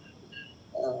Lord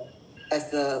as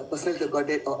the personality of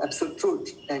Godhead or absolute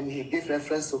truth, and he gave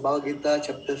reference to Bhagavad Gita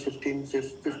chapter 15,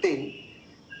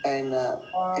 and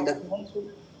in the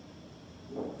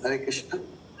Hare Krishna.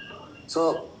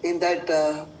 So in that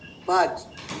part,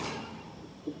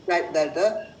 described that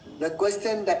the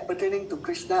question that pertaining to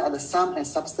Krishna are the sum and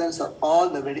substance of all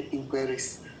the Vedic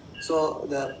inquiries. So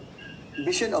the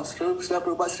mission of Srila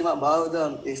Prabhupada's Srimad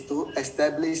Bhagavatam is to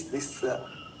establish this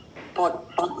part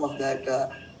of that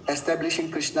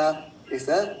establishing Krishna is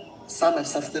the sum and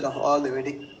substance of all the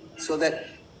Vedic, so that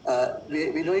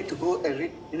we don't need to go and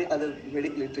read any other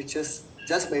Vedic literatures.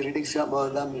 Just by reading Srimad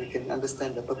Bhagavatam, we can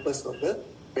understand the purpose of the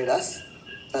Vedas.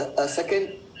 A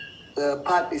second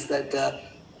part is that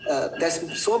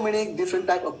there's so many different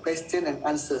type of question and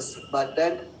answers, but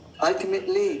then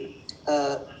ultimately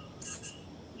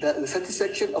the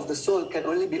satisfaction of the soul can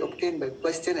only be obtained by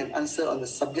question and answer on the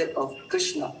subject of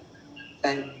Krishna.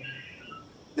 And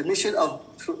the mission of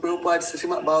Prabhupada's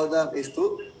Srimad Bhagavatam is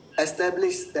to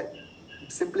establish that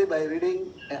simply by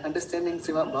reading and understanding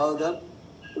Srimad Bhagavatam,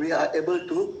 we are able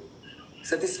to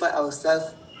satisfy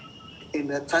ourselves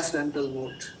in a transcendental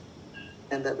mode.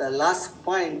 And the last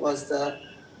point was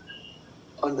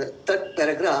on the third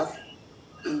paragraph,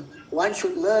 one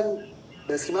should learn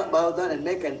the Srimad Bhagavatam and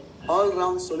make an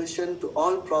all-round solution to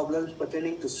all problems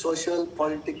pertaining to social,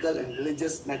 political, and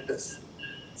religious matters.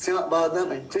 Srimad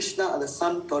Bhagavatam and Krishna are the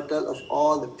sum total of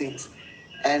all the things.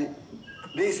 And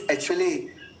This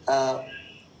actually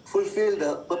fulfill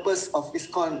the purpose of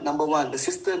ISKCON. Number one, the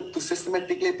system to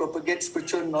systematically propagate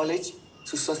spiritual knowledge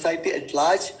to society at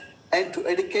large and to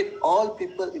educate all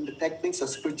people in the techniques of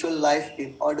spiritual life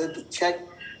in order to check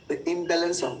the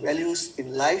imbalance of values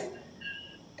in life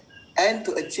and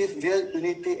to achieve real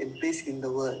unity and peace in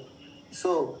the world.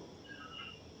 So,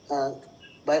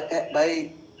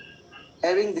 by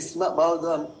having this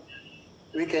Bhagavatam,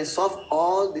 we can solve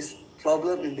all this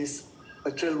problem in this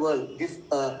material world, give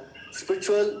a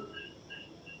spiritual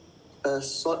a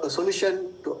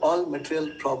solution to all material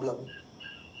problem,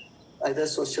 either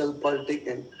social,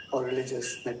 political, or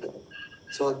religious matter.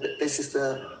 So this is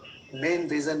the main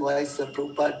reason why the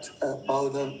Prabhupada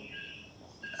Bhagavatam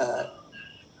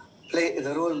play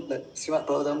the role that Srimad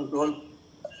Bhagavatam role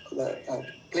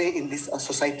play in this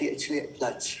society actually at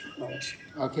large.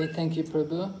 Okay, thank you,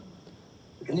 Prabhu.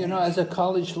 You know, as a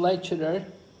college lecturer,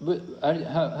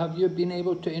 have you been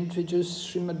able to introduce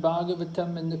Srimad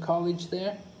Bhagavatam in the college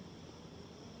there?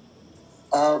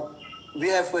 We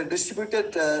have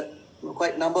distributed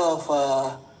quite a number of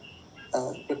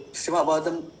Srimad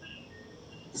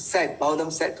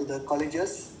Bhagavatam set to the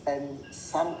colleges, and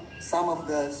some of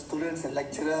the students and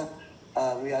lecturers,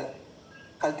 we are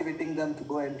cultivating them to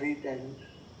go and read and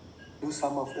do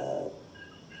some of the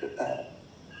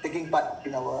taking part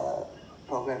in our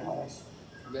program.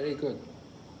 Very good.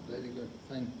 Very good.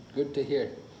 Fine. Good to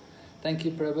hear. Thank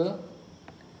you, Prabhu.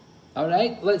 All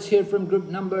right, let's hear from group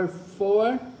number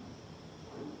 4.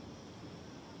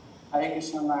 Hare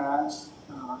Krishna Maharaj.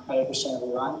 Hare Krishna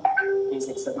everyone. Please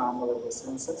accept my humble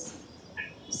obeisances.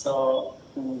 So,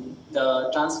 the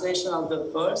translation of the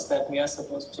verse that we are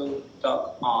supposed to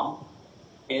talk on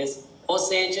is, O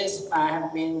sages, I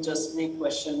have been justly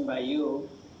questioned by you.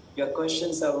 Your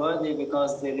questions are worthy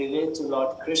because they relate to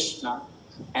Lord Krishna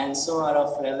and so are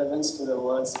of relevance to the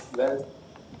world's wealth.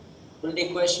 Only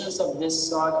questions of this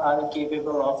sort are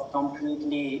capable of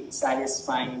completely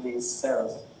satisfying the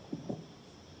self.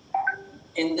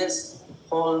 In this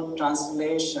whole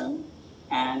translation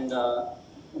and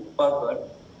purport,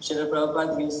 Srila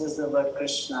Prabhupada uses the word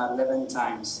Krishna 11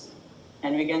 times.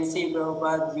 And we can see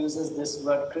Prabhupada uses this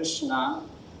word Krishna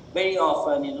very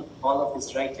often in all of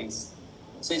his writings.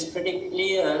 So it's pretty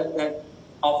clear that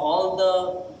of all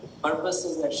the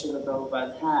purposes that Srila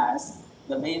Prabhupada has,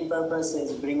 the main purpose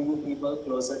is bringing people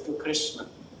closer to Krishna.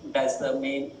 That's the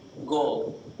main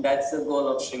goal. That's the goal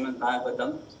of Srimad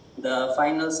Bhagavatam. The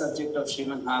final subject of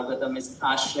Srimad Bhagavatam is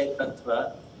Ashray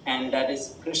Tattva, and that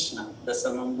is Krishna, the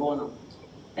Samam Bonam.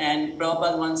 And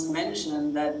Prabhupada once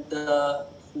mentioned that the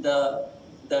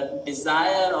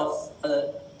desire of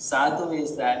a sadhu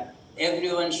is that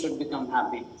everyone should become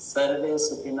happy. Sarve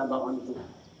Sukhina Bhavantu.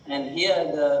 And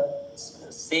here the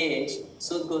sage,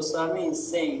 Sud Goswami,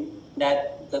 is saying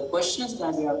that the questions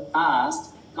that we have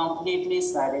asked completely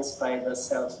satisfy the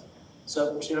self.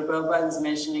 So Srila Prabhupada is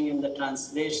mentioning in the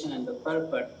translation and the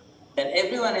purport that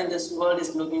everyone in this world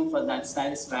is looking for that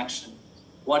satisfaction.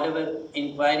 Whatever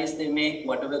inquiries they make,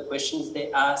 whatever questions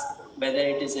they ask, whether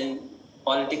it is in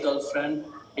political front,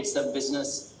 it's a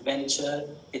business venture,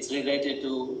 it's related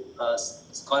to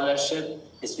scholarship,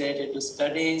 it's related to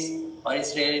studies, or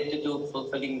it's related to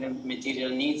fulfilling the material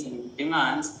needs and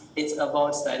demands, it's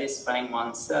about satisfying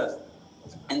oneself.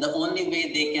 And the only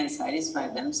way they can satisfy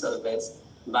themselves is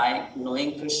by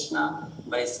knowing Krishna,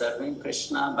 by serving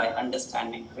Krishna, by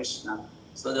understanding Krishna.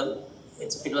 So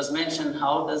it was mentioned,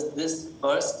 how does this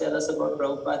verse tell us about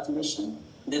Prabhupada's mission?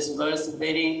 This verse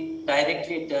very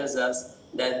directly tells us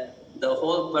that the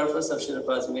whole purpose of Srila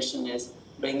Prabhupada's mission is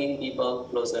bringing people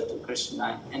closer to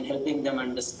Krishna and helping them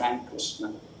understand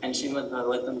Krishna. And Srimad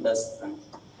Bhagavatam does that.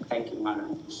 Thank you,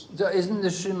 Maharaj. So isn't the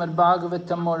Srimad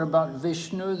Bhagavatam more about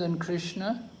Vishnu than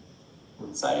Krishna?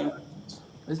 Sorry?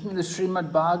 Isn't the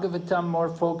Srimad Bhagavatam more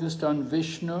focused on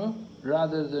Vishnu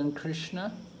rather than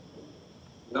Krishna?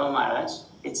 No, Maharaj.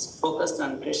 It's focused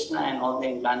on Krishna and all the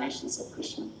incarnations of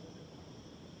Krishna.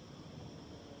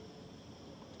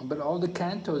 But all the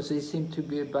cantos, they seem to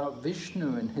be about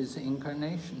Vishnu and his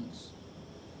incarnations.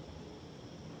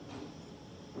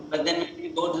 But then when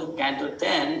you go to Canto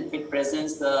 10, it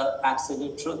presents the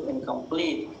absolute truth and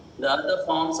complete. The other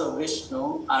forms of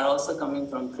Vishnu are also coming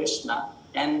from Krishna,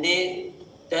 and they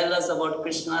tell us about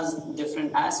Krishna's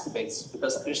different aspects,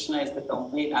 because Krishna is the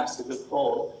complete absolute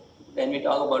whole. When we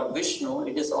talk about Vishnu,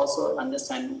 it is also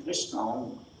understanding Krishna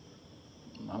only.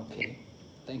 Okay,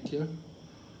 thank you.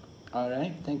 All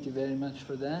right, thank you very much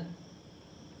for that.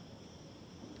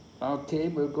 Okay,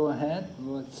 we'll go ahead.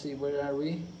 Let's see, where are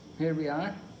we? Here we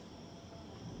are.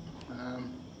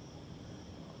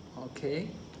 Okay.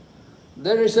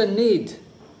 There is a need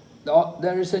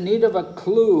there is a need of a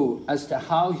clue as to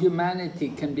how humanity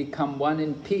can become one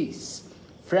in peace,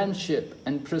 friendship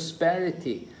and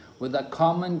prosperity with a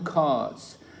common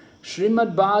cause.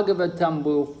 Srimad Bhagavatam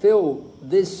will fill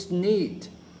this need,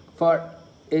 for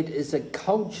it is a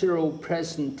cultural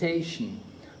presentation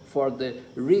for the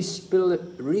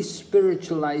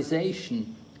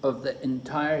re-spiritualization of the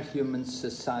entire human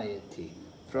society,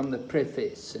 from the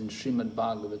preface in Srimad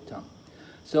Bhagavatam.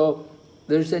 So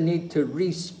there's a need to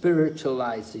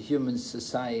re-spiritualize the human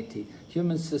society.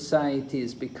 Human society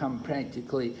has become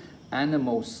practically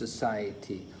animal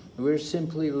society. We're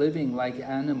simply living like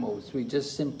animals. We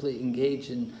just simply engage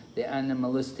in the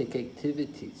animalistic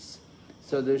activities.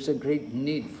 So there's a great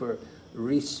need for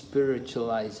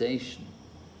re-spiritualization,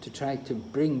 to try to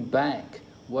bring back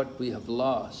what we have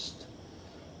lost.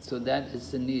 So that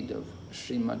is the need of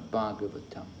Srimad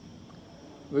Bhagavatam.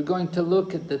 We're going to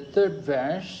look at the third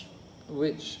verse,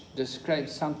 which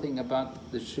describes something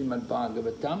about the Srimad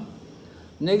Bhagavatam.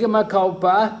 Nigama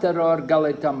kalpa taror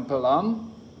galitam palam,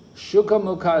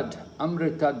 shukamukad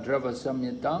amrita drava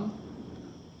samyatam,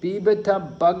 pibata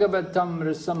bhagavatam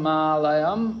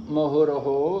rasamalayam,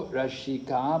 mohoroho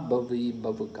rashika bhavi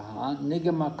bhavukaha.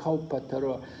 Nigama kalpa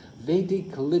taror,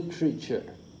 Vedic literature,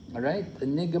 right? The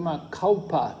Nigama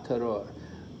kalpa taror,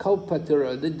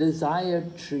 the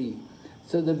desired tree.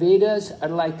 So the Vedas are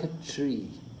like a tree,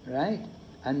 right?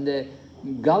 And the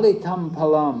galitam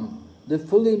palam, the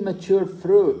fully mature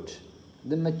fruit,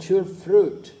 the mature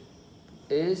fruit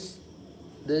is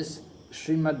this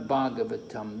Srimad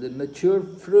Bhagavatam, the mature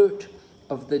fruit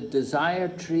of the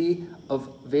desired tree of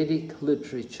Vedic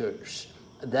literatures.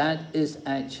 That is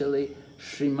actually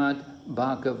Srimad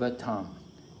Bhagavatam.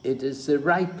 It is the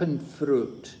ripened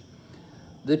fruit.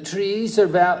 The trees are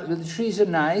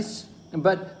nice,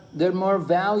 but they're more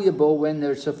valuable when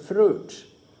there's a fruit.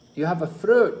 You have a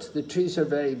fruit, the trees are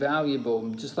very valuable.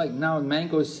 Just like now in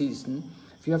mango season,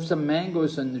 if you have some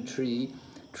mangoes on the tree,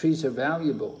 trees are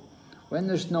valuable. When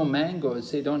there's no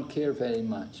mangoes, they don't care very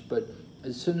much, but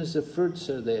as soon as the fruits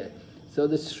are there. So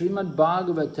the Srimad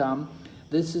Bhagavatam,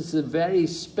 this is a very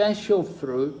special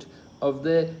fruit of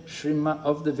the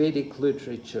Vedic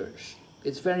literatures.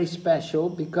 It's very special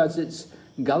because it's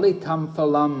galitam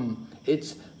phalam,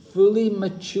 it's fully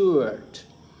matured.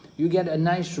 You get a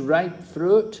nice ripe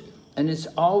fruit and it's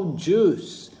all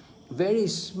juice,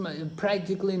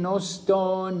 practically no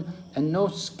stone and no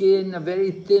skin, a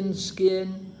very thin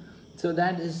skin. So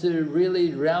that is a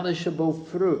really relishable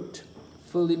fruit,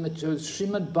 fully mature.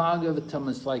 Srimad Bhagavatam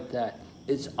is like that.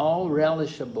 It's all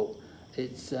relishable.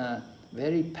 It's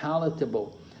very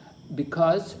palatable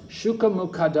because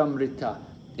Shukamukadamrita,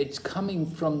 it's coming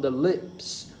from the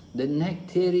lips, the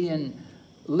nectarian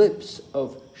lips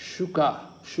of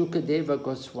Shukadeva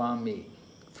Goswami,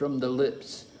 from the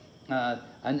lips.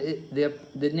 And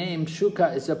the name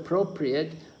Shuka is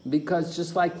appropriate because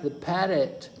just like the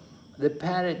parrot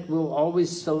will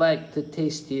always select the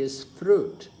tastiest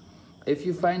fruit. If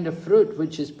you find a fruit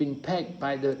which has been pecked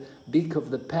by the beak of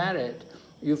the parrot,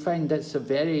 you find that's a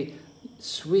very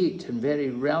sweet and very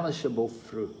relishable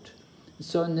fruit.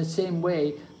 So in the same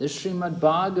way, the Srimad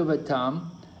Bhagavatam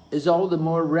is all the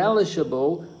more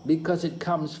relishable because it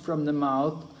comes from the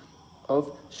mouth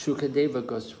of Shukadeva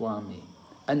Goswami.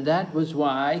 And that was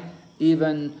why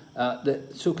even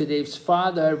Sukadev's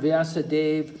father,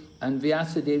 Vyasadeva, and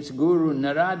Vyasadev's guru,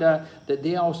 Narada, that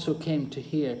they also came to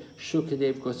hear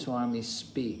Shukadeva Goswami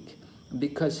speak,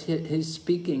 because his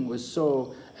speaking was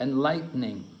so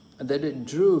enlightening that it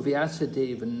drew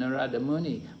Vyasadeva and Narada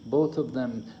Muni. Both of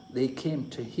them, they came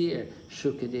to hear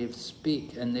Shukadeva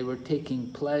speak, and they were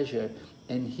taking pleasure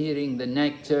in hearing the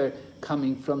nectar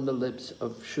coming from the lips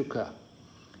of Shuka.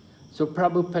 So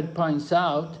Prabhupada points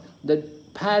out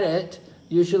that parrot,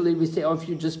 usually we say, oh, if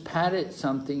you just parrot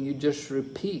something, you just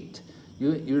repeat.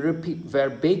 You repeat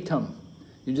verbatim.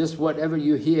 You just, whatever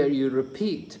you hear, you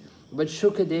repeat. But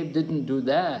Shukadeva didn't do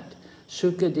that.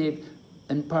 Shukadeva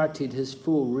imparted his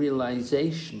full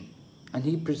realization. And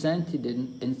he presented it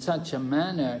in such a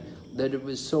manner that it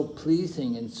was so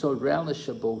pleasing and so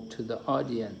relishable to the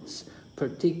audience,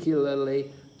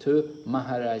 particularly to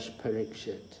Maharaj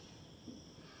Parikshit.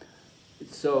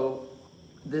 So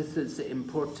this is the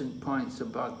important points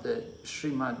about the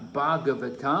Srimad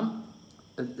Bhagavatam,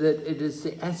 that it is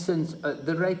the essence,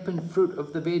 the ripened fruit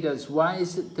of the Vedas. Why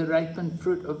is it the ripened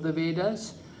fruit of the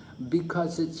Vedas?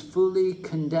 Because it's fully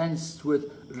condensed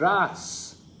with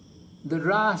ras. The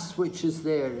ras which is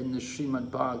there in the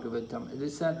Srimad Bhagavatam. It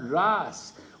is that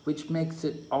ras which makes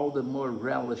it all the more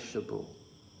relishable.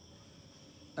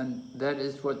 And that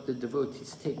is what the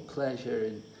devotees take pleasure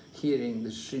in hearing the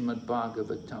Srimad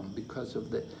Bhagavatam, because of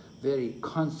the very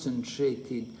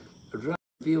concentrated,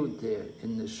 revealed there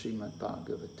in the Srimad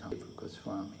Bhagavatam for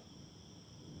Swami.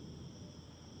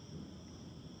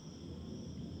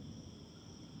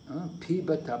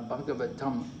 Pibata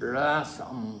Bhagavatam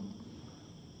rasam.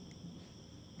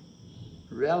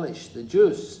 Relish the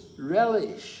juice,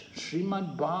 relish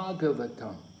Srimad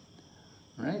Bhagavatam.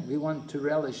 Right? We want to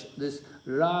relish this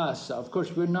rasa. Of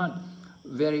course, we're not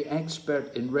very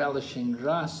expert in relishing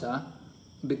rasa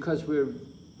because we're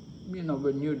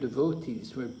new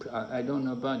devotees. I don't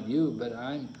know about you, but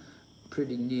I'm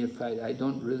pretty neophyte. I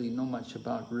don't really know much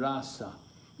about rasa.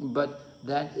 But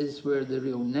that is where the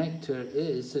real nectar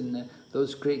is, and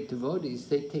those great devotees,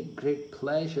 they take great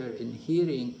pleasure in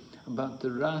hearing about the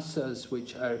rasas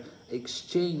which are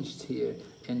exchanged here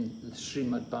in the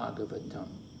Srimad Bhagavatam.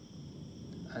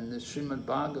 And the Srimad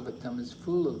Bhagavatam is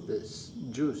full of this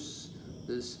juice,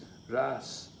 this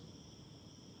ras.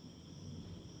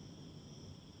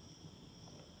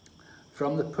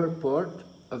 From the purport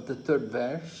of the third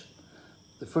verse,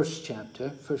 the first chapter,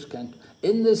 first canto,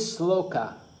 in this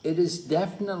sloka, it is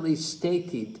definitely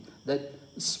stated that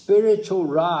spiritual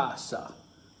rasa,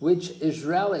 which is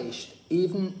relished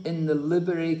even in the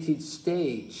liberated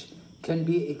stage, can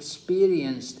be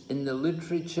experienced in the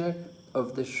literature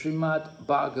of the Srimad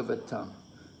Bhagavatam,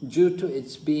 due to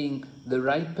its being the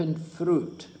ripened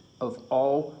fruit of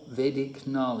all Vedic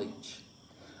knowledge.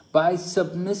 By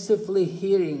submissively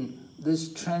hearing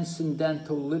this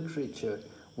transcendental literature,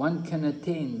 one can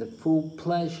attain the full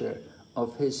pleasure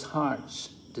of his heart's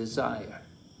desire.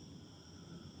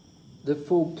 The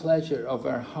full pleasure of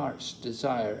our heart's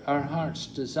desire. Our heart's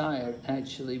desire,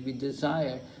 actually, we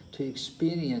desire to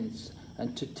experience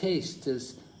and to taste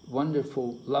this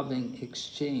wonderful, loving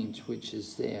exchange which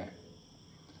is there.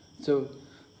 So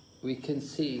we can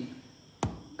see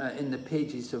in the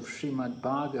pages of Srimad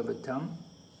Bhagavatam,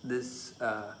 this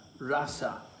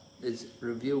rasa is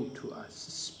revealed to us,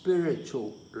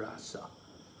 spiritual rasa,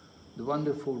 the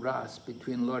wonderful ras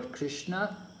between Lord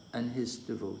Krishna and his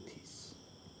devotees.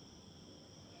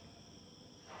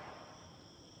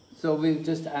 So we'll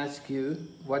just ask you,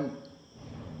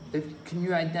 can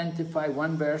you identify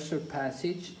one verse or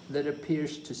passage that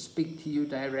appears to speak to you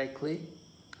directly?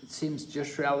 It seems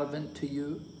just relevant to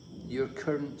you, your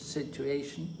current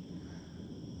situation.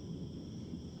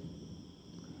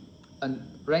 And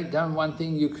write down one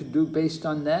thing you could do based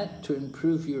on that to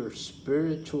improve your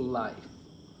spiritual life.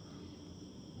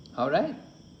 All right?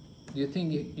 Do you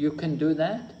think you can do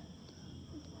that?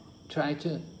 Try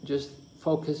to just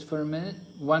focus for a minute.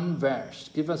 One verse.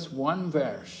 Give us one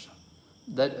verse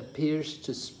that appears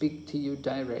to speak to you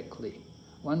directly.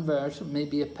 One verse,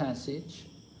 maybe a passage,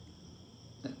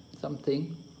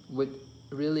 something which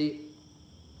really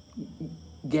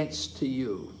gets to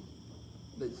you.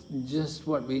 It's just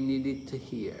what we needed to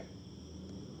hear.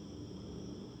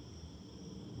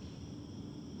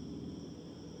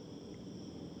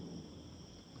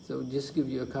 So just give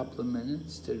you a couple of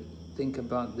minutes to think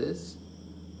about this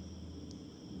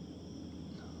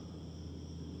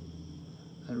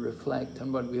and reflect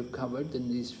on what we have covered in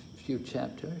these few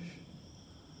chapters.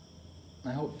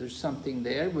 I hope there's something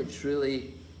there which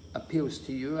really appeals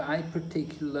to you. I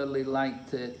particularly like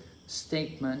the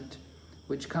statement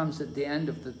which comes at the end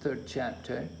of the third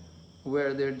chapter,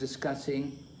 where they're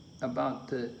discussing about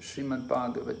the Srimad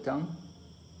Bhagavatam.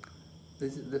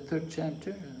 Is it the third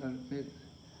chapter? Or maybe,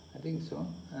 I think so.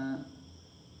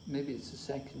 Maybe it's the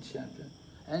second chapter.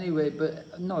 Anyway,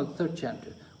 but no, third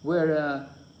chapter, where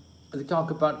they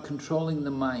talk about controlling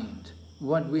the mind,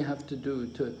 what we have to do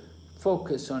to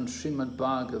focus on Srimad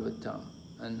Bhagavatam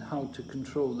and how to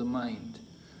control the mind.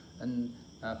 And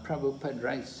Prabhupada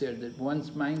writes there that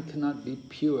one's mind cannot be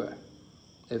pure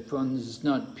if one is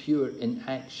not pure in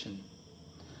action.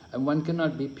 And one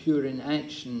cannot be pure in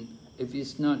action if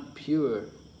he's not pure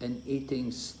in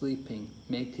eating, sleeping,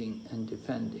 mating, and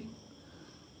defending.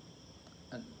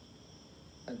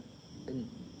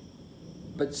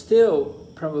 But still,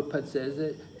 Prabhupada says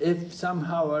that if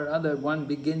somehow or other one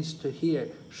begins to hear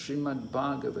Srimad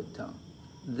Bhagavatam,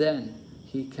 then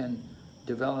he can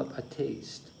develop a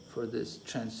taste for this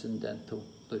transcendental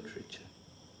literature.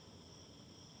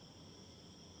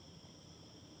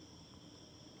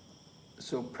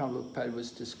 So Prabhupada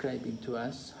was describing to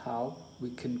us how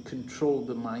we can control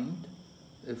the mind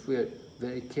if we're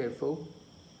very careful,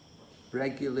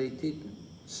 regulated,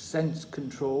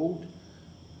 sense-controlled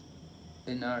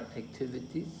in our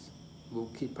activities. We'll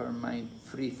keep our mind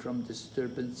free from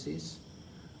disturbances.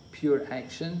 Pure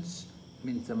actions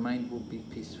means the mind will be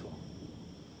peaceful.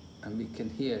 And we can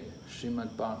hear Srimad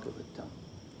Bhagavatam.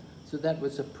 So that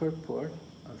was a purport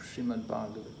of Srimad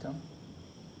Bhagavatam.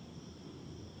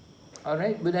 All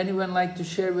right, would anyone like to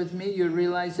share with me your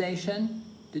realization?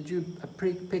 Did you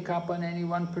pick up on any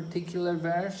one particular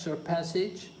verse or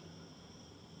passage?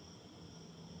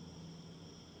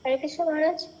 Hare Krishna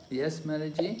Maharaj. Yes,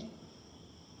 Maraji.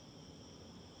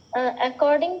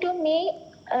 According to me,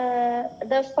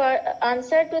 the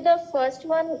answer to the first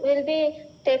one will be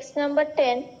text number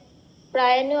 10.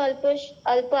 Prayanu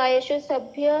alpayashu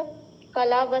sabhya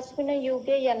kala vasmina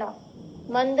yuge yana.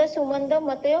 Manda sumanda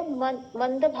matayo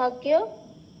manda bhagya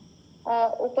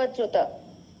upadruta.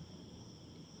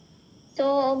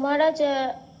 So Maharaj,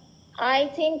 I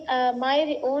think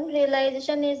my own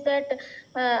realization is that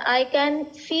I can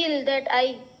feel that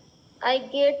I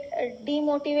get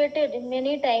demotivated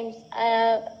many times.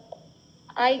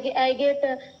 I get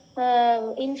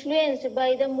influenced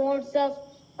by the modes of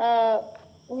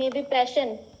maybe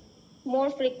passion more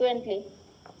frequently.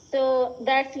 So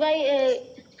that's why,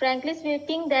 frankly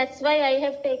speaking, that's why I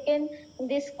have taken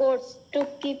this course to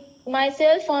keep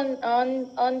myself on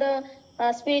the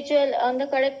spiritual, on the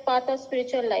correct path of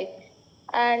spiritual life.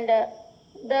 And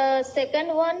the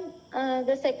second one,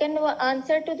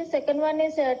 answer to the second one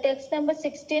is text number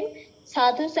 16,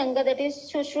 Sadhu Sangha, that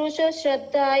is Shushrusha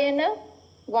Shraddhayana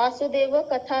Vasudeva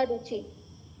Katha Ruchi.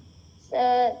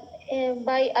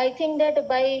 I think that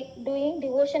by doing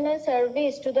devotional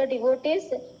service to the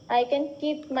devotees, I can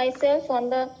keep myself on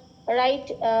the right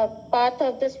path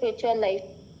of the spiritual life.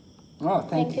 Oh,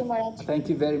 thank you, Maharaj. Thank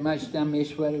you very much,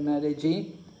 Dhameshwari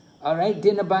Maraji. All right,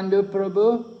 Dinabandhu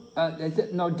Prabhu.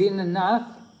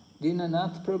 Dinanath.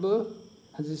 Dinanath Prabhu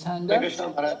has his hand up. Krishna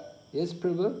Maharaj. Yes,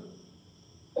 Prabhu.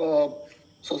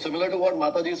 So similar to what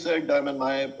Mataji said, I mean,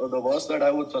 the verse that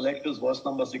I would select is verse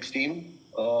number 16.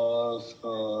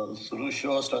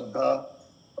 Surusho Shraddha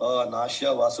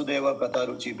Nashya Vasudeva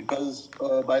Kataruchi, because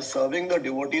by serving the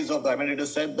devotees of the, I mean, it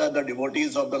is said that the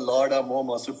devotees of the Lord are more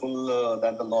merciful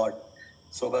than the Lord.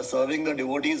 So by serving the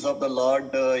devotees of the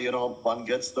Lord, one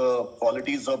gets the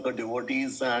qualities of the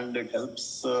devotees, and it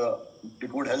helps.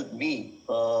 It would help me,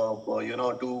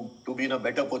 to be in a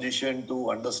better position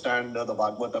to understand the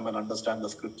Bhagavatam and understand the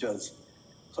scriptures.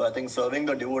 So I think serving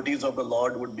the devotees of the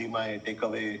Lord would be my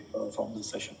takeaway from this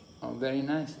session. Oh, very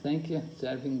nice. Thank you.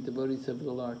 Serving devotees of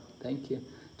the Lord. Thank you.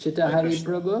 Chittahari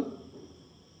Prabhu.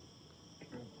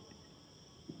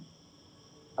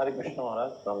 Hare Krishna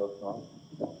Maharaj.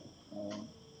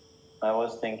 I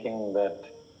was thinking that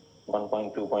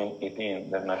 1.2.18,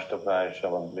 that Nashtaprayasha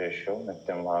Vadreshu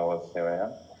Nityam Bhagavat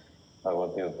Sevaya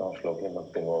Bhagavati Uttam Shloki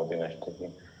Bhakti Bhavati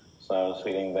Nashtaki. So I was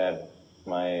feeling that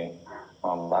my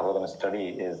Bhagavatam study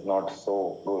is not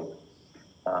so good.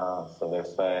 So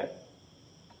that's why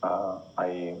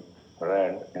I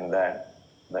read in that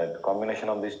combination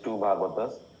of these two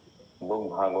Bhagavatas,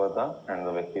 book Bhagavata and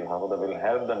the Bhakti-vaibhava, will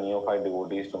help the neophyte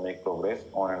devotees to make progress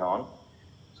on and on.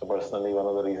 So personally, one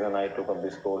of the reasons I took up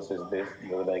this course is this,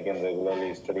 so that I can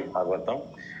regularly study Bhagavatam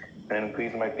and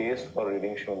increase my taste for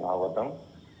reading Srimad Bhagavatam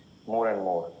more and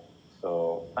more.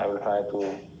 So I will try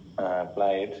to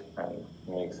apply it and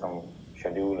make some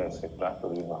schedule, etc. to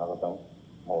read Bhagavatam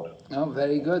more. Oh,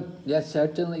 very good. Yes,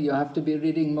 certainly you have to be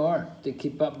reading more to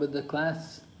keep up with the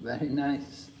class. Very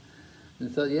nice.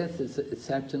 And so yes, it's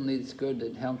good.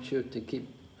 It helps you to keep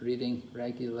reading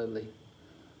regularly.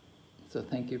 So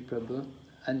thank you, Prabhu.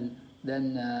 And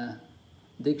then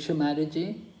Diksha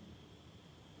Mataji.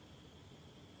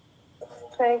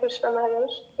 Hare Krishna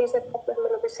Maharaj. Please accept my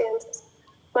obeisances.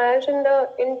 Maharaj,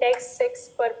 in text 6,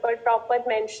 Prabhupada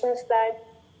mentions that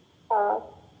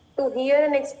to hear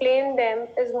and explain them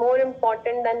is more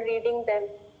important than reading them.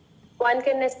 One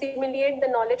can assimilate the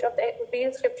knowledge of the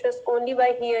real scriptures only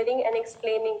by hearing and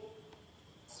explaining.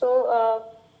 So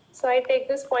I take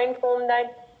this point home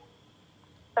that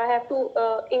I have to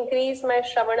increase my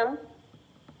Shravanam,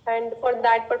 and for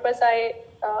that purpose I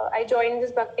joined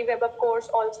this Bhakti-vaibhava course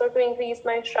also to increase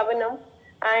my Shravanam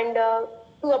and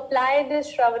to apply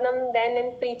this Shravanam then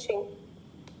in preaching.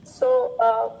 So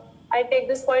I take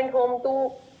this point home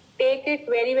to take it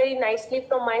very, very nicely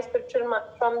from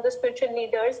the spiritual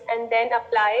leaders and then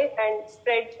apply and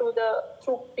spread through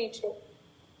preaching.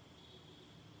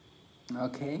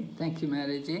 Okay, thank you,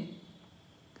 Mataji.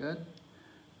 Good.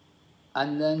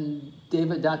 And then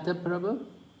Devadatta Prabhu.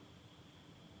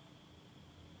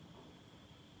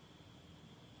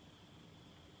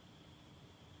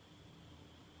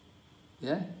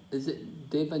 Yeah, is it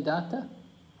Devadatta?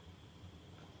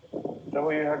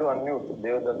 Prabhu, you have to unmute.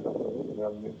 Devadatta Prabhu, you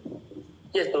unmute.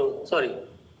 Yes, Prabhu, sorry.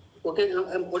 Okay,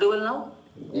 I'm audible now?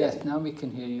 Yes, now we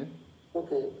can hear you.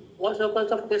 Okay. What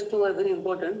circles of text 2 are very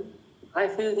important. I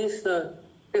feel this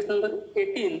text number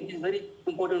 18 is very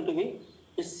important to me.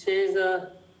 It says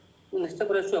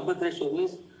Nishtaparashu Abhadreshu,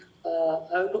 means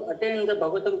I have to attend the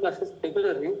Bhagavatam classes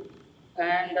regularly,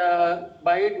 and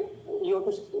by it you have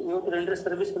to render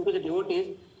service unto the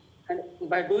devotees, and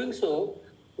by doing so,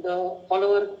 all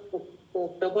our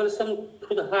troublesome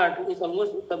to the heart is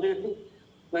almost completely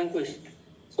vanquished.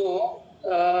 So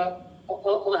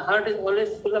our heart is always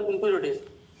full of impurities.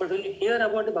 But when you hear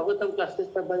about the Bhagavatam classes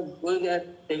by going there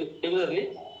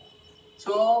regularly,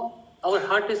 so our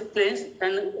heart is cleansed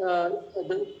and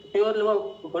the pure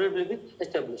love of God will be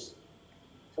established.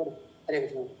 So, Hare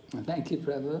Krishna. Thank you,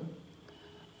 Prabhu.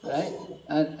 Right?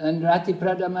 And Rati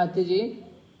Prada Mataji?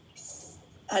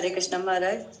 Hare Krishna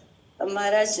Maharaj.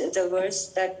 Maharaj, the verse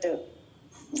that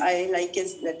I like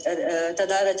is that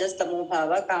Tada Rajas Tamo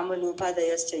Bhava Kama Lupa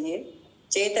Dayaschaye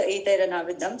Cheta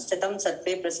Etairanabidam Statam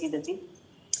Satve Prasidati.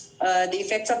 The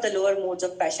effects of the lower modes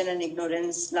of passion and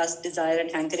ignorance, lust, desire,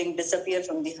 and hankering disappear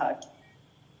from the heart.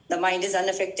 The mind is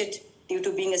unaffected due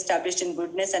to being established in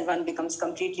goodness, and one becomes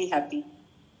completely happy.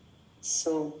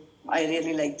 So I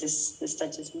really like this. This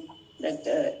touches me. That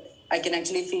I can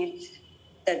actually feel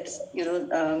that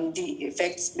the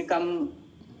effects become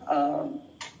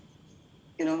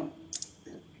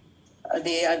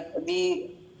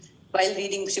while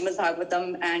reading Srimad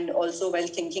Bhagavatam and also while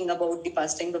thinking about the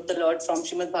pastimes of the Lord from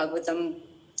Srimad Bhagavatam,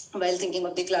 while thinking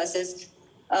of the classes,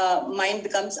 mind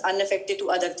becomes unaffected to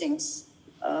other things.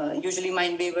 Usually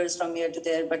mind wavers from here to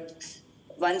there, but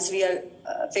once we are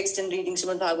fixed in reading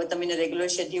Srimad Bhagavatam in a regular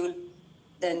schedule,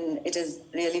 then it is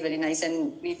really very nice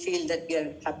and we feel that we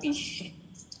are happy.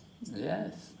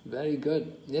 Yes, very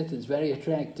good. Yes, it's very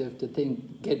attractive to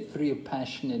get free of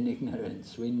passion and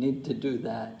ignorance. We need to do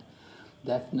that.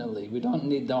 Definitely. We don't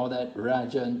need all that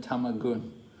Raja and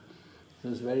Tamagun. It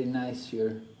was very nice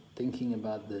you're thinking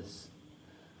about this.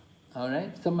 All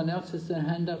right, someone else has their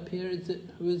hand up here.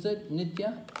 Who is it?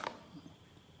 Nitya?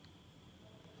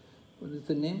 What is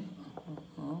the name?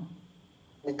 Oh.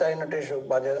 Nitai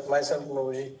Nateshwar, myself,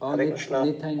 Prabhuji. Oh,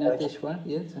 Nitai Nateshwar,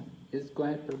 yes. Yes, go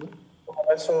ahead, Prabhu.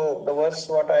 So the verse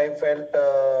what I felt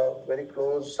very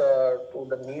close to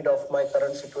the need of my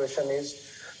current situation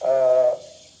is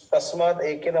Tasmad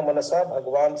ekena manasa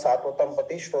bhagwan satvatam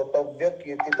pati shrotavya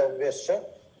kirtitavyascha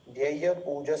dhyaya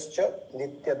pujascha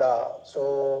nityada.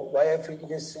 So why I feel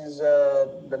this is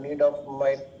the need of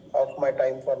my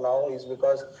time for now is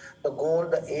because the goal,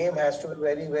 the aim has to be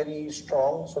very, very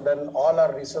strong. So then all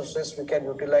our resources we can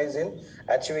utilize in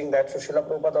achieving that. So Srila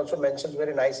Prabhupada also mentions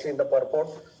very nicely in the purport,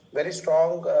 very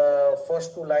strong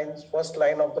first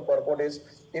line of the purport is,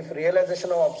 if realization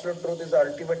of absolute truth is the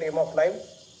ultimate aim of life,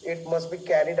 it must be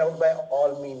carried out by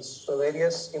all means. So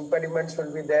various impediments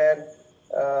will be there,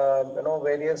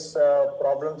 various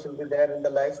problems will be there in the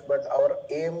life, but our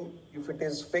aim, if it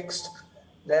is fixed,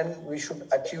 then we should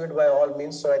achieve it by all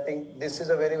means. So I think this is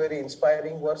a very, very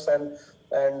inspiring verse and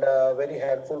very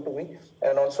helpful to me.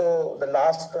 And also the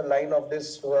last line of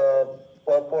this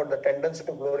purport, the tendency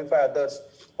to glorify others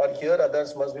or hear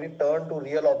others must be turned to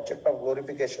real object of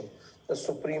glorification, the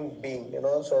supreme being.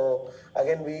 So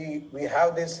again, we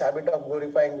have this habit of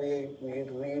glorifying. We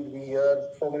read, we hear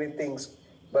so many things,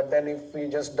 but then if we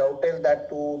just dovetail that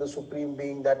to the supreme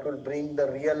being, that will bring the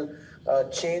real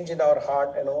change in our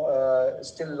heart.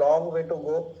 Still long way to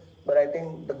go, but I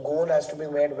think the goal has to be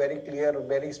made very clear,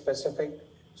 very specific,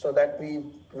 so that we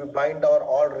bind our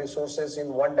all resources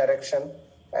in one direction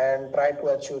and try to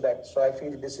achieve that. So I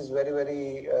feel this is very,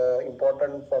 very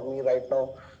important for me right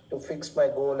now to fix my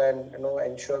goal and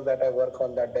ensure that I work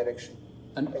on that direction.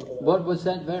 And what was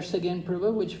that verse again,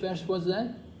 Prabhu? Which verse was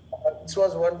that? This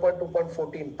was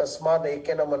 1.2.14. Tasmad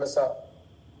ekena manasa.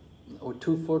 Oh,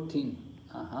 2.14.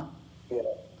 Yeah.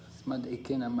 Tasmad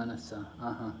ekena manasa.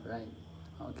 Right.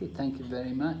 Okay, thank you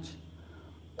very much.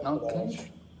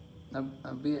 Okay.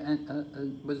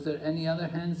 Was there any other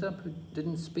hands up who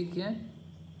didn't speak yet?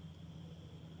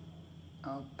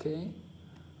 Okay.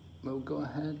 We'll go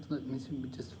ahead. Let me see. We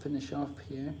just finish off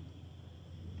here.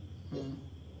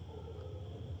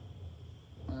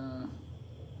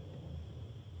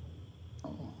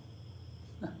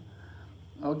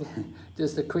 Okay,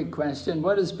 just a quick question.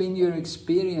 What has been your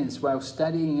experience while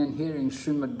studying and hearing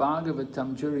Srimad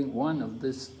Bhagavatam during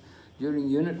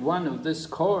Unit 1 of this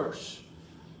course?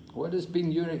 What has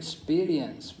been your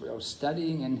experience while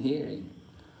studying and hearing?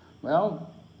 Well,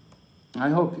 I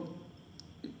hope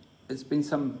it's been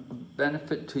some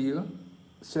benefit to you.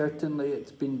 Certainly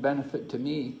it's been benefit to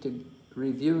me to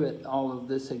review all of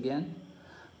this again.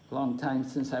 A long time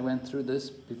since I went through this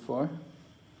before.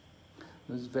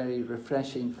 It was very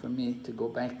refreshing for me to go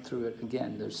back through it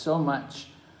again. There's so much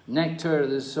nectar,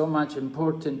 there's so much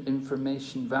important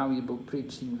information, valuable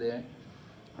preaching there.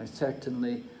 I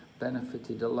certainly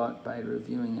benefited a lot by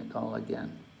reviewing it all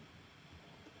again.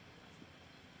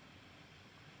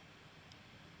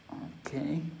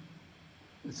 Okay,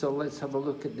 so let's have a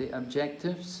look at the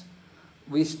objectives.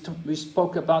 We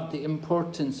spoke about the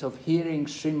importance of hearing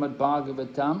Srimad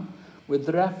Bhagavatam with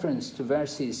reference to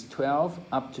verses 12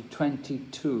 up to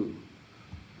 22.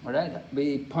 All right,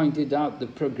 we pointed out the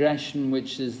progression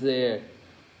which is there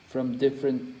from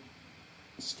different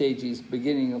stages,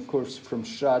 beginning of course from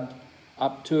Shrad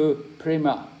up to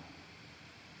Prema.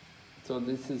 So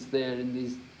this is there in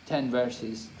these 10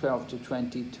 verses, 12 to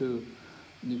 22.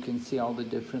 You can see all the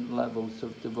different levels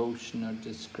of devotion are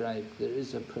described. There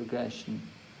is a progression.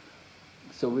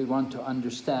 So we want to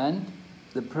understand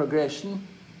the progression,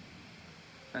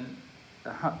 and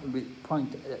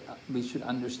we should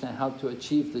understand how to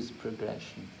achieve this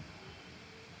progression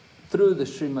through the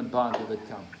Srimad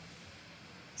Bhagavatam.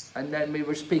 And then we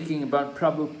were speaking about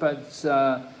Prabhupada's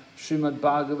Srimad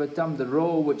Bhagavatam, the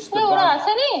role which the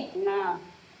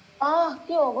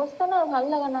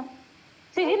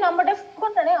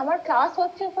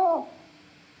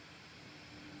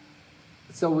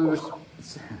So we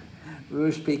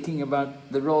were speaking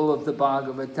about the role of the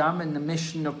Bhagavatam and the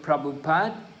mission of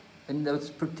Prabhupada in those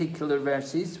particular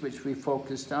verses which we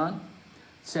focused on.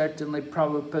 Certainly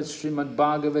Prabhupada's Srimad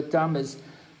Bhagavatam is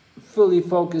fully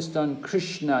focused on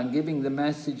Krishna, giving the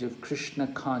message of Krishna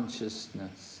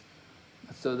consciousness.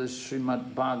 So the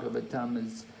Srimad Bhagavatam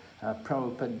is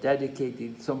Prabhupada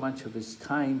dedicated so much of his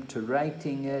time to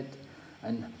writing it,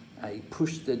 and he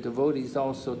pushed the devotees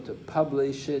also to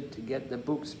publish it, to get the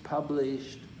books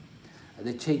published.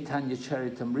 The Chaitanya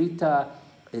Charitamrita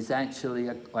is actually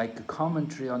like a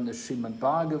commentary on the Srimad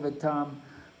Bhagavatam.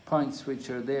 Points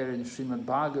which are there in Srimad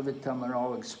Bhagavatam are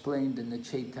all explained in the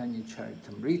Chaitanya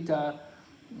Charitamrita.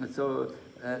 So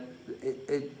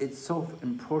it's so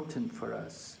important for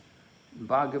us.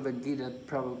 Bhagavad Gita,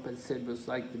 Prabhupada said, was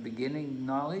like the beginning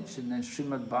knowledge, and then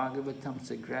Srimad Bhagavatam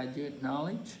is a graduate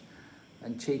knowledge,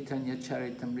 and Chaitanya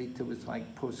Charitamrita was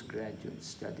like postgraduate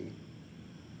study.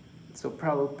 So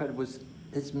Prabhupada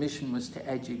his mission was to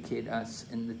educate us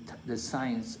in the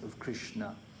science of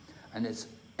Krishna, and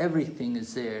everything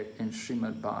is there in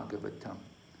Srimad Bhagavatam.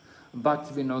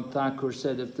 Bhakti-Vinod Thakur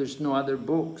said, if there's no other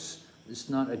books, it's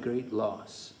not a great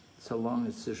loss, so long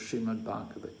as there's Srimad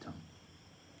Bhagavatam.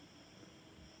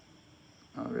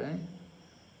 All right?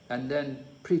 And then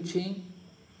preaching,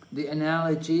 the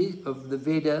analogy of the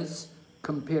Vedas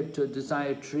compared to a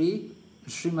desire tree,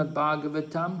 Srimad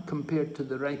Bhagavatam compared to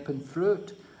the ripened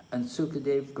fruit, and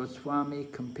Sukadeva Goswami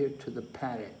compared to the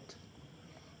parrot,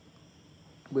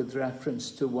 with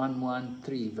reference to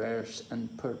 113 verse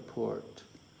and purport.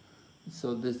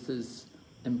 So this is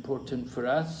important for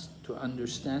us to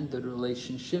understand the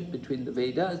relationship between the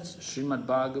Vedas, Srimad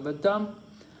Bhagavatam,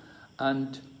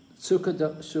 and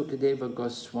Sukadeva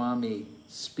Goswami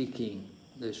speaking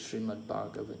the Srimad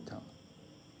Bhagavatam.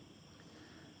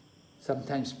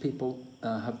 Sometimes people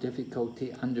have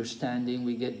difficulty understanding.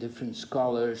 We get different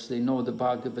scholars, they know the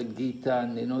Bhagavad Gita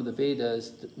and they know the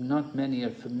Vedas. Not many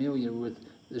are familiar with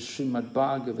the Srimad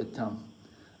Bhagavatam,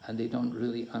 and they don't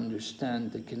really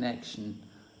understand the connection.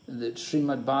 The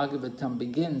Srimad Bhagavatam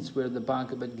begins where the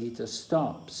Bhagavad Gita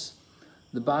stops.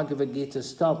 The Bhagavad Gita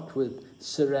stopped with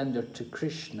surrender to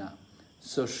Krishna.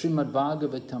 So Srimad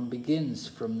Bhagavatam begins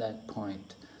from that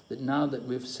point, that now that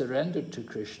we've surrendered to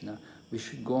Krishna, we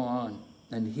should go on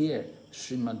and hear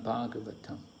Srimad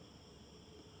Bhagavatam.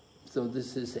 So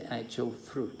this is the actual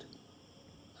fruit.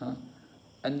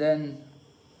 And then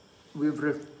we've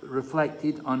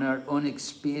reflected on our own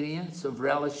experience of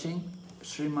relishing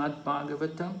Srimad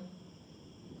Bhagavatam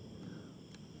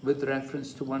with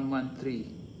reference to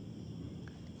 113.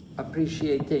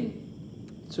 Appreciating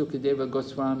Sukadeva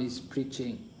Goswami's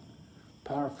preaching,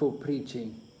 powerful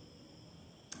preaching.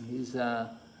 He's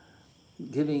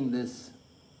giving this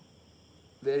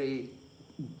very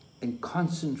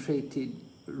concentrated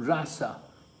rasa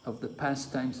of the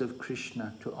pastimes of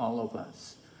Krishna to all of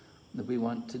us, that we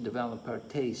want to develop our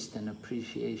taste and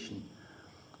appreciation.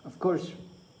 Of course,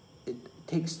 it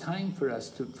takes time for us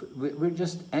to, we're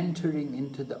just entering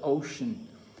into the ocean.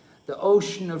 The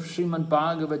ocean of Srimad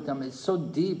Bhagavatam is so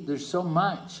deep, there's so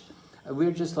much.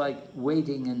 We're just like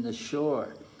waiting in the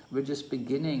shore. We're just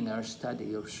beginning our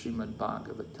study of Srimad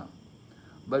Bhagavatam.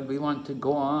 But we want to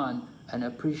go on and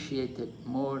appreciate it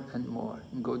more and more,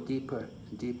 and go deeper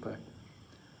and deeper.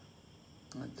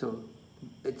 So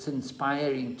it's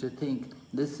inspiring to think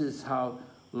this is how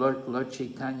Lord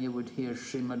Chaitanya would hear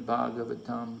Srimad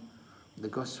Bhagavatam. The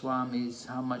Goswamis,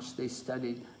 how much they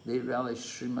studied, they relished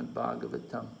Srimad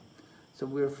Bhagavatam. So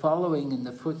we're following in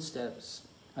the footsteps,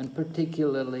 and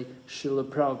particularly Srila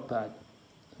Prabhupada,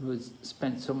 who has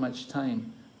spent so much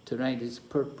time to write his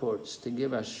purports to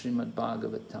give us Srimad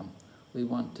Bhagavatam. we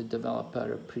want to develop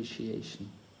our appreciation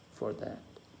for that.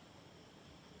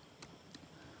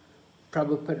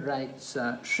 Prabhupada writes,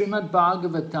 Srimad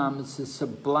Bhagavatam is a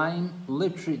sublime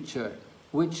literature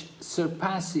which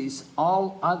surpasses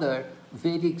all other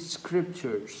Vedic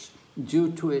scriptures due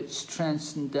to its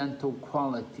transcendental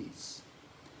qualities.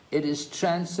 It is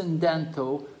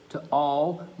transcendental to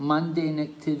all mundane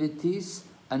activities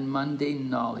and mundane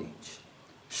knowledge.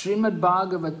 Srimad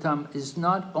Bhagavatam is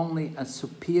not only a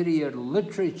superior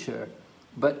literature,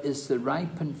 but is the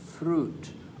ripened fruit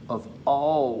of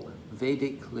all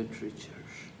Vedic literatures.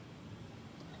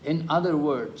 In other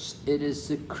words, it is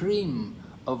the cream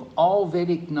of all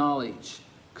Vedic knowledge.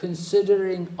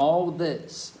 Considering all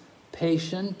this,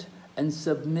 patient and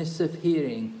submissive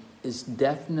hearing is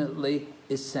definitely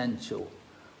essential.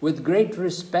 With great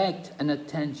respect and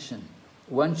attention,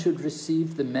 one should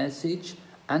receive the message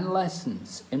and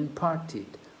lessons imparted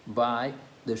by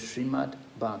the Srimad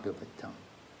Bhagavatam.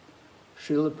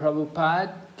 Srila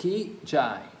Prabhupada ki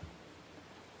jai.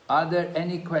 Are there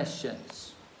any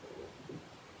questions?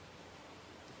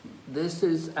 This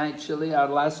is actually our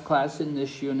last class in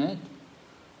this unit,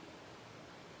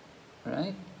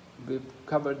 right? We've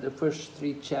covered the first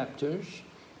 3 chapters.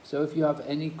 So if you have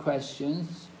any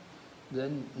questions,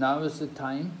 then now is the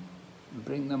time,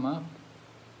 bring them up,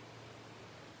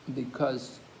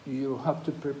 because you have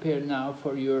to prepare now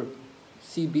for your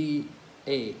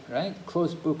CBA, right?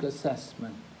 Closed book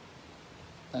assessment.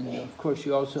 And of course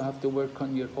you also have to work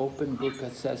on your open book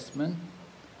assessment,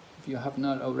 if you have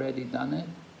not already done it.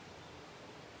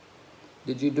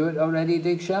 Did you do it already,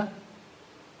 Diksha?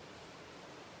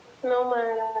 No,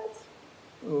 Maharaj.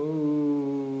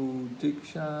 Oh,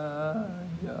 Diksha,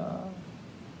 yeah.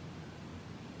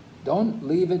 Don't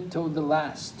leave it till the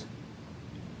last.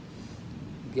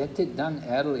 Get it done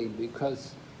early,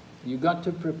 because you got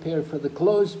to prepare for the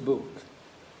closed book.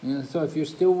 You know, so if you're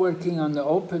still working on the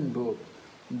open book,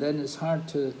 then it's hard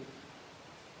to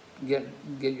get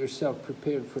yourself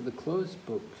prepared for the closed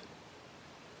book.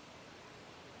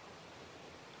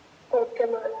 Okay,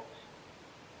 Maharaj.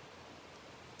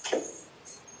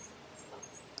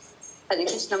 Hare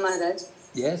Krishna, Maharaj.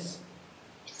 Yes?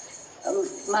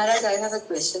 Maharaj, I have a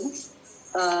question.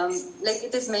 Like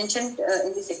it is mentioned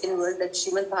in the second word that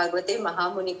Srimad Bhagavate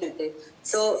Mahamuni Krite.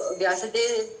 So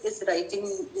Vyasadeva is writing,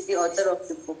 is the author of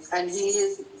the book, and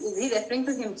is he referring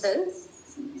to himself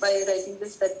by writing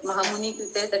this, that Mahamuni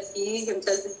Krite, that he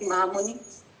himself is the Mahamuni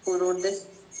who wrote this?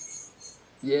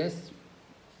 Yes.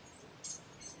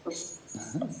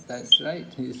 That's right,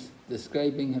 he's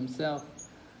describing himself.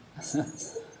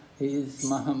 He is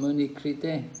Mahamuni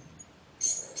Krite.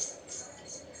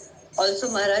 Also,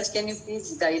 Maharaj, can you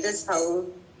please guide us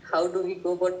how do we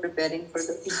go about preparing for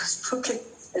the closed book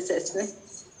assessment?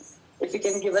 If you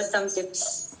can give us some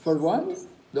tips. For what?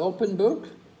 The open book?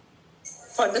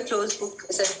 For the closed book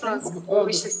assessment. Oh,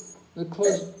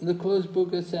 the closed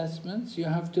book assessments, you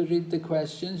have to read the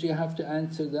questions, you have to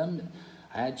answer them.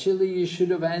 Actually, you should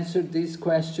have answered these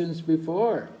questions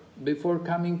before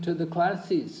coming to the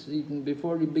classes, even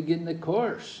before you begin the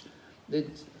course.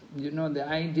 It's, you know, the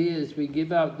idea is we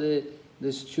give out the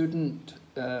student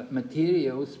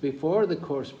materials before the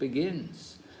course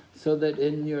begins, so that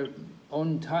in your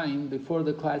own time, before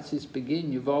the classes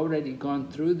begin, you've already gone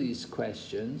through these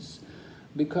questions,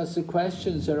 because the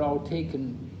questions are all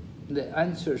taken, the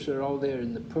answers are all there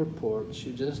in the purports.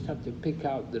 You just have to pick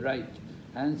out the right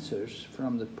answers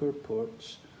from the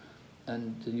purports,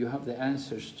 and you have the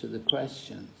answers to the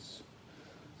questions.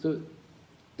 So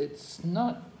it's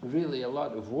not really a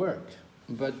lot of work,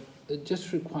 but it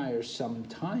just requires some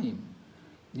time.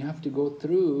 You have to go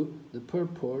through the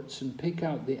purports and pick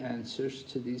out the answers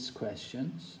to these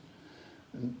questions,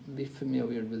 and be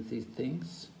familiar with these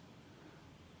things.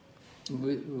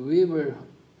 We were,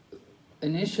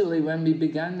 initially when we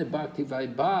began the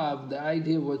Bhakti-vaibhava, the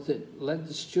idea was that let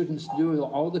the students do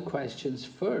all the questions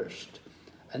first,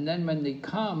 and then when they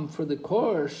come for the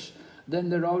course, then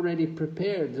they're already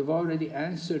prepared, they've already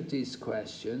answered these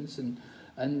questions, and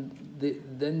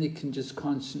then they can just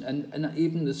concentrate. And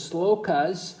even the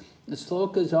slokas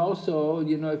also,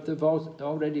 you know, if they've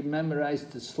already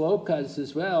memorized the slokas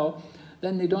as well,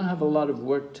 then they don't have a lot of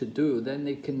work to do. Then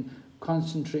they can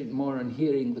concentrate more on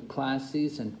hearing the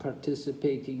classes and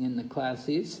participating in the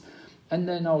classes, and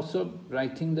then also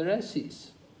writing the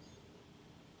essays.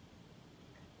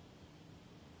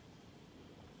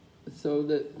 So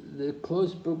the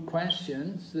closed book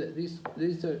questions,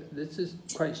 this is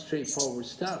quite straightforward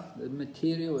stuff. The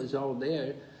material is all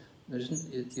there.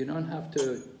 You don't have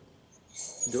to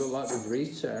do a lot of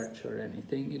research or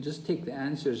anything. You just take the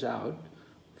answers out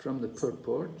from the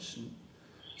purports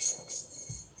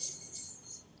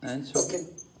Answer. Okay.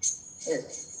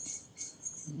 Yes.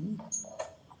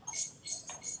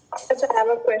 I have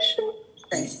a question.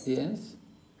 Yes.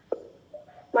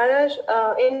 Maharaj,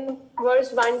 in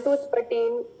verse 1 to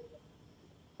 13,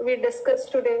 we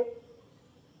discussed today,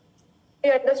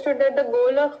 we understood that the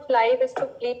goal of life is to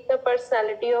please the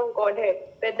personality of Godhead.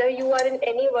 Whether you are in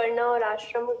any Varna or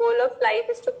ashram, goal of life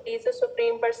is to please the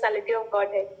Supreme Personality of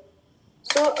Godhead.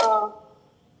 So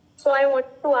I want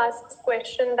to ask this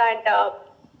question that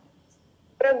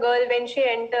for a girl when she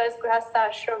enters Grihastha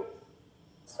ashram,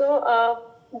 so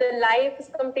the life is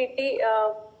completely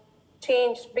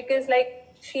changed because like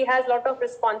she has a lot of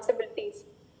responsibilities.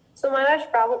 So Maharaj,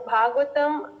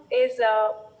 Bhagavatam is,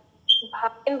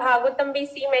 in Bhagavatam we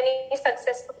see many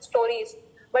successful stories,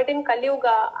 but in Kali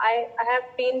Yuga I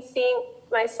have been seeing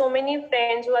so many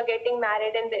friends who are getting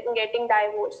married and then getting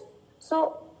divorced.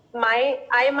 So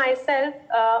I myself,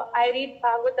 I read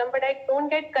Bhagavatam, but I don't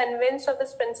get convinced of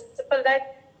this principle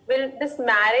that this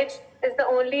marriage is the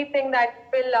only thing that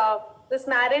will, this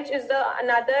marriage is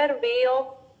another way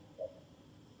of,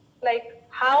 like,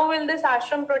 how will this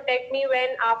ashram protect me when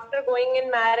after going in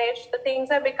marriage, the things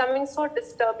are becoming so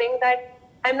disturbing that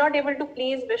I'm not able to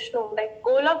please Vishnu. Like,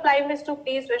 goal of life is to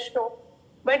please Vishnu.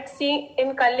 But see,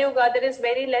 in Kali Yuga, there is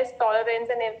very less tolerance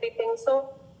and everything.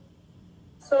 So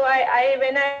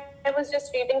when I was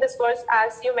just reading this verse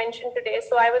as you mentioned today,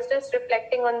 so I was just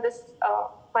reflecting on this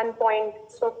one point.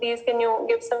 So please, can you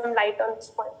give some light on this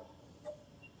point?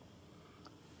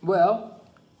 Well,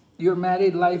 your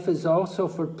married life is also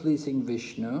for pleasing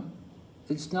Vishnu.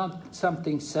 It's not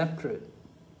something separate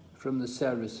from the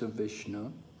service of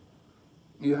Vishnu.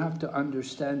 You have to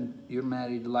understand your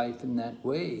married life in that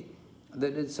way,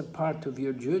 that it's a part of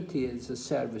your duty as a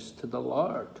service to the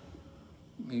Lord.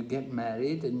 You get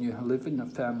married and you live in a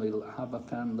family, have a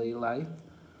family life.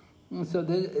 And so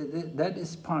that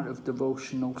is part of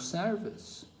devotional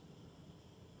service.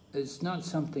 It's not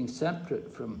something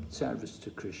separate from service to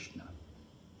Krishna.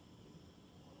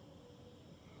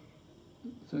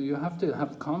 So you have to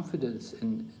have confidence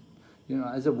in,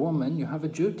 as a woman, you have a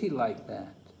duty like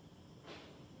that.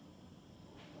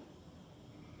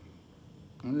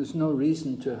 And there's no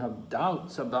reason to have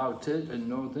doubts about it and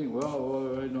no think,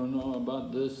 well, I don't know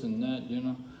about this and that,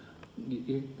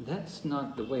 that's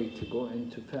not the way to go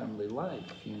into family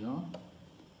life,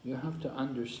 You have to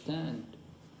understand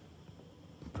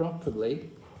properly.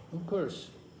 Of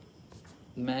course,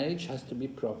 marriage has to be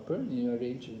proper, and you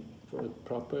arrange for a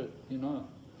proper,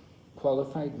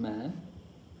 qualified man,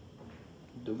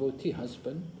 devotee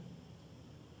husband.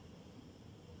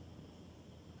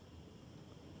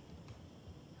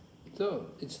 So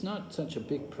it's not such a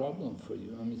big problem for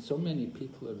you. I mean, so many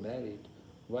people are married.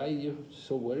 Why are you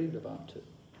so worried about it?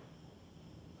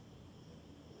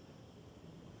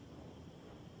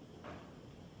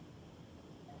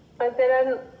 But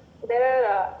there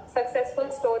are successful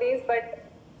stories,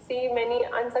 but see many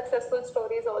unsuccessful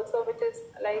stories also, which is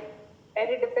like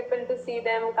very difficult to see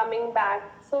them coming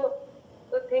back. So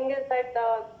the thing is that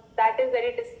that is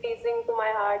very displeasing to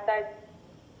my heart. That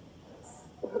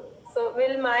so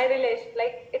will my relation,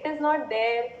 like, it is not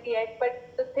there yet,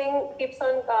 but the thing keeps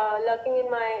on lurking in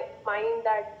my mind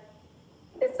that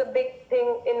it's a big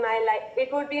thing in my life.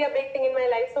 It would be a big thing in my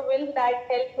life. So will that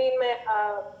help me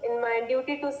in my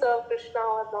duty to serve Krishna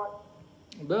or not?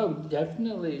 Well,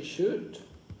 definitely it should.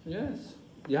 Yes.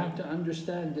 You have to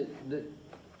understand that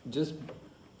just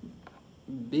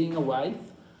being a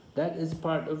wife, that is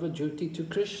part of a duty to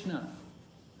Krishna.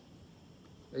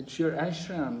 It's your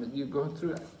ashram that you go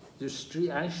through. There's Sri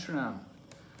ashram.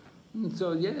 And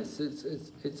so yes,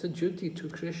 it's a duty to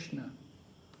Krishna.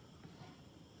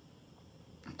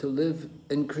 To live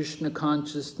in Krishna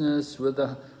consciousness with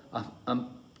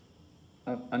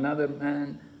another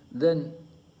man, then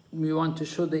we want to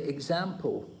show the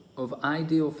example of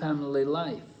ideal family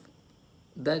life.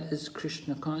 That is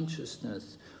Krishna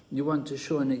consciousness. You want to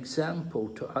show an example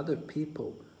to other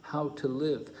people how to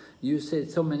live. You say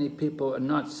so many people are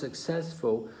not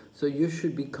successful, so you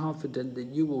should be confident that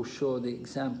you will show the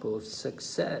example of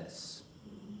success.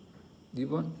 You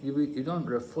don't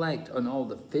reflect on all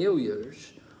the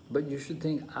failures, but you should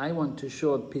think, I want to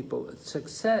show people a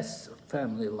success of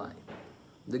family life,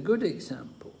 the good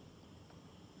example.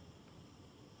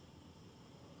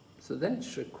 So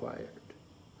that's required.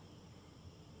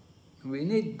 We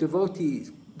need devotee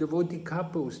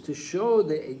couples to show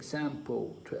the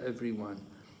example to everyone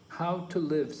how to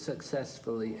live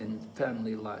successfully in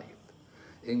family life,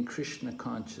 in Krishna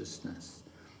consciousness,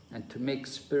 and to make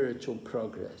spiritual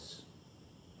progress.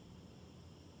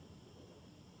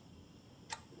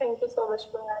 Thank you so much,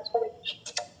 Maharaj.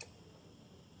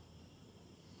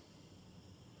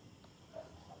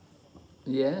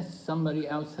 Yes, somebody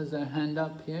else has their hand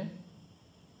up here.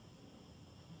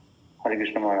 Hare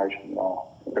Krishna Maharaj,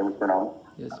 Pranam.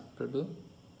 Yes, Prabhu.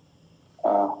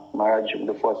 Maharaj,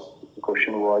 the first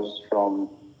question was from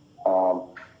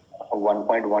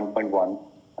 1.1.1,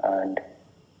 and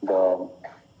the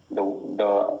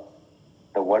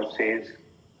word says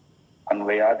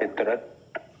Anvayat Itarat.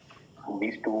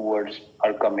 These two words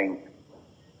are coming.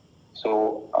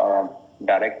 So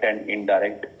direct and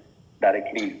indirect,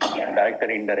 direct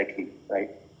and indirectly,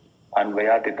 right?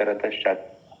 Anvayat Itaratashat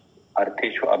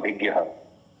Artheshu Abhigyaha.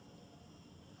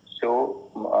 So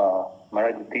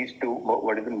Maharaj, these two,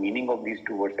 what is the meaning of these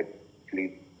two words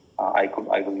actually? I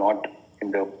was not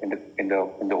in the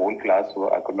whole class,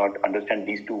 so I could not understand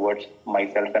these two words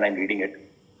myself when I'm reading it.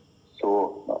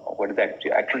 So what is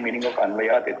the actual meaning of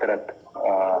Anvayat Itarat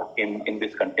in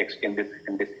this context, in this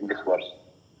verse?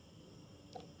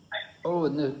 Oh,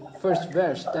 in the first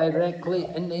verse, directly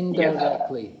and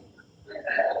indirectly.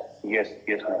 Yes,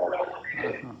 Maharaj.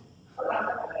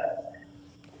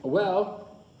 Well,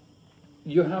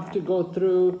 you have to go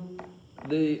through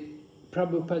the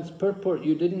Prabhupada's purport.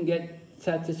 You didn't get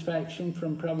satisfaction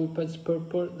from Prabhupada's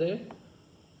purport there?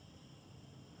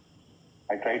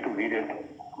 I tried to read it,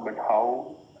 but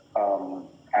how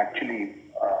actually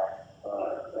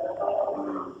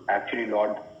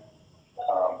Lord,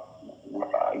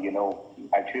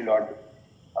 Lord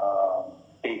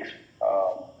takes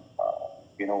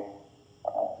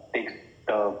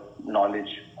the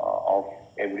knowledge of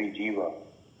every jiva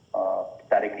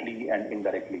directly and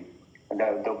indirectly. And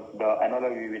the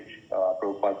analogy which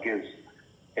Prabhupada gives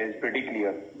is pretty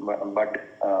clear, but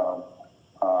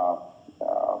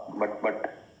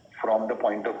from the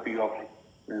point of view of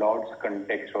Lord's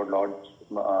context or Lord's,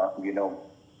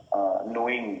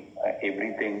 knowing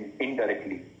everything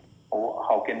indirectly,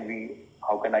 how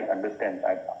can I understand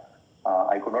that?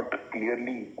 I could not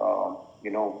clearly,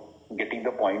 getting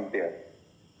the point there.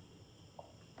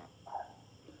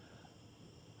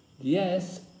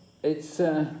 Yes, it's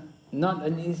not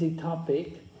an easy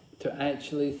topic to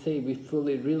actually say we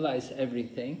fully realize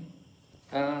everything.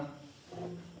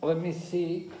 Let me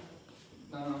see.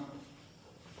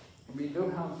 We do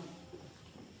have,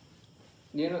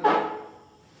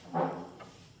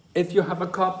 if you have a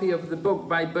copy of the book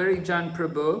by Barijan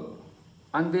Prabhu,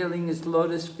 Unveiling His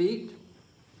Lotus Feet,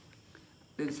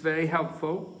 it's very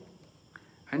helpful.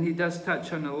 And he does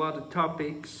touch on a lot of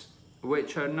topics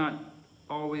which are not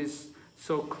always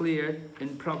so clear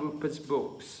in Prabhupada's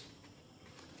books.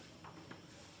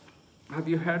 Have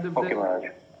you heard of that?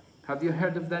 Maharaj. Have you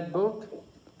heard of that book?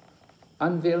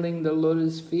 Unveiling the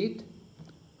Lotus Feet?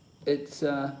 It's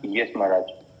yes, Maharaj.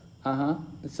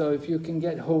 So if you can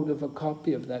get hold of a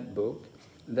copy of that book,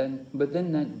 then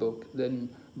within that book, then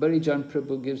Barijan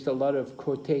Prabhu gives a lot of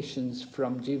quotations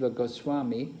from Jiva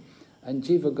Goswami, and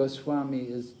Jiva Goswami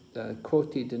is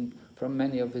quoted from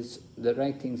many of the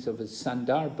writings of his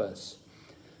Sandarbhas.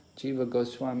 Jiva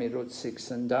Goswami wrote 6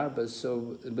 Sandarbhas,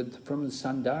 so from the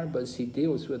Sandarbhas he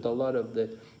deals with a lot of the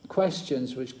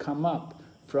questions which come up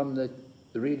from the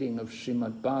reading of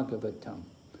Srimad Bhagavatam,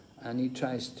 and he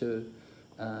tries to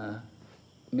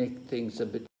make things a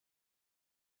bit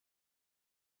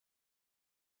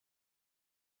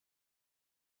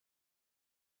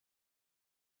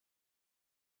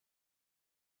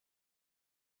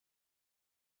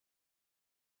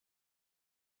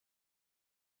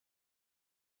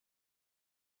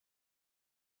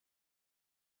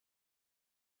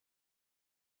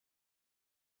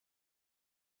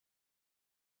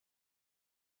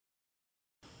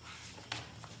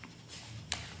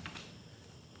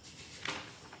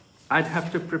I'd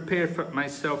have to prepare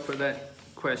myself for that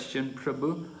question,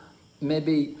 Prabhu.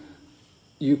 Maybe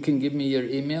you can give me your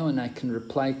email and I can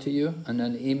reply to you on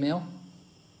an email.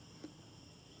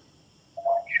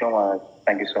 Sure, Maharaj.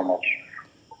 Thank you so much.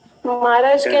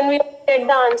 Maharaj, can we get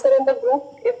the answer in the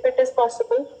group if it is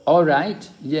possible? All right,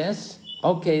 yes.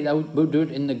 Okay, we'll do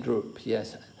it in the group,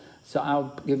 yes. So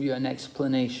I'll give you an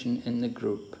explanation in the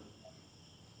group.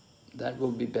 That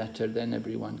will be better, then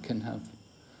everyone can have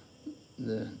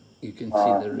you can see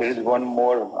the result. There is one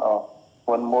more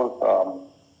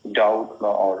doubt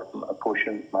or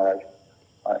question, Maharaj.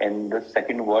 In the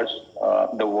second verse,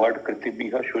 the word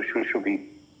Kritibhiha Shushrushubhi,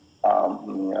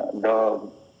 the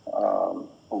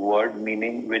word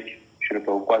meaning which Srila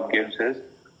Prabhupada gives is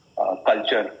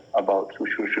culture about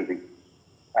Shushrushubhi.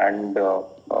 And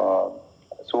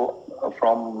so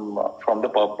from the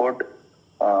purport,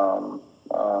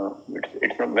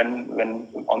 it's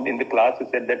when in the class it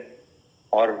said that,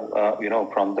 or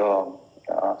from the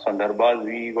Sandarbhas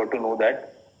we got to know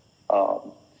that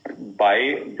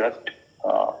by just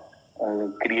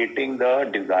creating the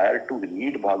desire to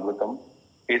read Bhagavatam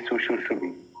is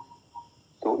Shushrubi.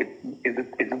 So is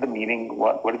it the meaning,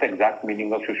 what is the exact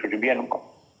meaning of Shushrubi, and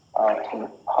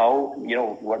how,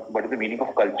 what is the meaning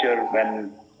of culture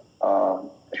when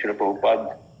Srila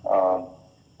Prabhupada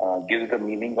gives the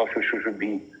meaning of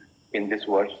Shushrubi in this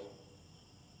verse?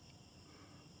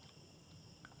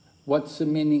 What's the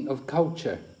meaning of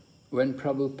culture when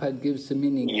Prabhupada gives the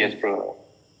meaning? Yes, Prabhupada.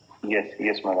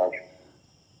 Yes, Maharaj.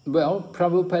 Well,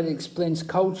 Prabhupada explains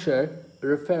culture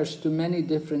refers to many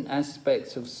different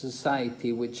aspects of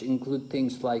society, which include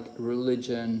things like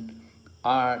religion,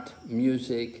 art,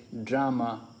 music,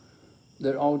 drama.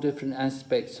 They're all different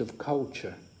aspects of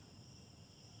culture.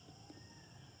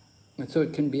 And so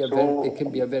it can be a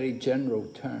very general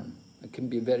term. It can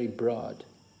be very broad.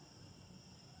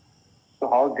 So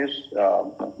how this,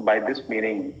 by this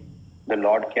meaning, the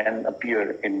Lord can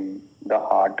appear in the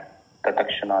heart,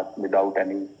 tatakshanat, without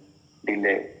any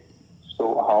delay.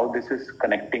 So how this is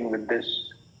connecting with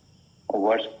this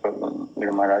verse,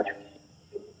 Maharaj?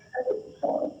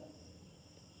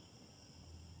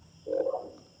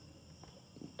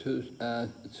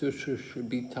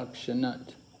 Sushushrubi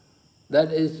takshanat.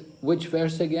 That is which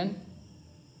verse again?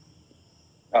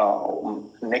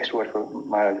 Next verse,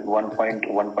 Maharaj,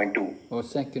 1.1.2. Or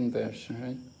second verse,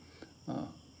 right?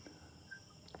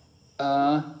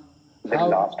 The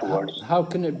last words. How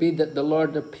can it be that the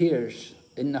Lord appears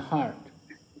in the heart?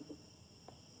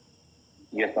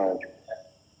 Yes, Maharaj.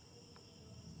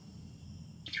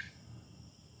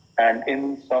 And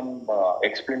in some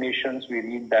explanations, we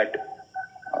read that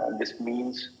this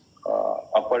means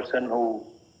a person who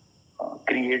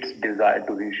creates desire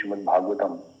to read Srimad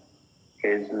Bhagavatam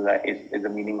is the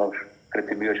meaning of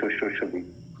Kritibi or Shushrubi.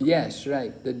 Yes,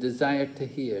 right. The desire to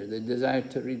hear, the desire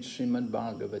to read Srimad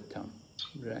Bhagavatam.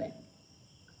 Right.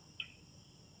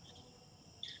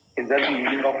 Is that the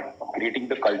meaning of creating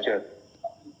the culture?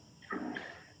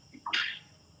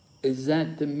 Is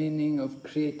that the meaning of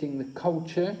creating the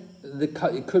culture?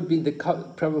 It could be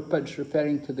Prabhupada's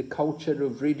referring to the culture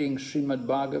of reading Srimad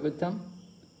Bhagavatam.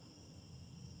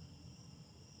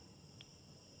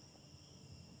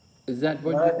 Is that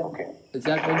what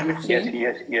you're saying?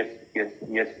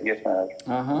 Yes,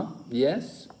 Maharaj.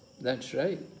 Yes, that's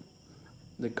right.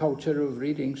 The culture of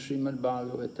reading Srimad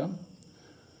Bhagavatam.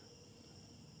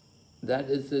 That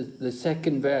is the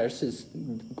second verse is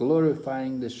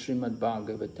glorifying the Srimad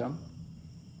Bhagavatam.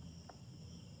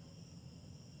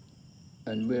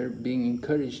 And we're being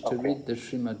encouraged to read the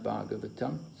Srimad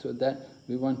Bhagavatam, so that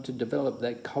we want to develop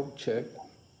that culture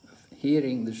of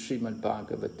hearing the Srimad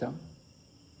Bhagavatam.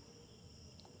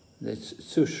 This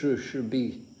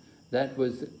Sushrushrubhi, that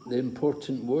was the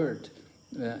important word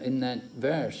in that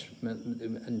verse,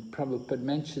 and Prabhupada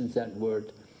mentions that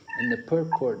word in the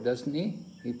purport, doesn't he?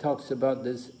 He talks about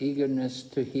this eagerness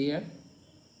to hear.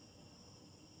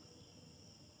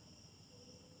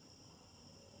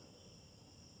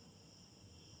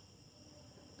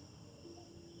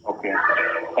 Okay,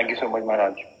 thank you so much,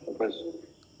 Maharaj. It was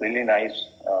really nice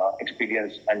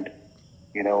experience, and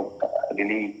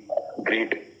really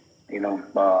great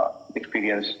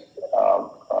experience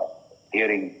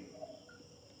hearing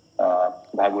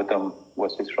Bhagavatam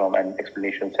verses from and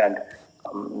explanations, and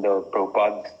the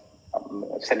Prabhupada's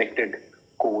selected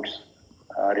quotes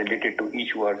related to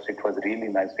each verse. It was really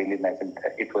nice, and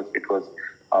it was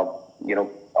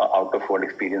out of world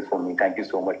experience for me. Thank you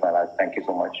so much, Maharaj. Thank you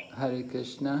so much. Hare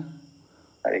Krishna.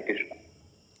 Hare Krishna.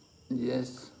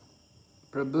 Yes.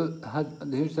 Prabhu,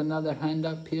 here's another hand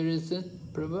up here, is it,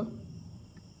 Prabhu?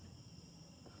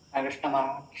 Hare Krishna,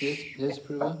 Maharaj. Yes,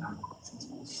 Prabhu.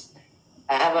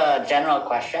 I have a general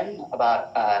question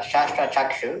about Shastra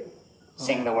Chakshu,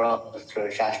 seeing the world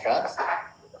through Shastras.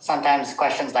 Sometimes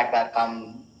questions like that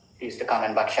used to come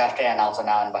in Bhakti Shastra and also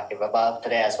now in Bhakti-vaibhava.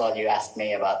 Today as well, you asked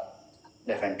me about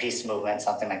different peace movements,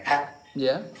 something like that.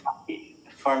 Yeah.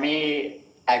 For me,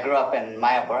 I grew up in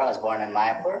Mayapur. I was born in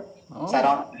Mayapur. So I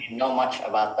don't really know much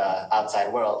about the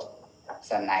outside world.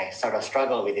 So then I sort of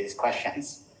struggle with these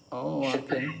questions. Oh,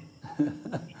 okay.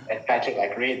 I try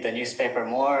to read the newspaper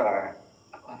more, or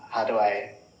how do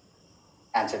I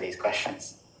answer these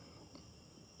questions?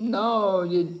 No,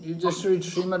 you just read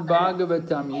Srimad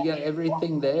Bhagavatam. You get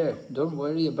everything there. Don't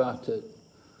worry about it.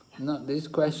 These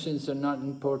questions are not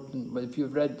important. But if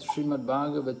you've read Srimad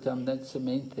Bhagavatam, that's the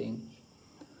main thing.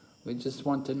 We just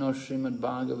want to know Srimad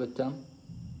Bhagavatam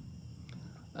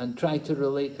and try to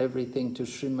relate everything to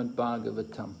Srimad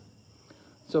Bhagavatam.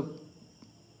 So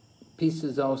peace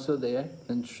is also there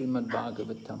in Srimad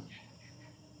Bhagavatam.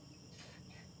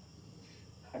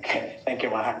 Okay, thank you,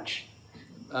 Maharaj.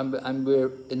 and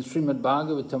we're in Srimad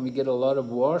Bhagavatam, we get a lot of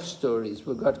war stories.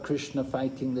 We've got Krishna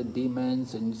fighting the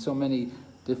demons and so many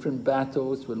different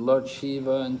battles with Lord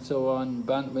Shiva and so on.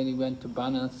 When he went to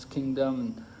Bana's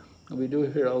kingdom, we do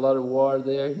hear a lot of war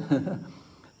there.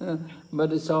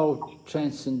 But it's all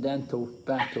transcendental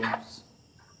battles.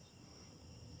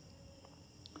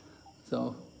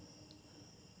 So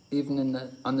even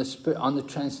on the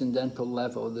transcendental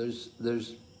level, there's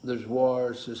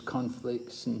wars, there's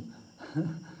conflicts, and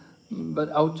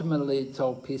but ultimately it's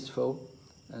all peaceful,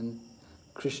 and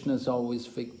Krishna's always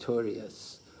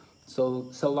victorious.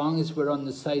 So long as we're on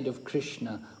the side of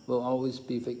Krishna, we'll always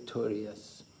be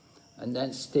victorious. And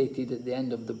that's stated at the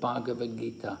end of the Bhagavad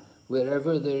Gita.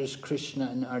 Wherever there is Krishna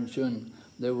and Arjuna,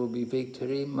 there will be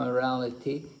victory,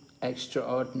 morality,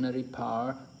 extraordinary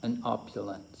power, and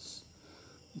opulence.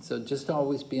 So just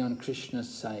always be on Krishna's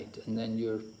side, and then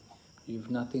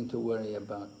you've nothing to worry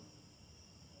about.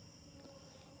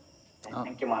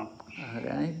 Thank you, Mom. All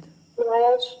right.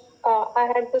 Maharaj,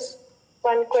 I had this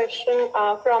one question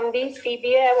from the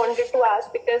CBA I wanted to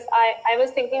ask, because I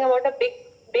was thinking about a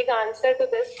big answer to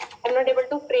this. I'm not able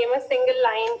to frame a single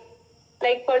line.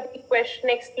 Like for the question,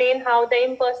 explain how the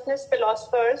impersonalist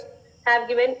philosophers have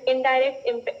given indirect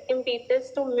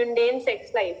impetus to mundane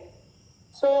sex life.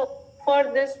 So for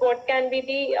this, what can be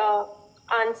the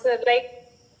answer? Like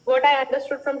what I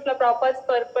understood from Srila Prabhupada's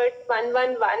purport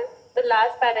 111, the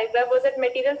last paragraph, was that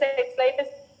material sex life is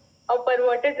a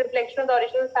perverted reflection of the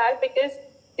original fact, because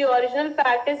the original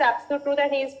fact is absolute truth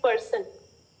and he is person.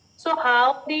 So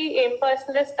how the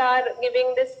impersonalists are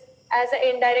giving this as an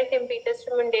indirect impetus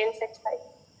to mundane sex life?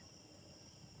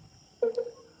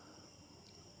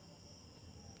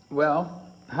 Well,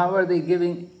 how are they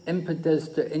giving impetus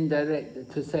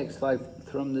to sex life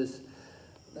from this?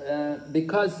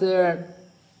 Because they're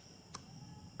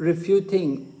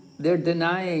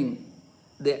denying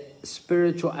the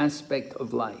spiritual aspect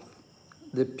of life,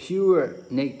 the pure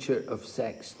nature of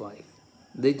sex life.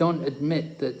 They don't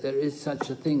admit that there is such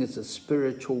a thing as a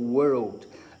spiritual world,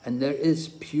 and there is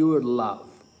pure love.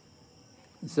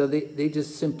 So they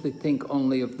just simply think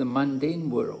only of the mundane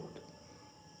world.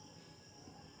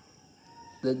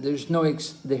 That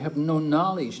they have no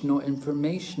knowledge, no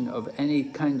information of any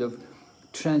kind of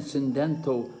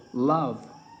transcendental love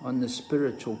on the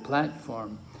spiritual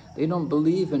platform. They don't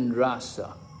believe in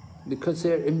rasa because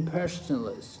they're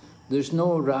impersonalists. There's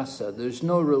no rasa, there's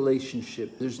no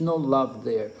relationship, there's no love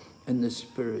there in the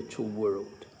spiritual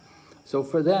world. So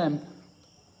for them,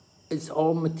 it's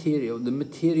all material. The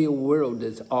material world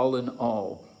is all in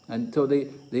all. And so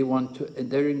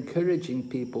they're encouraging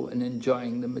people in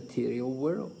enjoying the material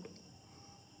world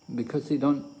because they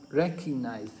don't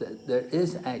recognize that there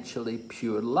is actually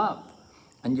pure love.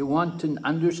 And you want to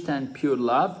understand pure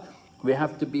love, we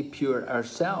have to be pure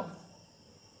ourselves.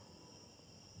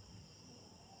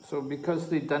 So because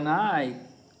they deny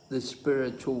the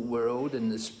spiritual world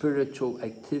and the spiritual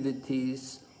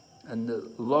activities and the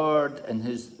Lord and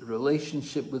his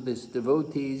relationship with his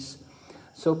devotees,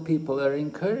 so people are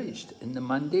encouraged in the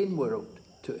mundane world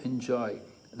to enjoy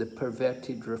the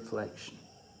perverted reflection.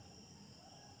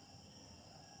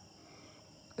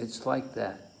 It's like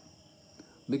that.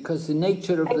 Because the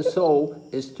nature of the soul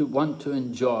is to want to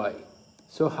enjoy.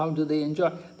 So how do they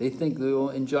enjoy? They think they will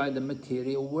enjoy the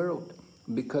material world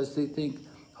because they think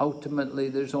ultimately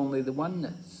there's only the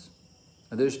oneness.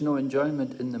 There's no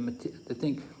enjoyment in the material. They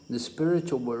think the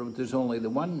spiritual world there's only the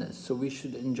oneness, so we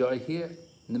should enjoy here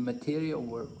in the material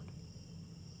world.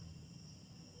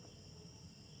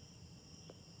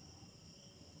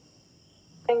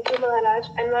 Thank you, Maharaj.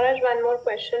 And Maharaj, one more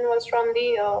question was from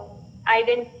the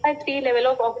identify 3 level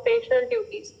of occupational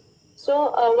duties.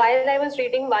 So while I was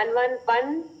reading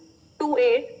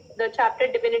 11128, the chapter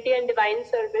Divinity and Divine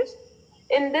Service,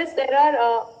 in this there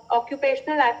are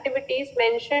occupational activities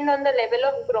mentioned on the level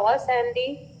of gross and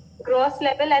the gross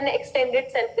level and extended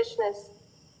selfishness.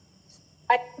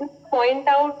 I can point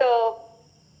out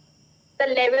the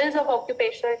levels of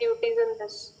occupational duties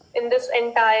in this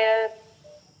entire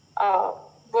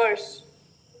verse.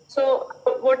 So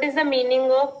what is the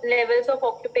meaning of levels of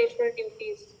occupational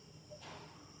duties?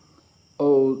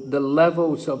 Oh, the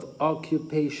levels of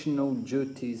occupational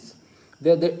duties.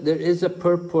 There is a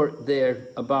purport there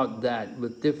about that,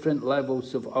 with different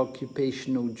levels of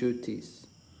occupational duties.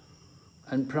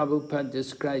 And Prabhupada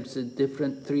describes the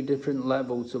 3 different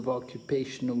levels of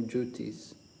occupational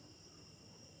duties.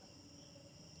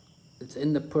 It's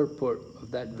in the purport of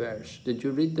that verse. Did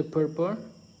you read the purport?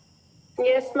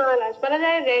 Yes, Maharaj. Maharaj,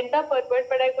 I read the purport,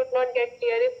 but I could not get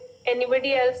clear. If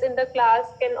anybody else in the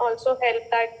class can also help,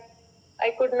 that I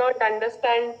could not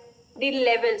understand the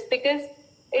levels, because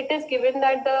it is given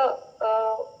that the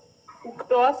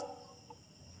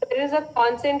there is a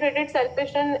concentrated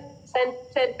selfishness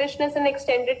and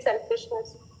extended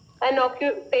selfishness. And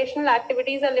occupational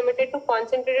activities are limited to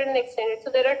concentrated and extended.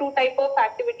 So there are two types of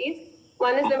activities.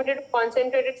 One is limited to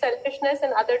concentrated selfishness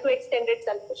and other to extended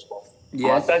selfishness.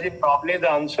 Yes. Mataji, probably the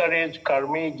answer is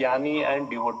karmi, jnani and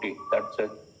devotee. That's a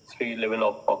 3 level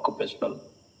of occupational.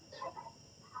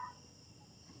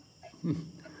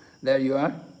 There you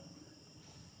are.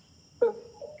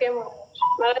 Okay,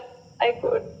 Maharaj. I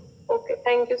could. Okay,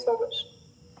 thank you so much.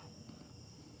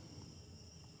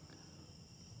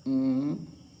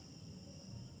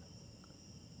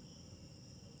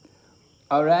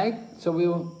 All right, so we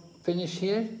will finish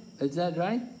here. Is that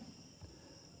right?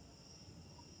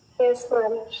 Yes,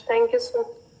 Maharaj. Thank you so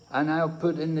much. And I'll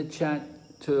put in the chat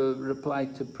to reply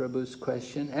to Prabhu's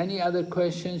question. Any other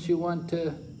questions you want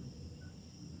to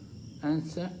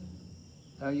answer?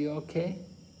 Are you okay?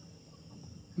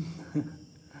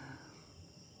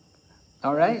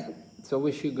 All right, so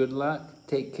wish you good luck.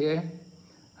 Take care.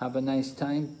 Have a nice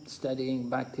time studying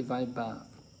Bhakti-vaibhava.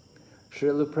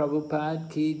 Srila Prabhupada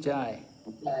ki jai.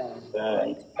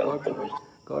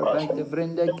 Gaur Bhakti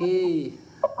Vrinda ki.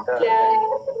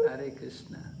 Hare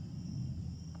Krishna.